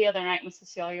played it the other night when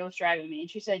Cecilia was driving me, and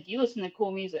she said, you listen to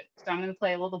cool music, so I'm going to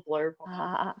play a little blurb.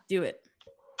 Do it.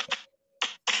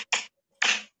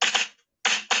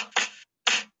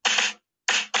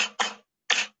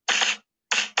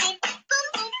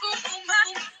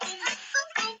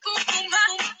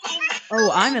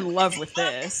 Oh, I'm in love with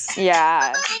this.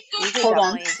 Yeah. You could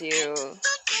definitely do.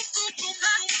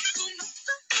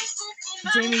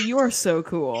 Jamie, you are so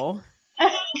cool.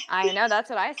 I know, that's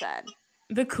what I said.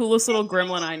 The coolest little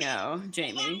gremlin I know,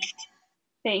 Jamie.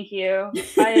 Thank you.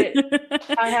 I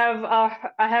have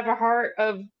a heart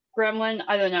of gremlin.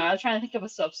 I don't know. I was trying to think of a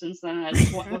substance, then I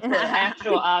just went with the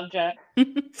actual object.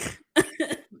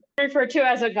 referred to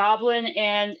as a goblin,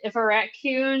 and if a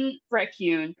raccoon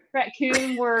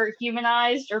were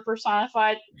humanized or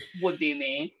personified, would be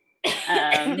me.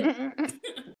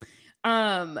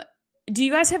 Do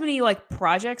you guys have any like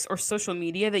projects or social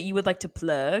media that you would like to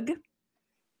plug?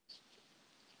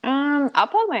 I'll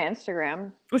plug my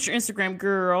Instagram. What's your Instagram,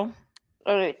 girl?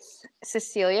 Oh, it's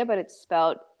Cecilia, but it's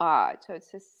spelled so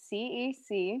it's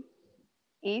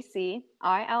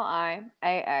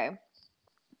CECECILIAA.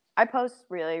 I post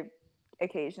really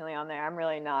occasionally on there. I'm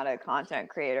really not a content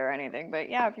creator or anything, but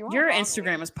yeah, if you want. Your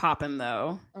Instagram is popping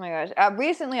though. Oh my gosh!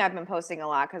 Recently, I've been posting a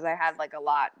lot because I had like a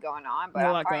lot going on.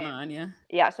 But going on, yeah.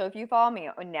 Yeah, so if you follow me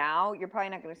now, you're probably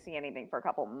not going to see anything for a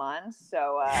couple months.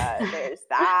 So there's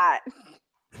that.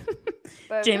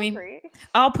 But Jamie,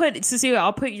 I'll put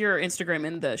your Instagram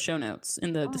in the show notes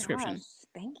in the description. Gosh,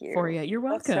 thank you. For you. You're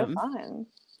welcome. That's so fun.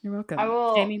 You're welcome. I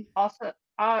will Jamie? I'll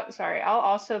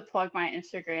also plug my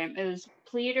Instagram. It is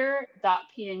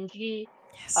pleader.png.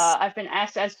 Yes. I've been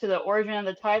asked as to the origin of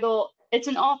the title. It's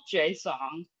an off-J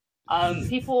song.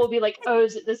 People will be like, "Oh,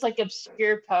 is it this like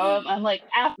obscure poem?" I'm like,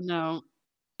 no.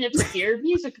 Obscure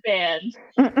music band.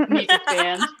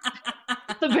 The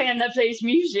band that plays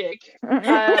music.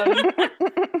 My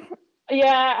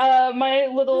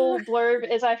little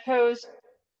blurb is I post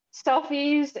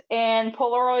selfies and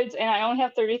Polaroids, and I only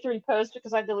have 33 posts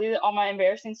because I deleted all my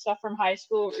embarrassing stuff from high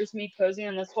school. It was me posing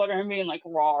in the sweater and being like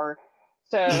raw.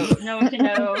 So no one can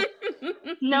know.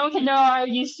 No one can know I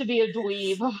used to be a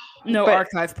dweeb.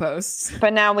 Archive posts.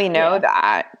 But now we know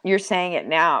that. You're saying it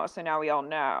now, so now we all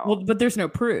know. Well, but there's no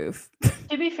proof.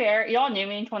 To be fair, y'all knew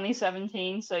me in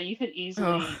 2017, so you could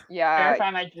easily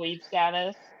verify my dweeb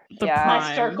status.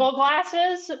 My circle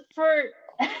glasses for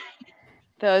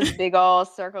those big old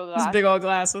circle glasses. Those big old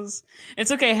glasses.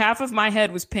 It's okay. Half of my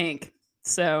head was pink,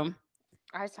 so.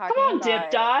 I was talking Come on, Dip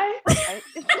Dye.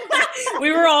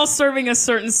 We were all serving a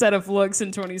certain set of looks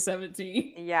in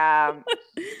 2017. Yeah.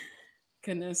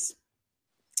 Goodness.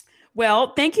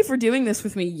 Well, thank you for doing this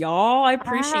with me, y'all. I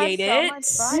appreciate it. So much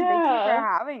fun. Yeah. Thank you for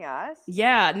having us.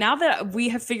 Yeah. Now that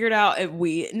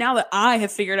I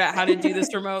have figured out how to do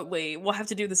this remotely, we'll have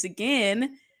to do this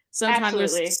again. Sometime.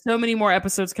 There's so many more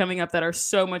episodes coming up that are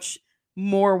so much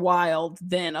more wild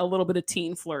than a little bit of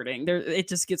teen flirting. It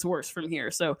just gets worse from here.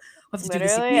 So we'll have to do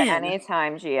this again.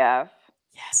 Anytime, GF.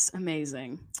 Yes,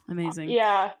 amazing.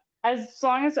 Yeah, as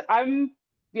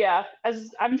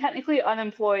I'm technically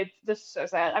unemployed. This is so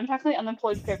sad. I'm technically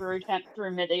unemployed February 10th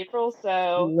through mid-April,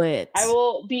 so I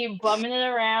will be bumming it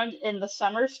around in the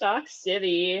summer stock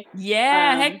city.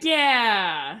 Yeah, heck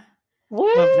yeah. Woo!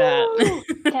 Love that.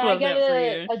 Can I get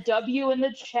a W in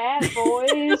the chat,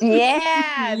 boys?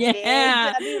 Yeah. W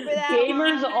for that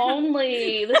Gamers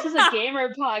only. This is a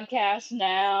gamer podcast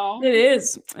now. It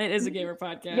is a gamer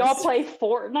podcast. Y'all play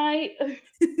Fortnite?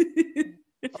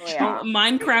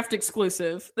 Minecraft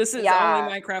exclusive. This is only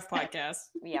Minecraft podcast.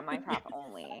 Yeah, Minecraft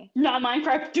only. Not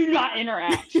Minecraft. Do not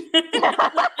interact.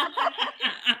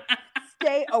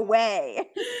 Stay away.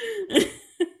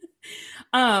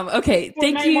 Okay,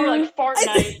 thank you. More like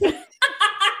Fortnite.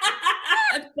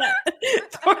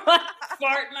 More like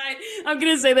Fortnite. I'm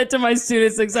gonna say that to my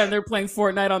students next time they're playing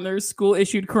Fortnite on their school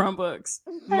issued Chromebooks.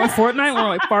 More Fortnite, more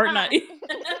like Fortnite.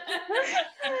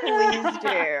 Please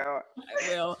do.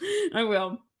 I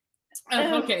will.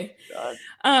 Okay.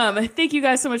 Thank you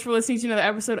guys so much for listening to another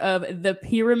episode of The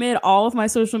Pyramid. All of my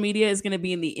social media is going to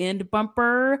be in the end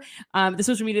bumper. The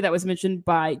social media that was mentioned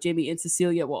by Jamie and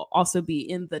Cecilia will also be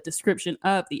in the description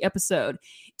of the episode.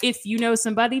 If you know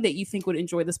somebody that you think would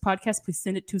enjoy this podcast, please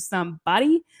send it to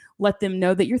somebody. Let them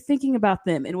know that you're thinking about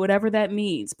them and whatever that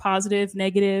means, positive,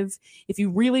 negative. If you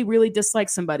really, really dislike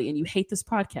somebody and you hate this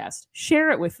podcast,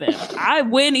 share it with them. I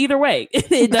win either way.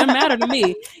 It doesn't matter to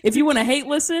me. If you want to hate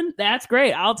listen, that's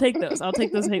great. I'll take those. I'll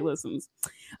take those hate listens.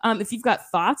 If you've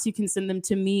got thoughts, you can send them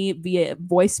to me via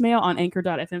voicemail on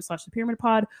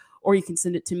anchor.fm/thepyramidpod, or you can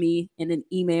send it to me in an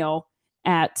email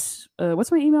at,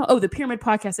 what's my email? Oh,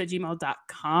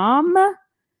 thepyramidpodcast@gmail.com.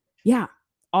 Yeah,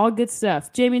 all good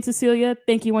stuff. Jamie and Cecilia,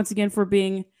 thank you once again for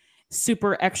being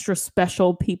super extra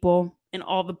special people in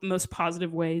all the most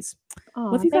positive ways.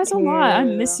 Love you guys a lot. I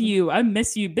miss you.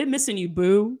 Been missing you,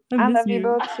 boo. I love you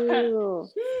both too.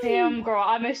 Damn, girl,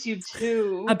 I miss you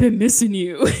too. I've been missing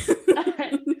you.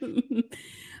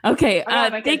 Okay.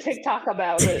 Make a TikTok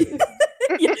about it.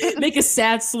 Yeah, make a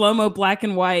sad slow-mo black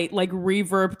and white like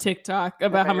reverb TikTok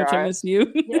about how much I miss you.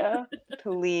 Yeah.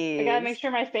 Please. I gotta make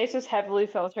sure my face is heavily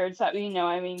filtered so that we know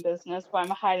I mean business, but I'm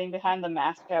hiding behind the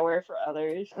mask I wear for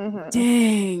others. Mm-hmm.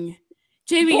 Dang.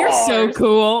 Jamie, you're so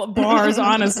cool. Bars,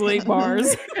 honestly,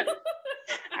 bars.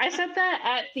 I said that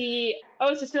at the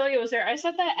Cecilia was there. I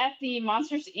said that at the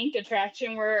Monsters Inc.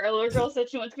 attraction where a little girl said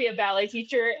she wants to be a ballet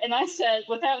teacher, and I said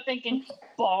without thinking,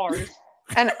 bars.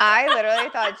 And I literally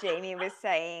thought Jamie was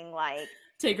saying like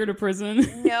Take her to prison.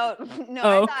 no,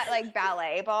 Oh. I thought like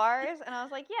ballet bars, and I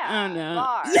was like, yeah, Oh, no.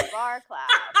 bar class.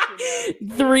 You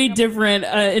know, 3 different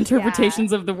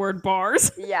interpretations of the word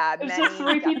bars. yeah, It was many just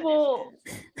three people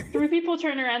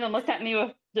turned around and looked at me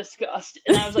with disgust,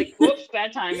 and I was like, whoops,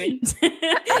 bad timing.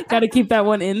 Got to keep that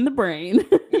one in the brain.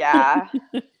 Yeah.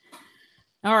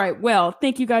 All right. Well,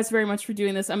 thank you guys very much for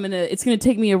doing this. It's gonna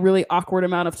take me a really awkward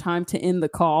amount of time to end the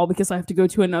call because I have to go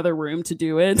to another room to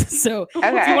do it. So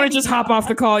if you want to just hop off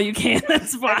the call, you can.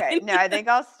 That's fine. Okay. No, I think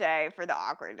I'll stay for the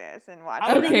awkwardness and watch.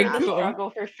 I want to Okay, hear the cool.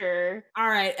 struggle for sure. All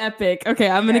right. Epic. Okay.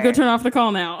 I'm gonna go turn off the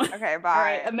call now. Okay. Bye. All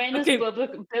right, Amanda's Okay.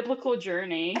 biblical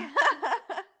journey.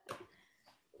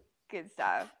 Good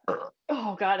stuff.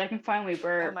 Oh God, I can finally Oh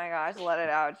burp. my gosh, let it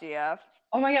out, GF.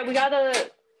 Oh my God, we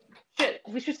gotta. Shit,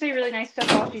 we should say really nice stuff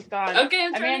while she's gone. Okay.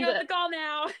 I'm turning Amanda- off the call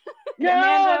now.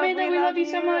 No, Amanda, we love you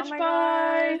so much. Oh my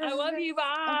Bye. gosh. I love you. Okay,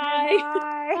 Bye.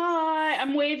 bye. Bye.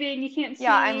 I'm waving. You can't see.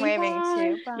 Yeah, I'm waving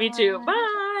Bye. too. Me too. Bye.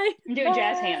 Bye. I'm doing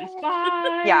jazz hands.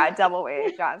 Bye. Yeah, double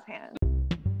wave, jazz hands.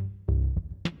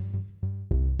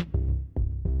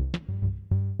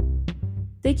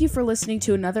 Thank you for listening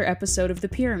to another episode of The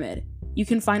Pyramid. You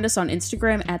can find us on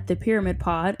Instagram at The Pyramid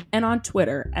Pod and on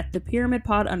Twitter at The Pyramid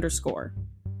Pod _.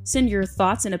 Send your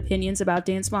thoughts and opinions about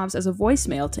Dance Moms as a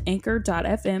voicemail to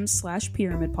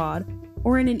anchor.fm/pyramidpod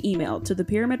or in an email to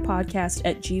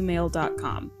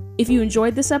thepyramidpodcast@gmail.com. If you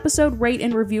enjoyed this episode, rate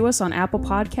and review us on Apple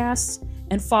Podcasts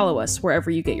and follow us wherever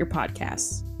you get your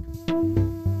podcasts.